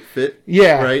don't quite fit.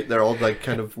 Yeah. Right? They're all like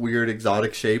kind of weird,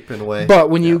 exotic shape in a way. But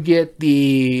when you get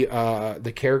the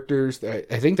characters, I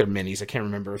think they're minis. I can't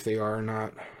remember if they are or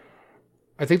not.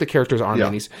 I think the characters are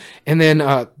minis. And then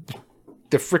the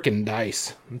freaking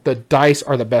dice. The dice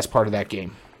are the best part of that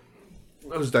game.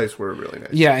 Those dice were really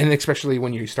nice. Yeah, and especially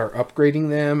when you start upgrading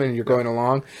them and you're going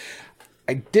along.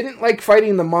 I didn't like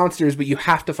fighting the monsters, but you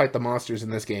have to fight the monsters in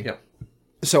this game. Yeah.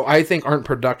 So I think Art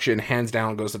Production, hands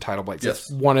down, goes to Title Blades. Yes.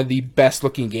 It's one of the best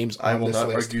looking games on this list. I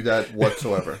will not argue that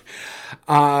whatsoever.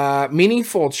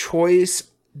 Meaningful choice,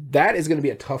 that is going to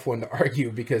be a tough one to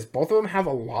argue because both of them have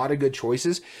a lot of good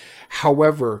choices.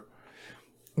 However,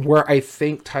 where I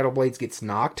think Title Blades gets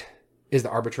knocked is the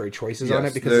arbitrary choices on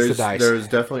it because it's the dice. There's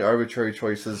definitely arbitrary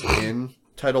choices in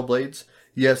Title Blades.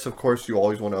 Yes, of course, you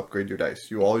always want to upgrade your dice.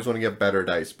 You always want to get better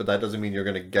dice, but that doesn't mean you're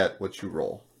going to get what you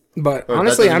roll. But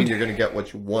honestly, you're going to get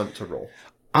what you want to roll.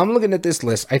 I'm looking at this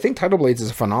list. I think Title Blades is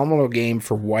a phenomenal game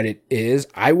for what it is.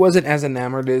 I wasn't as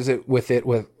enamored with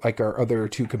like our other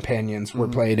two companions were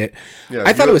playing it. Yeah,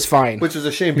 I thought it was fine, which is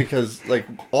a shame because like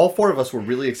all four of us were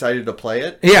really excited to play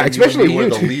it. Yeah, especially you.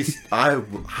 The least.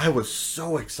 I was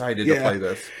so excited to play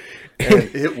this.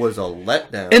 And it was a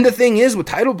letdown. And the thing is, with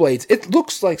Title Blades, it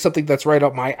looks like something that's right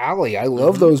up my alley. I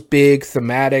love those big,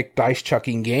 thematic,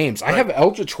 dice-chucking games. Right. I have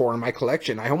Eldritch Horror in my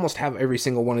collection. I almost have every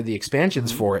single one of the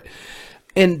expansions for it.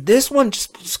 And this one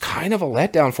just was kind of a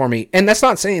letdown for me. And that's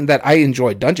not saying that I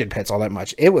enjoyed Dungeon Pets all that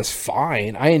much. It was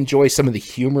fine. I enjoy some of the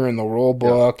humor in the rule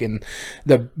book and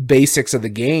the basics of the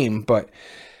game. But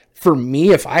for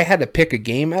me, if I had to pick a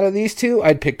game out of these two,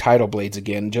 I'd pick Title Blades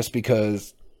again just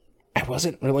because I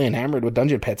wasn't really enamored with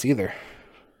Dungeon Pets either.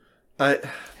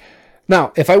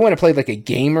 Now, if I want to play like a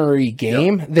gamery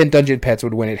game, then Dungeon Pets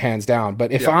would win it hands down.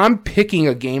 But if I'm picking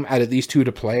a game out of these two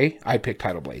to play, I'd pick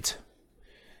Title Blades.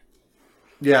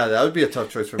 Yeah, that would be a tough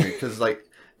choice for me because like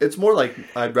it's more like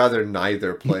I'd rather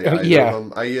neither play either of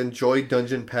them. I enjoy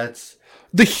Dungeon Pets.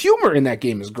 The humor in that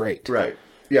game is great. Right.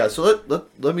 Yeah, so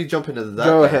let me jump into that.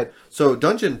 Go ahead. So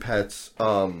Dungeon Pets,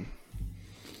 Dungeon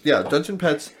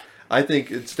Pets, I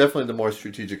think it's definitely the more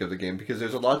strategic of the game because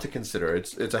there's a lot to consider.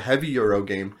 It's a heavy Euro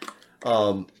game.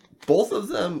 Both of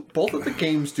the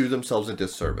games do themselves a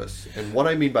disservice. And what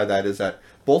I mean by that is that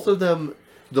both of them,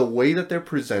 the way that they're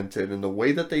presented and the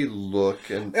way that they look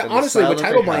and honestly, with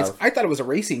Title Blades, I thought it was a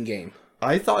racing game.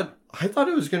 I thought it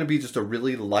was going to be just a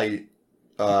really light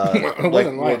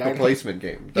replacement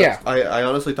game. I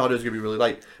honestly thought it was going to be really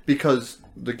light because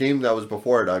the game that was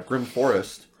before it, Grim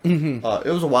Forest, it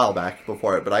was a while back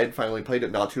before it, but I had finally played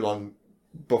it not too long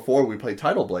before we played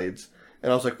Title Blades, and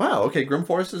I was like, wow, okay, Grim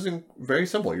Forest is very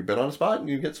simple. You bid on a spot and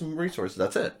you get some resources.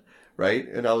 That's it, right?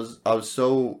 And I was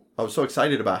so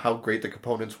excited about how great the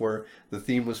components were. The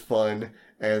theme was fun,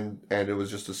 and it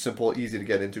was just a simple, easy to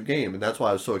get into game, and that's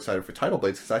why I was so excited for Title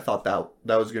Blades because I thought that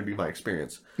was going to be my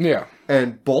experience. Yeah,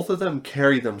 and both of them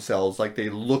carry themselves like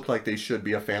they look like they should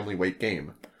be a family weight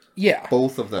game. Yeah,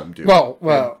 both of them do. Well,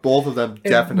 and both of them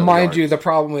definitely. Mind you, the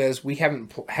problem is we hadn't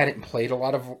played a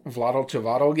lot of Vlado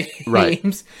Chvátil games,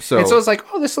 right? So it's like,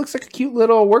 oh, this looks like a cute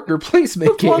little worker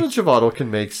placement game. Vlado Chvátil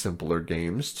can make simpler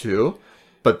games too,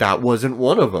 but that wasn't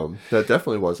one of them. That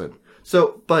definitely wasn't.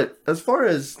 So, but as far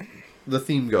as the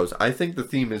theme goes, I think the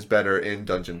theme is better in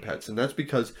Dungeon Pets, and that's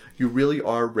because you really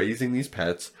are raising these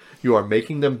pets. You are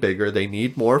making them bigger. They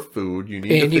need more food. You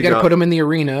need and you got to put them in the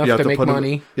arena to make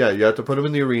money. You have to put them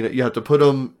in the arena. You have to put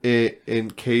them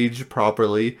in cage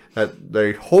properly that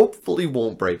they hopefully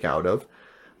won't break out of.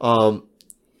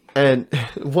 And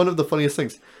one of the funniest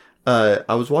things,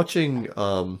 I was watching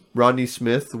Rodney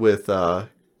Smith with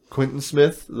Quentin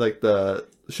Smith, like the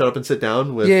Shut Up and Sit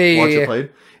Down with Watch It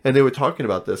Played, and they were talking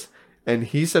about this. And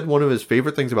he said one of his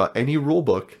favorite things about any rule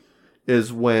book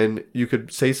is when you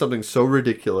could say something so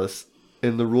ridiculous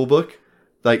in the rule book,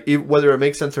 like whether it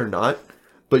makes sense or not,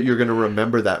 but you're going to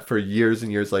remember that for years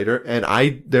and years later. And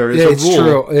there is a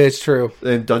rule. It's true.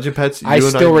 In Dungeon Pets, I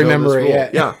still remember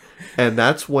it. Yeah. And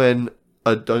that's when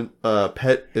a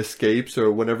pet escapes,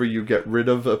 or whenever you get rid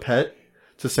of a pet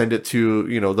to send it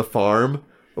to, the farm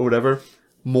or whatever,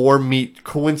 more meat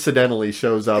coincidentally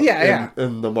shows up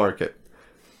in the market.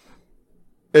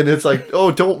 And it's like,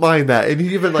 oh, don't mind that. And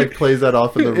he even plays that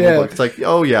off in the rule book. It's like,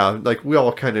 oh yeah, we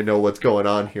all kind of know what's going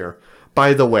on here.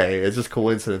 By the way, it's just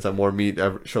coincidence that more meat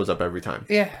shows up every time.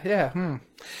 Yeah.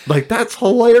 That's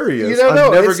hilarious.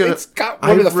 It's got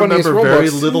one of the funniest rule very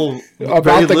books little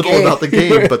about the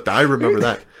game, but I remember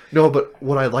that. No, but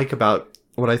what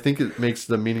I think it makes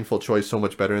the meaningful choice so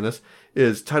much better in this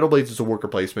is Tidal Blades is a worker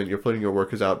placement. You're putting your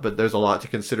workers out, but there's a lot to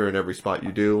consider in every spot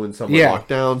you do, and some are locked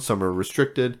down, some are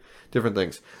restricted, different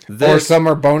things. Or some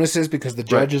are bonuses because the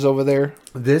judge is over there.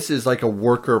 This is like a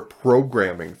worker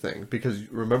programming thing,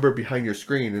 because remember behind your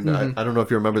screen, and I don't know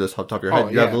if you remember this off the top of your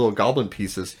head, you have the little goblin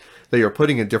pieces that you're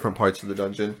putting in different parts of the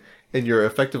dungeon, and you're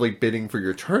effectively bidding for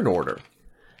your turn order.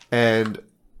 And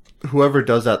whoever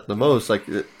does that the most,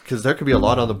 because there could be a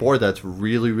lot on the board that's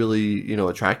really, really,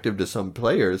 attractive to some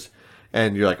players,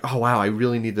 and you're like, oh wow, I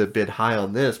really need to bid high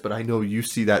on this, but I know you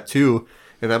see that too,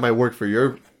 and that might work for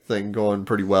your thing going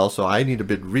pretty well, so I need to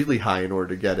bid really high in order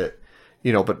to get it.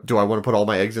 But do I want to put all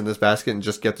my eggs in this basket and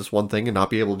just get this one thing and not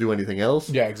be able to do anything else?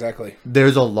 Yeah, exactly.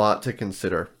 There's a lot to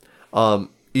consider.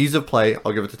 Ease of play,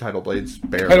 I'll give it to Tidal Blades.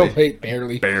 Barely. Tidal Blade,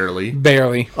 barely.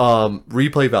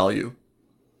 Replay value,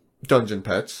 Dungeon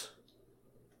Pets,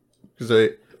 because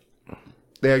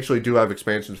they actually do have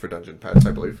expansions for Dungeon Pets,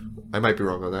 I believe. I might be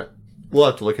wrong on that. We'll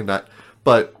have to look into that.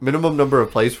 But minimum number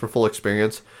of plays for full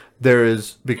experience, there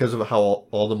is, because of how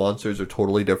all the monsters are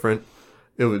totally different,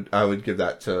 I would give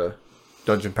that to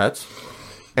Dungeon Pets.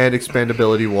 And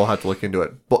expandability, we'll have to look into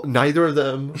it. But neither of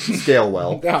them scale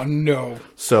well. Oh, no.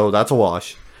 So that's a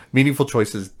wash. Meaningful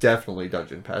choices, definitely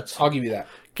Dungeon Pets. I'll give you that.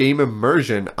 Game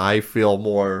immersion, I feel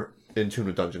more in tune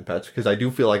with Dungeon Pets, because I do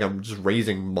feel like I'm just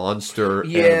raising monster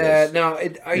animals. No,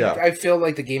 I feel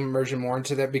like the game immersion more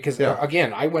into that, because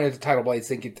again, I went into Tidal Blades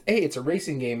thinking, hey, it's a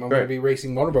racing game, I'm going to be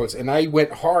racing motorboats, and I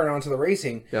went hard onto the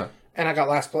racing, and I got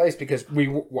last place because I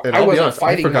wasn't honest,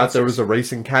 fighting. I forgot monsters. There was a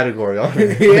racing category on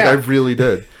it. I really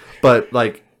did. But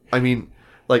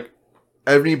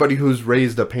everybody who's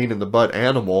raised a pain in the butt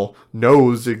animal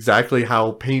knows exactly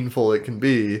how painful it can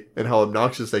be, and how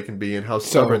obnoxious they can be, and how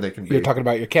stubborn they can be. You're talking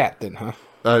about your cat then, huh?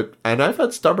 And I've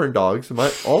had stubborn dogs.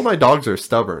 All my dogs are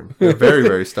stubborn. They're very,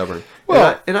 very stubborn.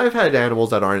 And I've had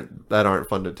animals that aren't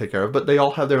fun to take care of, but they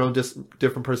all have their own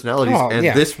different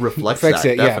personalities, this reflects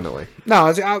that, definitely.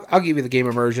 No, I'll give you the game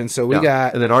immersion. So we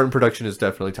got... And then art and production is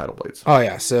definitely Tidal Blades. Oh,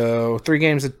 yeah. So 3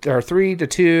 to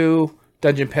 2,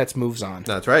 Dungeon Pets moves on.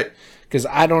 That's right. Because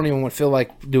I don't even feel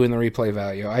like doing the replay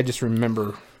value. I just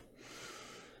remember...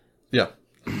 Yeah.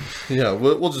 Yeah,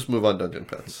 we'll just move on Dungeon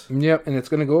Pets. Yep, and it's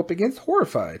going to go up against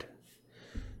Horrified.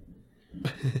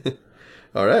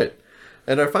 All right.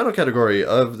 And our final category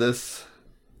of this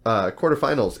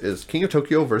quarterfinals is King of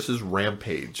Tokyo versus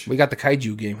Rampage. We got the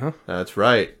Kaiju game, huh? That's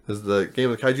right. This is the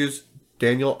game of the Kaijus.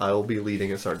 Daniel, I will be leading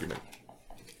this argument.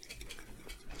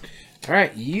 All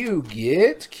right, you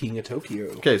get King of Tokyo.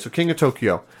 Okay, so King of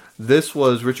Tokyo. This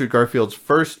was Richard Garfield's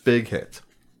first big hit.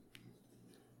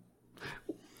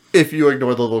 If you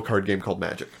ignore the little card game called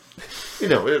Magic.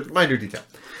 Minor detail.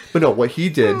 But no, what he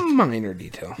did... Minor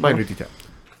detail. Minor detail.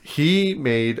 He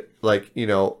made,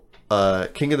 a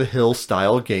King of the Hill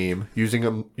style game using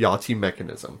a Yahtzee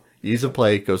mechanism. Ease of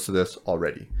play goes to this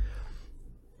already.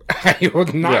 I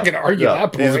was not going to argue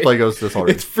that point. Ease of play goes to this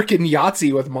already. It's freaking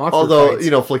Yahtzee with monster Although,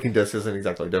 fights. Flicking discs isn't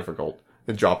exactly difficult.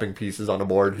 And dropping pieces on a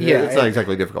board. It's not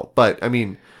exactly difficult. But,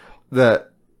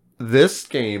 this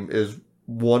game is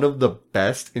one of the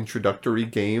best introductory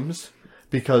games,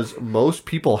 because most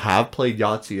people have played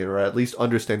Yahtzee, or at least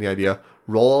understand the idea.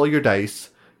 Roll all your dice.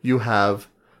 You have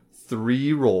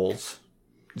 3 rolls.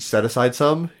 Set aside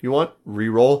some you want,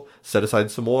 re-roll, set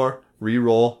aside some more,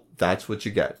 re-roll. That's what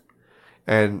you get.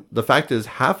 And the fact is,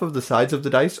 half of the sides of the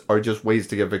dice are just ways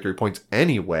to get victory points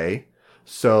anyway,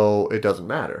 so it doesn't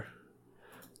matter.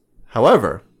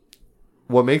 However,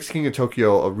 what makes King of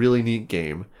Tokyo a really neat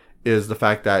game is the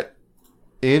fact that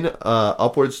in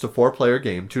upwards to 4-player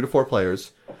game, 2 to 4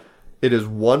 players, it is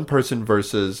one person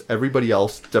versus everybody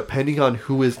else, depending on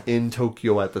who is in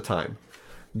Tokyo at the time.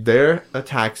 Their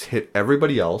attacks hit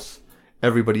everybody else.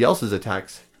 Everybody else's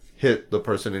attacks hit the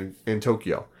person in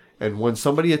Tokyo. And when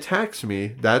somebody attacks me,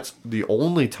 that's the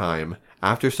only time,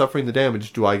 after suffering the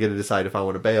damage, do I get to decide if I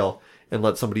want to bail and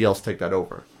let somebody else take that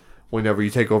over. Whenever you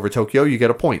take over Tokyo, you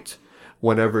get a point.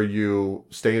 Whenever you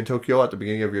stay in Tokyo at the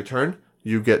beginning of your turn,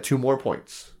 you get 2 more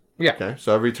points. Yeah. Okay,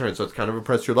 so every turn. So it's kind of a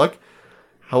press your luck.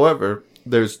 However,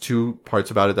 there's 2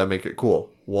 parts about it that make it cool.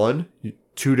 1,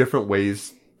 2 different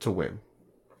ways to win.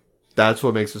 That's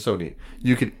what makes it so neat.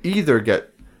 You can either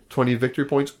get 20 victory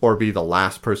points or be the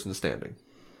last person standing.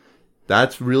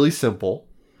 That's really simple,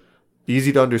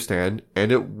 easy to understand,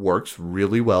 and it works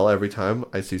really well every time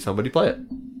I see somebody play it.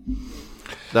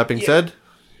 That being said,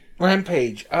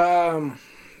 Rampage.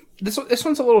 This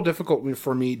one's a little difficult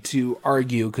for me to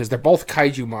argue because they're both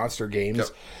kaiju monster games. Yep.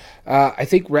 I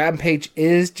think Rampage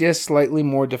is just slightly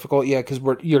more difficult, because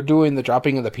you're doing the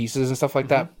dropping of the pieces and stuff like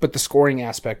that. But the scoring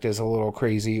aspect is a little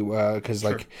crazy because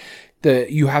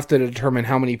you have to determine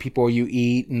how many people you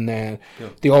eat, and then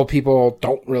the old people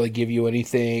don't really give you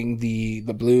anything. The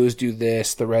blues do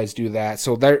this, the reds do that.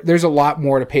 So there's a lot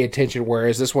more to pay attention.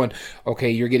 Whereas this one, okay,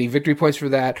 you're getting victory points for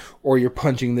that, or you're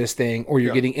punching this thing, or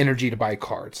you're getting energy to buy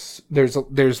cards.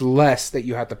 There's less that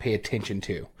you have to pay attention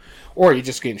to. Or you're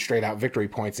just getting straight out victory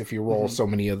points if you roll so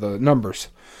many of the numbers.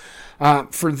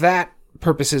 For that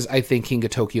purposes, I think King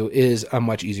of Tokyo is a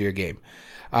much easier game.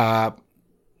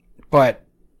 But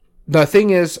the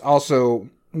thing is also,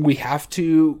 we have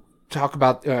to talk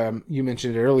about, you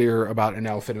mentioned it earlier about an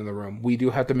elephant in the room. We do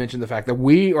have to mention the fact that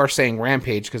we are saying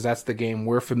Rampage because that's the game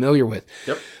we're familiar with.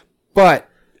 Yep. But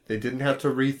they didn't have to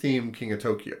retheme King of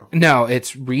Tokyo. No,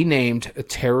 it's renamed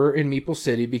Terror in Meeple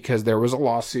City because there was a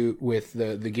lawsuit with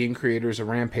the game creators of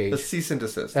Rampage. The cease and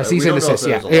desist. Cease and desist,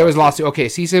 yeah. It was a lawsuit. Okay,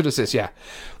 cease and desist, yeah.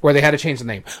 Where they had to change the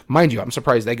name. Mind you, I'm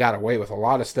surprised they got away with a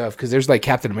lot of stuff because there's like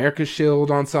Captain America's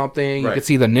shield on something. You could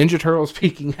see the Ninja Turtles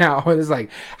peeking out. And it's like,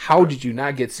 how did you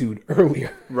not get sued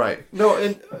earlier? Right. No,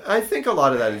 and I think a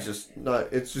lot of that is just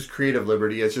it's just creative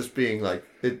liberty. It's just being like,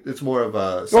 it's more of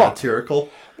a satirical.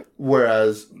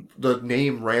 Whereas the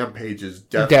name Rampage is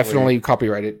definitely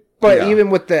copyrighted. But even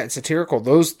with that satirical,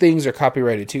 those things are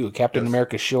copyrighted too. Captain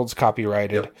America's shield's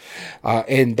copyrighted. Yep.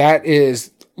 And that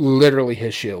is literally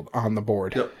his shield on the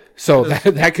board. Yep. So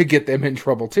that could get them in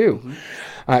trouble too.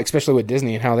 Especially with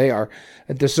Disney and how they are.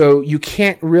 So you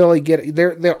can't really get...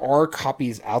 There are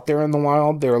copies out there in the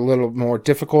wild. They're a little more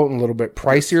difficult and a little bit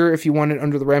pricier if you want it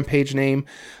under the Rampage name.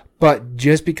 But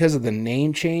just because of the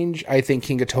name change, I think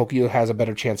King of Tokyo has a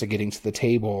better chance of getting to the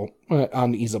table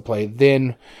on ease of play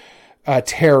than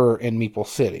Terror in Meeple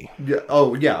City. Yeah.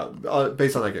 Oh, yeah.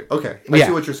 Based on that game. Okay. I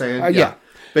see what you're saying. Yeah.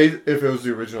 If it was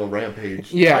the original Rampage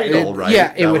title,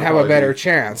 it would have a better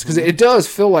chance. Because it does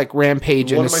feel like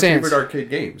Rampage in a sense. One of my favorite arcade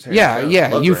games.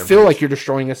 Yeah. You feel like you're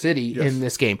destroying a city in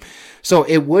this game. So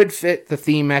it would fit the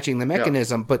theme matching the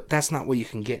mechanism, but that's not what you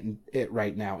can get in it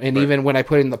right now. And even when I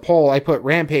put in the poll, I put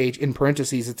Rampage in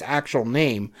parentheses, its actual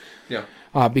name. Yeah.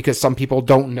 Because some people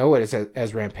don't know it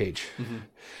as Rampage. Mm-hmm.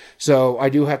 So I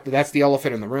do have to, that's the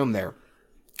elephant in the room there.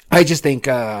 I just think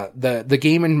the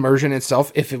game immersion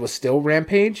itself, if it was still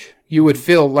Rampage, you would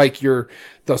feel like you're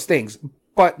those things.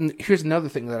 But here's another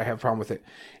thing that I have a problem with it.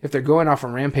 If they're going off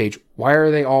on Rampage, why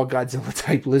are they all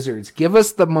Godzilla-type lizards? Give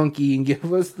us the monkey and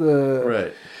give us the...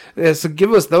 Right. Yeah, so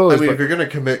give us those. I mean, if you're going to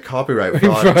commit copyright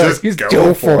fraud, just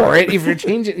go for it. If you're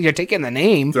changing, you're taking the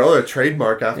name. Throw a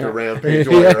trademark after Rampage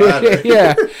while you're at it.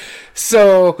 Yeah.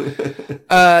 So,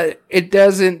 it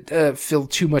doesn't feel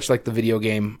too much like the video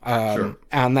game on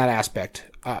that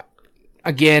aspect.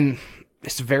 Again...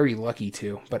 It's very lucky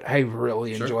too, but I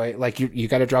really enjoy it. Like you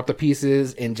got to drop the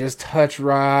pieces and just touch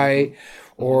right,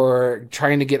 or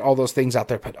trying to get all those things out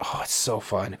there. But it's so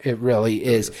fun. It really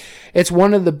is. It's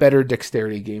one of the better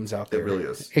dexterity games out there. It really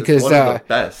is. Because it's one of the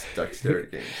best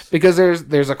dexterity games. Because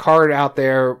there's a card out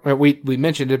there. We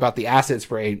mentioned about the acid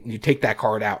spray. You take that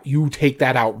card out. You take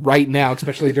that out right now,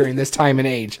 especially during this time and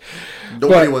age.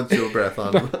 Nobody wants your breath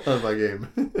on my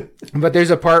game. But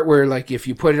there's a part where, like, if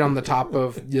you put it on the top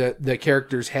of the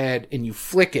character's head and you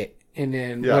flick it, and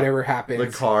then whatever happens.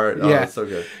 The car. Oh, that's so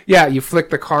good. Yeah, you flick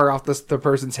the car off the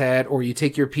person's head, or you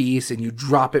take your piece and you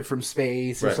drop it from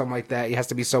space or something like that. It has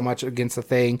to be so much against the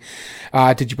thing.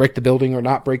 Did you break the building or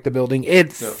not break the building?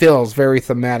 It feels very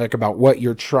thematic about what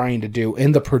you're trying to do.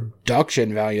 And the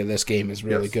production value of this game is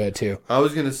really good, too. I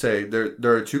was going to say,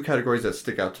 there are two categories that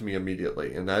stick out to me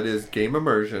immediately, and that is game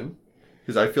immersion,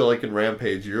 because I feel like in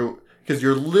Rampage, because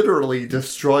you're literally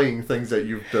destroying things that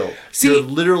you've built. See, you're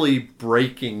literally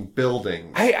breaking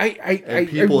buildings.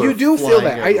 You do feel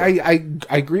that. I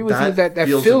agree with you that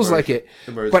feels like it.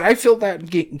 But I feel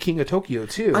that in King of Tokyo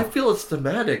too. I feel it's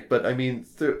thematic, but I mean,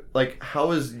 like,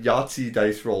 how is Yahtzee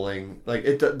dice rolling? Like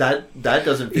that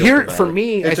doesn't feel here thematic. For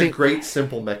me. It's a great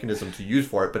simple mechanism to use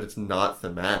for it, but it's not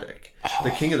thematic.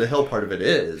 The King of the Hill part of it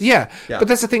is. Yeah. But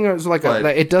that's the thing. Is like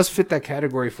it does fit that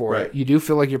category for it. You do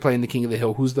feel like you're playing the King of the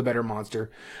Hill. Who's the better monster?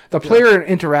 The player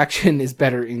interaction is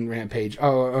better in Rampage.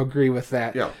 I'll agree with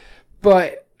that. Yeah.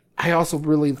 But I also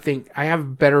really think I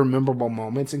have better memorable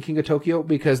moments in King of Tokyo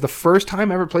because the first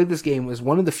time I ever played this game was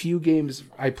one of the few games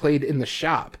I played in the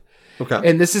shop. Okay.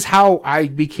 And this is how I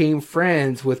became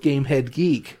friends with Gamehead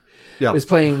Geek. Yeah. Was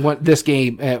playing this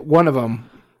game at one of them.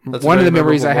 That's one of the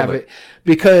memories I have it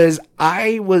because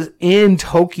I was in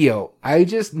Tokyo. I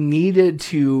just needed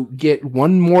to get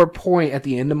one more point at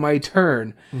the end of my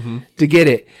turn to get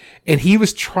it. And he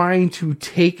was trying to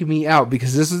take me out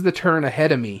because this is the turn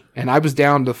ahead of me. And I was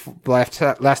down to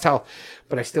last health,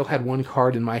 but I still had one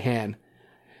card in my hand.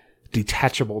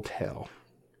 Detachable Tail.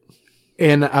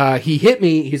 And he hit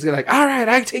me. He's like, all right,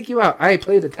 I take you out. I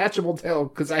play Detachable Tail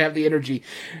because I have the energy.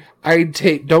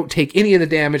 Don't take any of the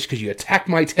damage because you attack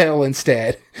my tail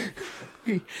instead.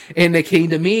 And they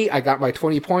came to me. I got my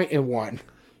 20 point and won.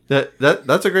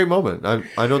 That's a great moment.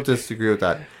 I don't disagree with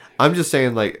that. I'm just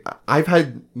saying, like, I've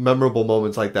had memorable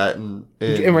moments like that in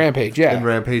Rampage, in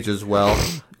Rampage as well.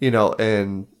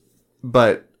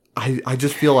 But I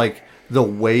just feel like the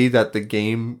way that the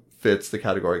game fits the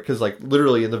category, because like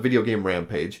literally in the video game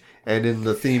Rampage and in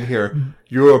the theme here,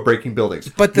 you're breaking buildings,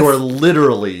 but you're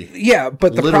literally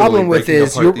but the problem with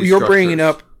is you're bringing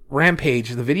up Rampage,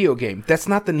 the video game. That's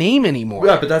not the name anymore.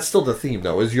 Yeah, but that's still the theme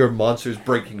though, is your monsters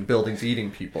breaking buildings,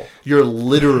 eating people. You're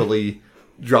literally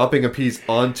dropping a piece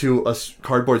onto a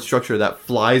cardboard structure that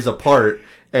flies apart,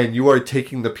 and you are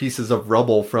taking the pieces of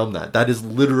rubble from that. That is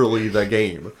literally the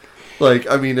game. Like,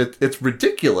 I mean, it's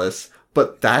ridiculous,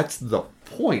 but that's the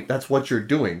point. That's what you're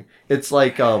doing. It's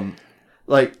like the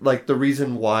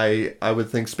reason why I would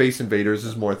think Space Invaders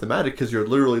is more thematic, because you're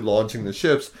literally launching the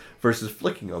ships versus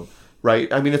flicking them,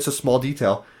 right? I mean, it's a small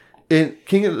detail. In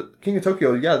King of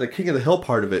Tokyo, the King of the Hill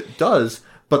part of it does,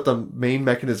 but the main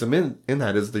mechanism in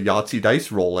that is the Yahtzee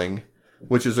dice rolling,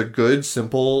 which is a good,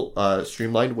 simple,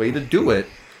 streamlined way to do it.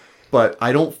 But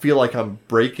I don't feel like I'm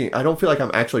breaking. I don't feel like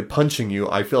I'm actually punching you.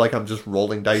 I feel like I'm just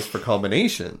rolling dice for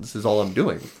combinations is all I'm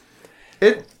doing.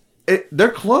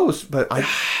 They're close, but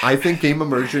I think game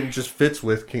immersion just fits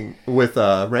with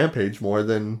Rampage more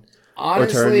than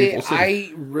honestly.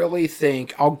 I really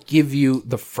think I'll give you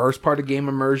the first part of game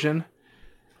immersion,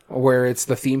 where it's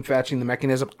the theme fetching, the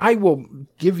mechanism. I will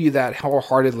give you that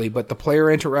wholeheartedly, but the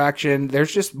player interaction,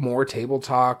 there's just more table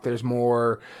talk. There's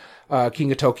more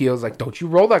King of Tokyo's like, don't you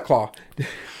roll that claw.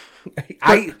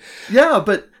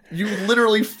 But you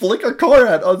literally flick a car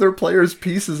at other players'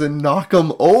 pieces and knock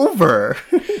them over.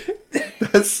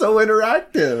 That's so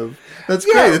interactive. That's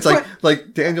great. It's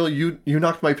like Daniel, you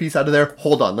knocked my piece out of there.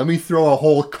 Hold on, let me throw a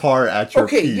whole car at your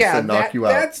piece and knock you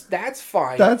out. That's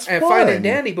fine. That's fine and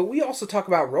dandy. But we also talk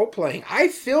about role playing. I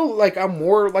feel like I'm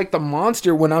more like the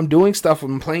monster when I'm doing stuff.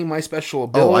 When I'm playing my special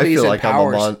abilities and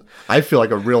powers. I feel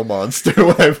like a real monster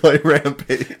when I play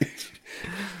Rampage.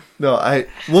 No,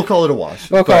 we'll call it a wash.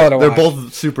 We'll call it a wash. They're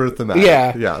both super thematic.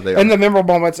 Yeah, they are. And the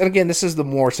memorable moments. And again, this is the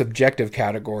more subjective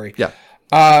category. Yeah.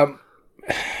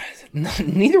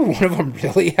 Neither one of them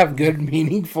really have good,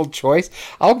 meaningful choice.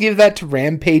 I'll give that to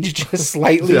Rampage just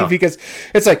slightly because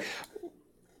it's like,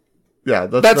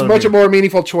 that's much a more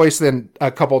meaningful choice than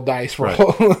a couple dice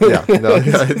roll.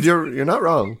 Right. You're not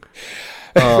wrong.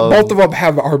 Both of them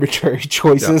have arbitrary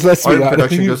choices. Let's be honest.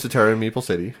 Production goes to Terra and Maple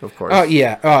City, of course.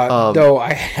 Though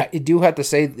I do have to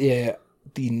say,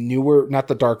 the newer, not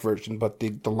the dark version, but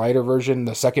the lighter version,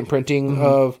 the second printing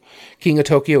of King of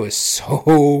Tokyo is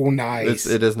so nice.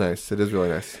 It is nice. It is really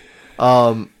nice.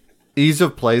 Ease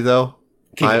of play, though.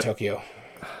 King of Tokyo.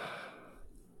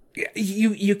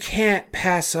 You can't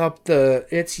pass up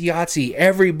it's Yahtzee.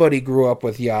 Everybody grew up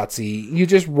with Yahtzee. You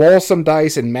just roll some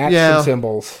dice and match some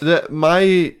symbols.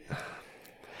 I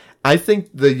think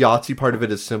the Yahtzee part of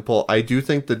it is simple. I do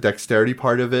think the dexterity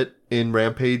part of it in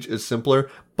Rampage is simpler,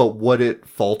 But what it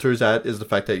falters at is the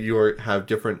fact that you have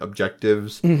different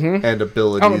objectives and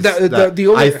abilities.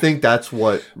 I think that's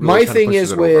what really my thing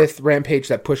is with Rampage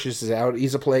that pushes it out.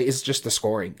 Easy play is just the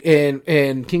scoring.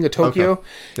 In King of Tokyo,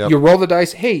 you roll the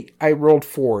dice. Hey, I rolled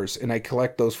 4s, and I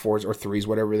collect those 4s or 3s,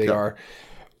 whatever they are.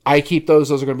 I keep those.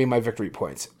 Those are going to be my victory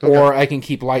points. Okay. Or I can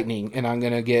keep lightning, and I'm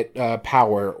going to get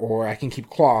power. Or I can keep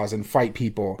claws and fight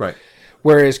people. Right.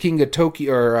 Whereas King of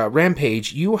Tokyo or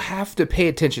Rampage, you have to pay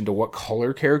attention to what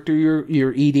color character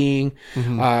you're eating,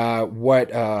 how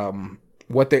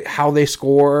they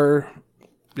score.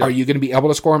 Yep. Are you going to be able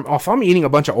to score them? If I'm eating a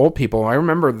bunch of old people, I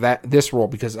remember this role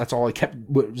because that's all I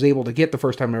was able to get the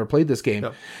first time I ever played this game.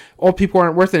 Yep. Old people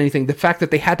aren't worth anything. The fact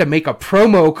that they had to make a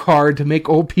promo card to make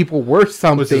old people worth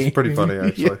something, which is pretty funny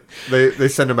actually. They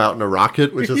send them out in a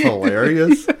rocket, which is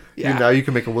hilarious. Yeah. Now you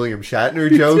can make a William Shatner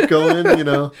joke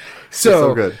going.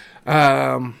 So good.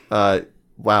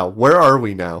 Wow, where are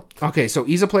we now? Okay, so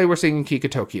ease of play we're seeing in King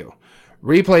of Tokyo.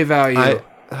 Replay value.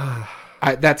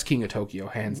 That's King of Tokyo,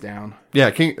 hands down.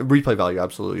 Yeah, replay value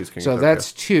absolutely is King of Tokyo. So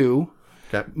that's 2.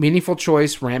 Okay. Meaningful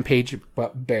choice, Rampage,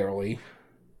 but barely.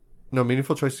 No,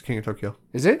 meaningful choice is King of Tokyo.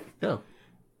 Is it? Yeah.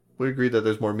 We agreed that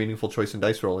there's more meaningful choice in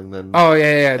dice rolling than... Oh,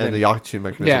 yeah. And the Yakuza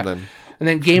mechanism than... And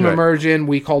then game immersion,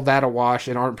 we called that a wash,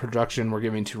 and art production we're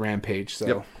giving to Rampage. So.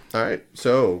 Yep. All right,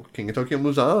 so King of Tokyo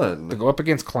moves on. To go up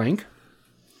against Clank.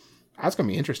 That's going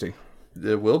to be interesting.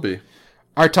 It will be.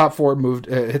 Our top 4 moved.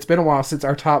 It's been a while since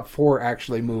our top 4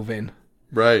 actually move in.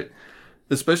 Right.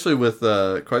 Especially with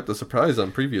quite the surprise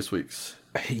on previous weeks.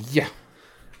 Yeah.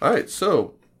 All right,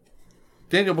 so,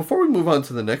 Daniel, before we move on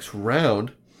to the next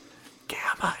round,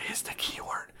 gamma is the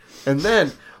keyword. And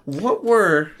then, what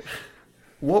were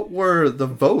the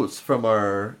votes from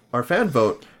our fan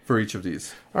vote for each of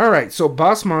these? All right, so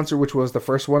Boss Monster, which was the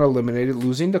first one eliminated,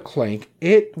 losing to Clank,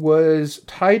 it was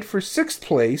tied for 6th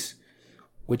place,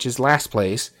 which is last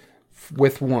place,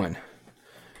 with 1.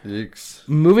 Yikes.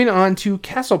 Moving on to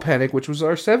Castle Panic, which was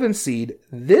our 7th seed.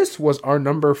 This was our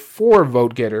number 4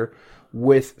 vote getter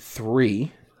with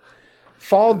 3.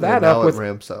 Followed that up with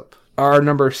ramps up. Our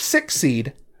number 6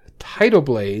 seed, Tidal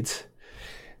Blades.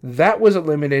 That was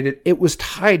eliminated. It was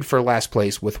tied for last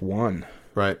place with 1.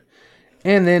 Right.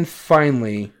 And then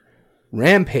finally,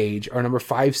 Rampage, our number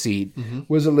 5 seed,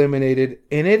 was eliminated,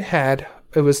 and it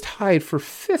was tied for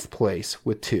 5th place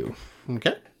with 2.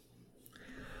 Okay.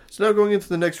 So now going into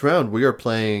the next round, we are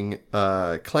playing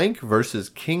Clank versus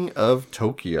King of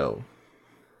Tokyo.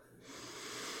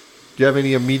 Do you have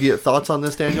any immediate thoughts on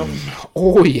this, Daniel?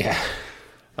 Oh, yeah.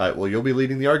 All right, well, you'll be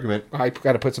leading the argument. I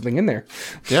got to put something in there.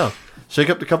 Yeah. Shake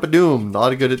up the cup of doom. A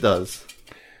lot of good it does.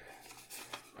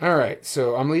 All right,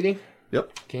 so I'm leading?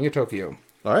 Yep. King of Tokyo.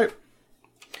 All right.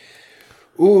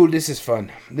 Ooh, this is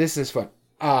fun.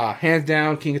 Hands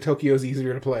down, King of Tokyo is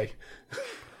easier to play.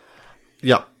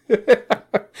 Yeah.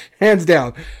 Hands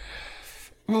down.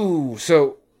 Ooh,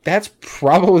 so that's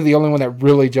probably the only one that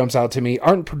really jumps out to me.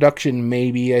 Art and production,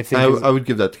 maybe, I think. I would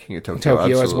give that to King of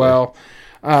Tokyo as well.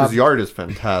 Because the art is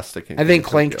fantastic. I think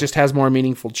Clank just has more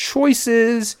meaningful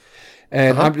choices.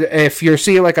 And if you're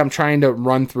seeing like I'm trying to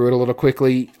run through it a little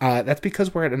quickly, that's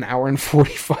because we're at an hour and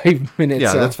 45 minutes.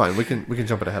 Yeah, that's fine. We can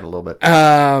jump it ahead a little bit.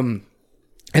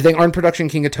 I think Art and Production,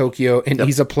 King of Tokyo, and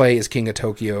Ease of Play is King of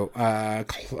Tokyo.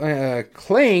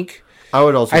 Clank, I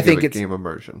would also give it game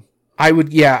immersion. I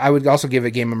would also give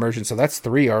it game immersion. So that's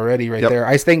 3 already there.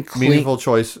 I think Clank, meaningful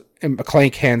choice.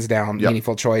 Clank hands down,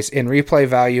 meaningful choice. In replay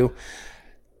value,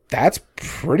 that's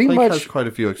pretty much has quite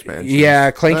a few expansions.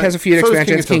 Yeah, Clank has a few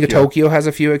expansions. King of Tokyo has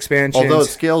a few expansions. Although it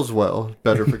scales well,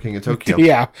 better for King of Tokyo.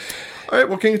 Yeah. All right,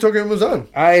 well, King of Tokyo moves on.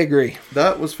 I agree.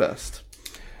 That was fast.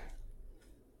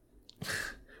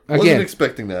 Wasn't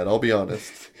expecting that, I'll be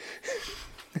honest.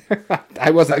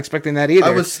 I wasn't expecting that either.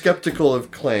 I was skeptical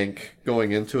of Clank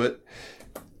going into it.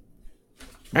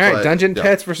 All right, Dungeon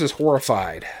Pets versus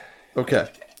Horrified. Okay,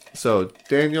 so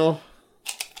Daniel,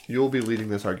 you'll be leading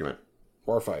this argument.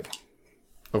 Horrified.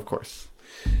 Of course.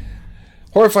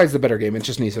 Horrified's the better game. It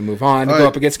just needs to move on to go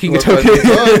up against King of Tokyo.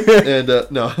 And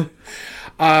no.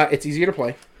 It's easier to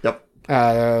play. Yep.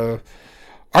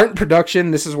 Art and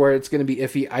production, this is where it's going to be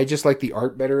iffy. I just like the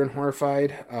art better in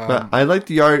Horrified. I like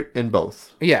the art in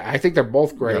both. Yeah, I think they're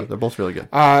both great. Yeah, they're both really good.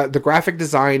 The graphic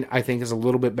design, I think, is a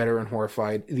little bit better in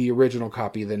Horrified, the original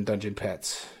copy, than Dungeon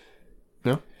Pets.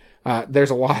 No? There's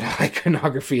a lot of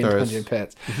iconography in Dungeon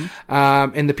Pets.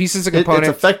 Mm-hmm. And the pieces and components...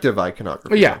 It's effective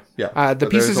iconography. Yeah. Yeah. The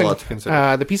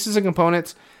pieces and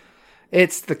components...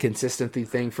 It's the consistency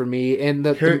thing for me. And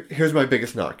here's my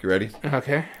biggest knock. You ready?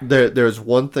 Okay. There's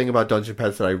one thing about Dungeon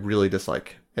Pets that I really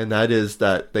dislike, and that is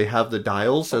that they have the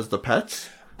dials as the pets,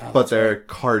 but they're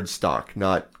cardstock,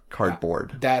 not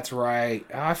cardboard. That's right.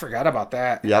 Oh, I forgot about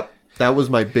that. Yep. That was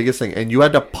my biggest thing. And you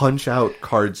had to punch out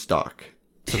cardstock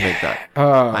to make that.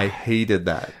 I hated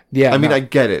that. Yeah. I mean, I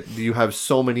get it. You have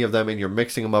so many of them and you're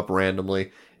mixing them up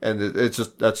randomly. And it's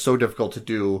just, that's so difficult to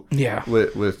do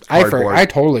with cardboard. I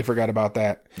totally forgot about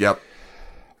that. Yep.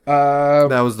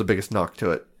 That was the biggest knock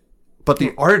to it. But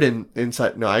the art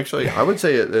inside, no, actually, I would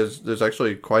say there's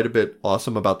actually quite a bit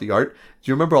awesome about the art. Do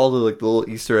you remember all the like little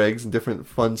Easter eggs and different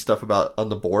fun stuff about on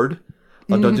the board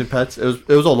on Dungeon Pets? It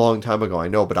was a long time ago, I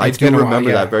know, but I do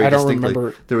remember that very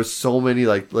distinctly. There was so many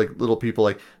like little people,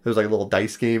 like there was like a little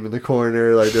dice game in the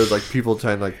corner, like there was like people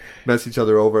trying to like mess each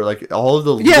other over, like all of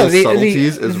the little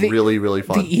subtleties is really, really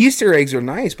fun. The Easter eggs are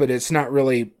nice, but it's not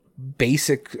really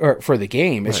basic for the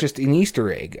game. It's just an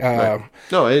Easter egg. Right.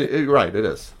 No, it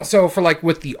is. So for like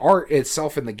with the art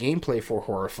itself and the gameplay for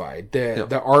Horrified,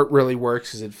 the art really works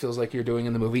because it feels like you're doing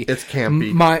in the movie. It's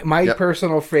campy. My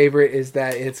personal favorite is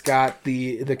that it's got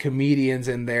the comedians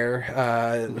in there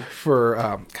for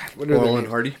what are Laurel and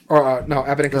Hardy? Or no,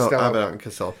 Abbott and Costello. Abbott and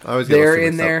Costello. I was They're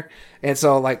in there, and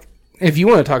so like if you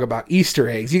want to talk about Easter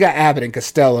eggs, you got Abbott and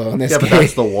Costello in this game. Yeah, but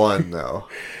that's the one though.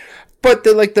 But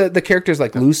the characters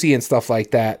like Lucy and stuff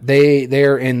like that,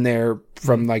 they're in there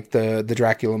from like the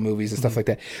Dracula movies and stuff like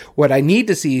that. What I need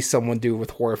to see someone do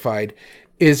with Horrified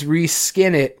is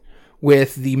reskin it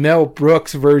with the Mel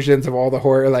Brooks versions of all the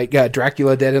horror, like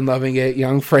Dracula Dead and Loving It,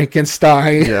 Young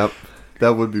Frankenstein. Yep,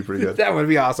 that would be pretty good. That would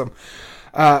be awesome.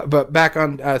 But back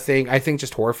on thing, I think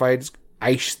just Horrified,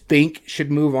 I think should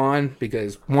move on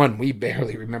because one, we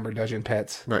barely remember Dungeon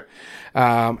Pets, right?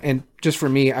 And just for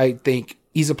me, I think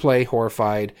Ease of Play,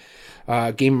 Horrified,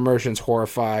 Game Immersion's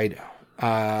Horrified,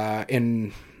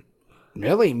 and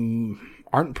really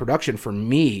art and production for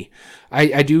me.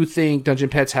 I do think Dungeon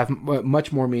Pets have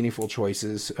much more meaningful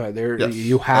choices.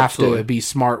 You have to be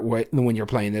smart when you're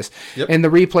playing this. Yep. And the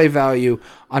replay value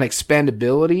on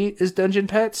expandability is Dungeon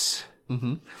Pets.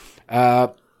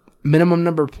 Mm-hmm. Minimum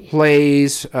number of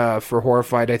plays for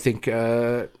Horrified, I think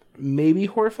maybe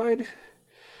Horrified.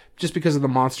 Just because of the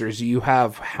monsters, you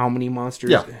have how many monsters?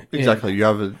 Yeah, exactly. You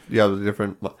have a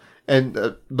different,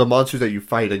 and the monsters that you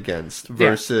fight against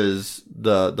versus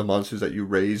the monsters that you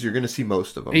raise, you're going to see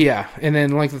most of them. Yeah, and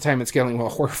then length of time and scaling. Well,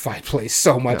 Horrified plays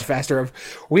so much faster.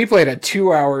 We played a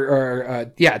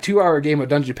 2-hour game of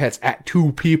Dungeon Pets at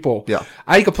 2 people. Yeah,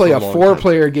 I could play a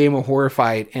 4-player game of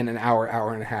Horrified in an hour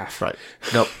and a half. Right.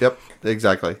 Nope. Yep.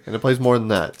 Exactly. And it plays more than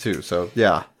that too. So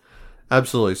yeah.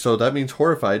 Absolutely. So that means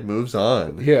Horrified moves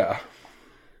on. Yeah.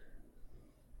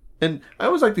 And I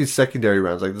always like these secondary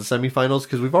rounds, like the semifinals,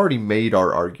 because we've already made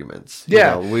our arguments.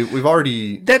 Yeah. You know, we've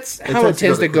already... That's how it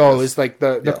tends to go. Is like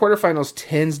the quarterfinals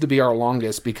tends to be our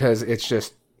longest because it's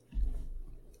just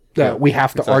that we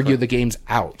have to argue the games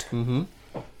out. Mm-hmm.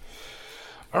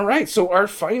 All right. So our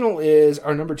final is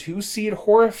our number 2 seed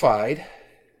Horrified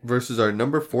versus our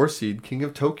number 4 seed King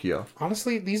of Tokyo.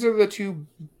 Honestly, these are the two...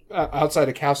 outside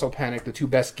of Castle Panic, the 2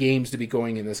 best games to be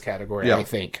going in this category, I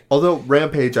think. Although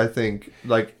Rampage, I think,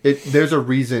 like there's a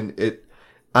reason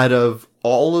out of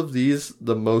all of these,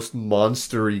 the most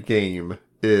monstery game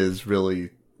is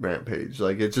really Rampage.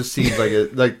 Like it just seems like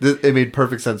it made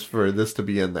perfect sense for this to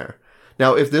be in there.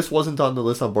 Now, if this wasn't on the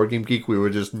list on Board Game Geek, we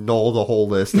would just null the whole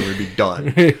list and we'd be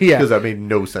done. Because that made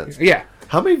no sense. Yeah.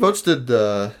 How many votes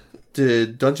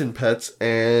did Dungeon Pets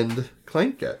and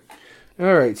Clank get?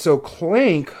 All right, so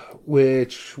Clank,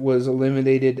 which was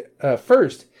eliminated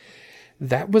first,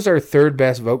 that was our 3rd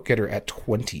best vote getter at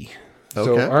 20. Okay.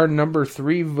 So our number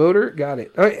 3 voter got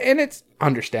it. And it's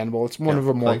understandable. It's one of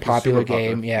a more popular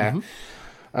game. Yeah.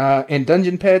 Mm-hmm. And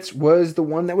Dungeon Pets was the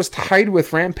one that was tied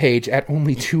with Rampage at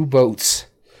only 2 votes.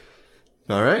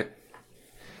 All right.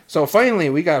 So finally,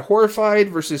 we got Horrified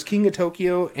versus King of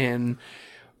Tokyo, and...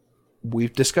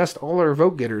 we've discussed all our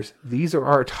vote getters. These are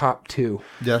our top 2.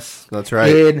 Yes, that's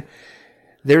right. And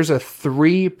there's a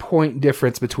 3-point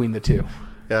difference between the 2.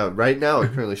 Yeah, right now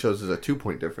it currently shows as a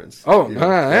 2-point difference. Oh,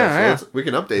 yeah. So we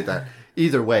can update that.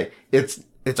 Either way, it's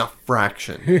a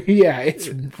fraction. Yeah, it's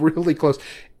really close.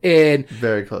 And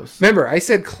very close. Remember, I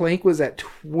said Clank was at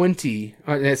 20.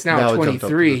 And it's now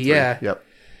 23. Yeah. Yep.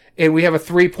 And we have a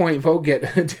 3-point vote get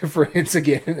difference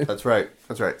again. That's right.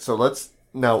 So let's...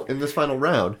 Now, in this final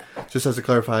round, just as a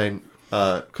clarifying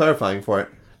for it,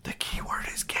 the keyword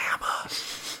is gamma.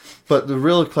 But the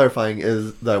real clarifying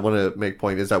is that I want to make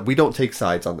point is that we don't take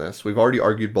sides on this. We've already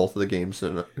argued both of the games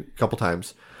a couple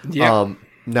times. Yeah.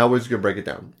 Now we're just going to break it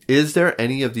down. Is there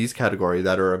any of these categories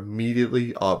that are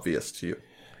immediately obvious to you?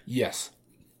 Yes.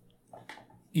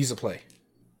 Ease of Play.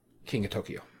 King of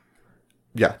Tokyo.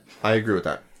 Yeah, I agree with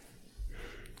that.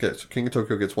 Okay, so King of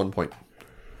Tokyo gets 1 point.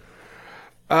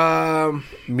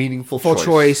 Meaningful full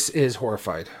choice is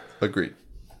Horrified. Agreed.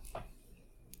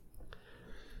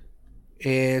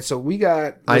 And so we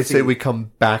got... I say we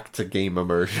come back to game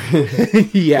immersion.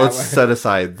 Yeah. Let's set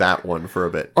aside that one for a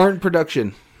bit. Art and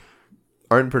production.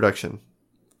 Art and production.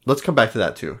 Let's come back to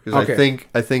that too, because I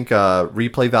think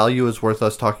replay value is worth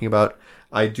us talking about.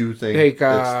 I do think it's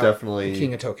definitely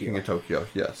King of Tokyo. King of Tokyo,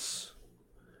 yes.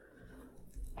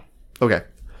 Okay,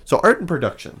 so art and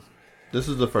production. This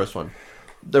is the first one.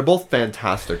 They're both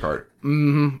fantastic art.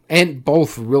 Mm-hmm. And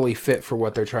both really fit for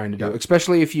what they're trying to do,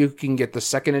 especially if you can get the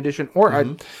second edition.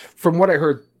 Or from what I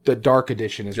heard, the Dark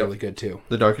Edition is really good too.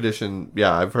 The Dark Edition,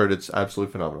 yeah, I've heard it's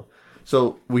absolutely phenomenal.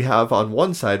 So we have on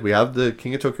one side, we have the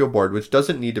King of Tokyo board, which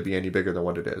doesn't need to be any bigger than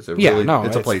what it is. It's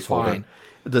a placeholder. Fine.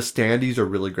 The standees are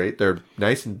really great. They're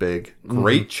nice and big.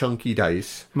 Great chunky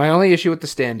dice. My only issue with the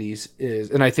standees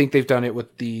is, and I think they've done it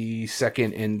with the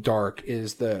second in Dark,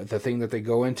 is the thing that they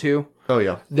go into. Oh,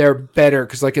 yeah. They're better,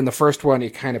 because like in the first one,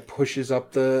 it kind of pushes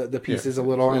up the pieces a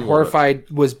little, and Horrified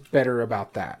was better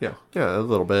about that. Yeah, a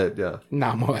little bit, yeah.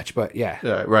 Not much, but yeah.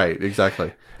 Yeah, right,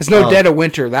 exactly. It's no Dead of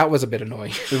Winter. That was a bit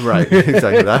annoying. Right,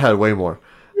 exactly. That had way more.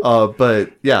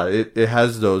 But yeah, it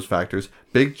has those factors.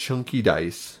 Big chunky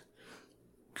dice.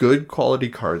 Good quality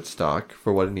card stock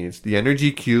for what it needs. The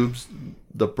energy cubes,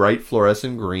 the bright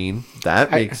fluorescent green, that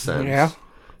makes sense. Yeah.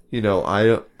 You know,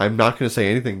 I'm not going to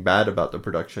say anything bad about the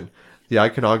production. The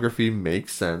iconography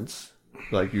makes sense.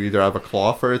 Like, you either have a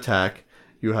claw for attack,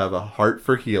 you have a heart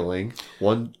for healing.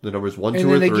 The numbers 1, 2, or 3.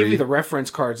 And then they give you the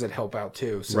reference cards that help out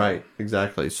too. So. Right,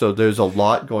 exactly. So there's a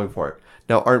lot going for it.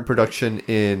 Now, art and production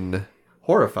in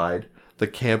Horrified, the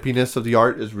campiness of the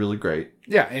art is really great.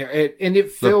 Yeah, and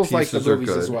it feels like the movies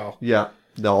as well. Yeah,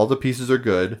 all the pieces are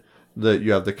good.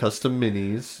 You have the custom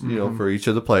minis, you know, for each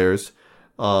of the players.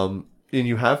 And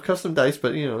you have custom dice,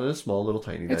 but, you know, it's a small little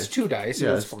tiny dice. It's 2 dice.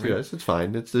 Yeah, it's 2 dice. It's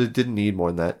fine. It didn't need more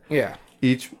than that. Yeah.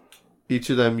 Each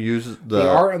of them uses the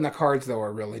art on the cards, though,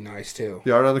 are really nice, too.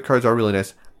 The art on the cards are really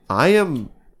nice.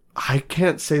 I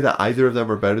can't say that either of them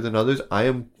are better than others. I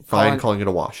am fine calling it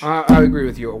a wash. I agree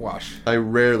with you, a wash. I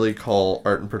rarely call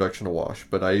art and production a wash,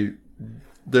 but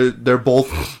they're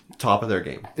both top of their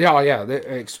game. Yeah.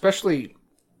 Especially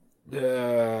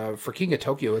for King of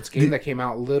Tokyo, it's a game that came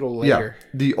out a little later. Yeah,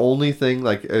 the only thing,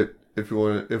 like, if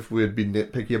we'd be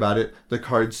nitpicky about it, the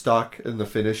card stock and the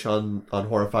finish on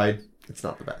Horrified, it's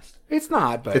not the best. It's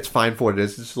not, but it's fine for what it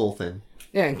is. It's a little thin.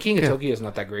 Yeah, and King of Tokyo is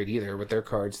not that great either with their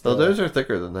cards. Oh, theirs are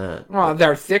thicker than that. Well,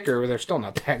 they're thicker, but they're still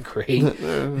not that great.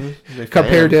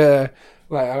 Compared to,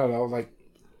 like, I don't know, like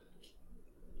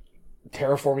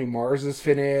Terraforming Mars'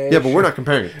 finish. Yeah, but we're not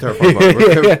comparing it to Terraforming Mars.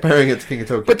 We're comparing it to King of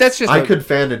Tokyo. But that's just... I could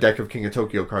fan a deck of King of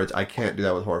Tokyo cards. I can't do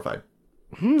that with Horrified.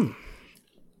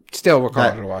 Still, we're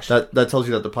calling it a wash. That tells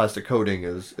you that the plastic coating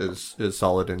is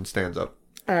solid and stands up.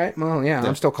 All right, well, yeah,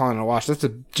 I'm still calling it a wash. That's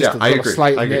just a I little agree.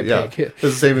 slight nitpick. Yeah. It's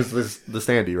the same as the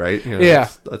standee, right? You know,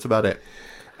 that's about it.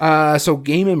 So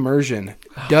game immersion.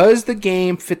 Does the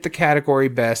game fit the category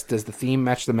best? Does the theme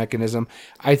match the mechanism?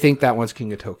 I think that one's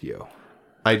King of Tokyo.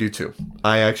 I do too.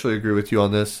 I actually agree with you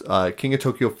on this. King of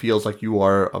Tokyo feels like you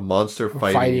are a monster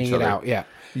fighting each other. It out, yeah.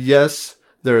 Yes,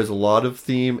 there is a lot of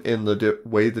theme in the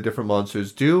way the different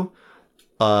monsters do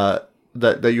that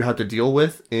you have to deal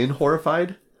with in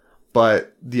Horrified.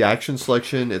 But the action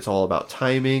selection, it's all about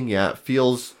timing. Yeah, it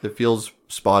feels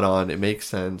spot on. It makes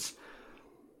sense.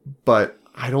 But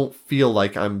I don't feel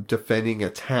like I'm defending a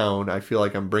town. I feel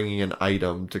like I'm bringing an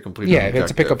item to complete an objective.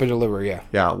 It's a pick up and deliver, yeah.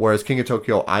 Yeah, whereas King of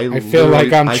Tokyo, I feel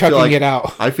like I'm chucking it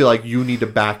out. I feel like you need to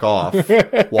back off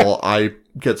while I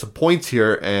get some points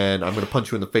here, and I'm going to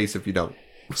punch you in the face if you don't.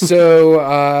 So,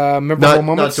 memorable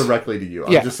moments? Not directly to you.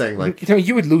 I'm just saying, like...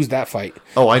 You would lose that fight.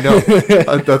 Oh, I know.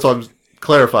 That's what I'm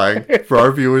clarifying for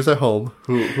our viewers at home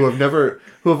who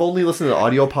have only listened to the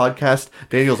audio podcast.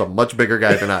 Daniel's a much bigger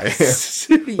guy than I am. Let's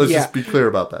just be clear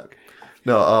about that.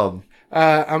 No,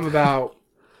 I'm about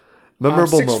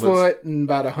memorable 6 moments. foot and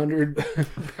about 100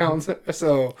 pounds,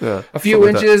 so a few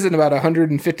inches and about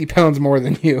 150 pounds more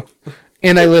than you.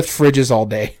 And I lift fridges all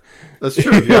day. That's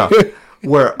true. Yeah,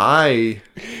 where I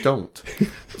don't.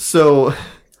 So,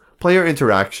 player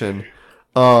interaction.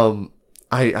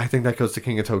 I think that goes to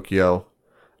King of Tokyo.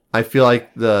 I feel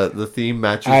like the theme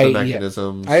matches the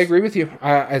mechanisms. I agree with you.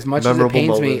 As much as it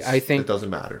pains me, I think it doesn't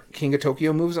matter. King of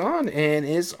Tokyo moves on and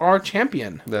is our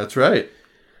champion. That's right.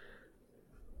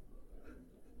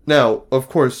 Now, of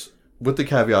course, with the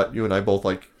caveat, you and I both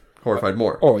like Horrified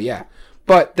more. Oh, yeah.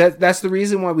 But that's the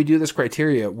reason why we do this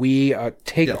criteria. We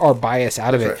take our bias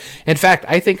out of it. Right. In fact,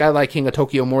 I think I like King of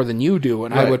Tokyo more than you do,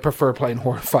 and I would prefer playing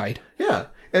Horrified. Yeah.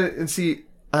 And see,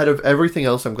 out of everything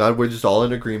else, I'm glad we're just all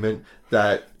in agreement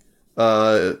that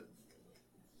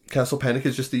Castle Panic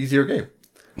is just the easier game.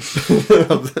 I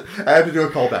had to do a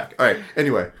callback. All right.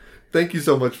 Anyway, thank you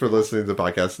so much for listening to the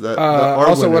podcast.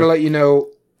 Also, want to let you know,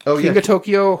 King of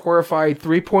Tokyo, Horrified,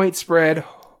 3-point spread,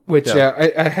 which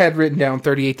I had written down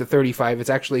 38-35. It's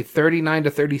actually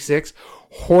 39-36.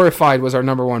 Horrified was our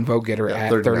number one vote getter at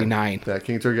 39. Yeah,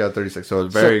 King of Tokyo got 36, so it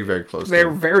was very, very close. They're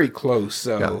very close.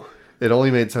 So it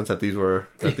only made sense that these were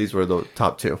the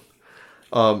top two.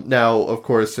 Now, of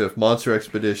course, if Monster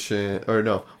Expedition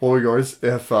what were yours?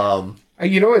 If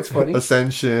it's funny,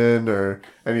 Ascension or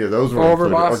any of those were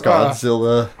included, or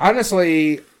Godzilla.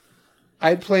 Honestly,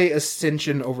 I'd play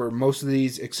Ascension over most of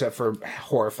these except for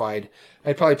Horrified.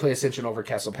 I'd probably play Ascension over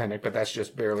Castle Panic, but that's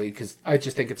just barely because I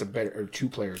just think it's a better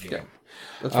 2-player game. Yeah,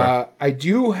 that's right. I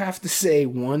do have to say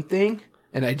one thing,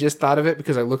 and I just thought of it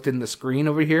because I looked in the screen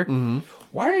over here. Mm-hmm.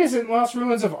 Why isn't Lost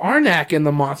Ruins of Arnak in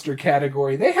the monster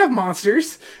category? They have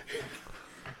monsters.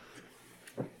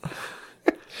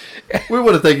 We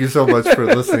want to thank you so much for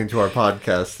listening to our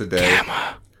podcast today.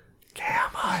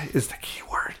 Gamma is the key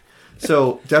word.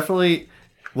 So definitely,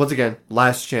 once again,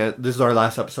 last chance. This is our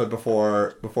last episode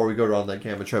before we go on that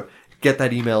Gamma trip. Get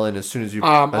that email in as soon as you.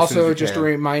 Also, just a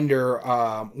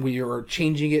reminder, we are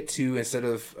changing it to instead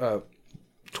of the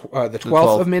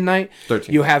 12th of midnight, 13th.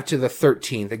 You have to the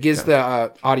 13th. It gives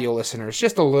the audio listeners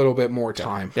just a little bit more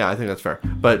time. Yeah, I think that's fair.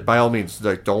 But by all means,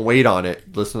 don't wait on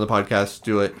it. Listen to the podcast.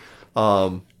 Do it.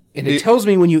 And it tells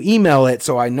me when you email it,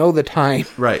 so I know the time.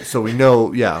 Right, so we know,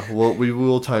 we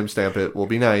will timestamp it. We'll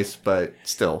be nice, but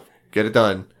still, get it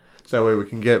done. So that way we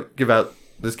can give out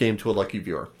this game to a lucky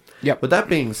viewer. Yep. With that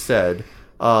being said,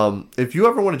 if you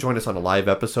ever want to join us on a live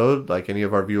episode, like any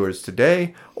of our viewers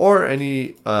today, or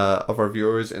any of our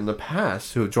viewers in the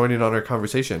past who have joined in on our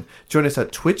conversation, join us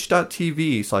at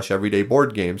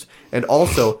twitch.tv/everydayboardgames. And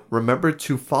also, remember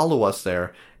to follow us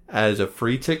there as a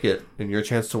free ticket and your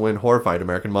chance to win Horrified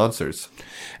American Monsters.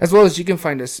 As well as you can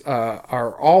find us,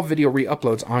 our all video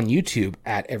re-uploads on YouTube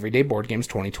at Everyday Board Games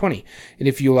 2020. And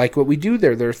if you like what we do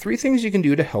there are 3 things you can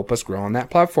do to help us grow on that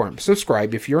platform.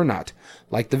 Subscribe if you're not,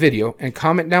 like the video, and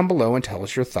comment down below and tell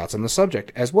us your thoughts on the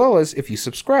subject. As well as, if you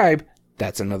subscribe,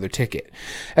 that's another ticket.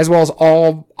 As well as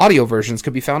all audio versions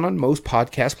can be found on most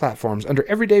podcast platforms under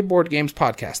Everyday Board Games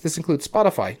Podcast. This includes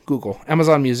Spotify, Google,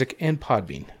 Amazon Music, and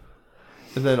Podbean.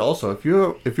 And then also, if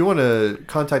you want to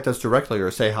contact us directly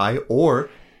or say hi or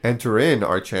enter in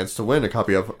our chance to win a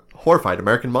copy of Horrified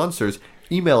American Monsters,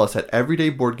 email us at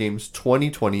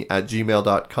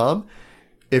everydayboardgames2020@gmail.com.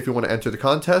 If you want to enter the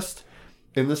contest,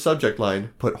 in the subject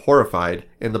line, put Horrified.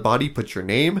 In the body, put your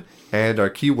name and our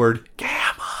keyword Gamma.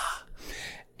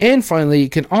 And finally, you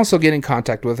can also get in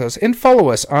contact with us and follow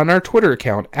us on our Twitter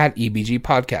account at EBG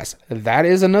Podcast. That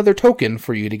is another token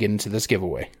for you to get into this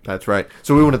giveaway. That's right.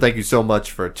 So we want to thank you so much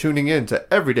for tuning in to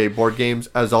Everyday Board Games.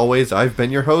 As always, I've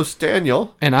been your host,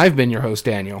 Daniel. And I've been your host,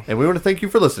 Daniel. And we want to thank you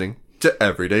for listening to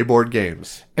Everyday Board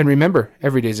Games. And remember,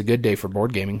 every day's a good day for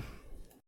board gaming.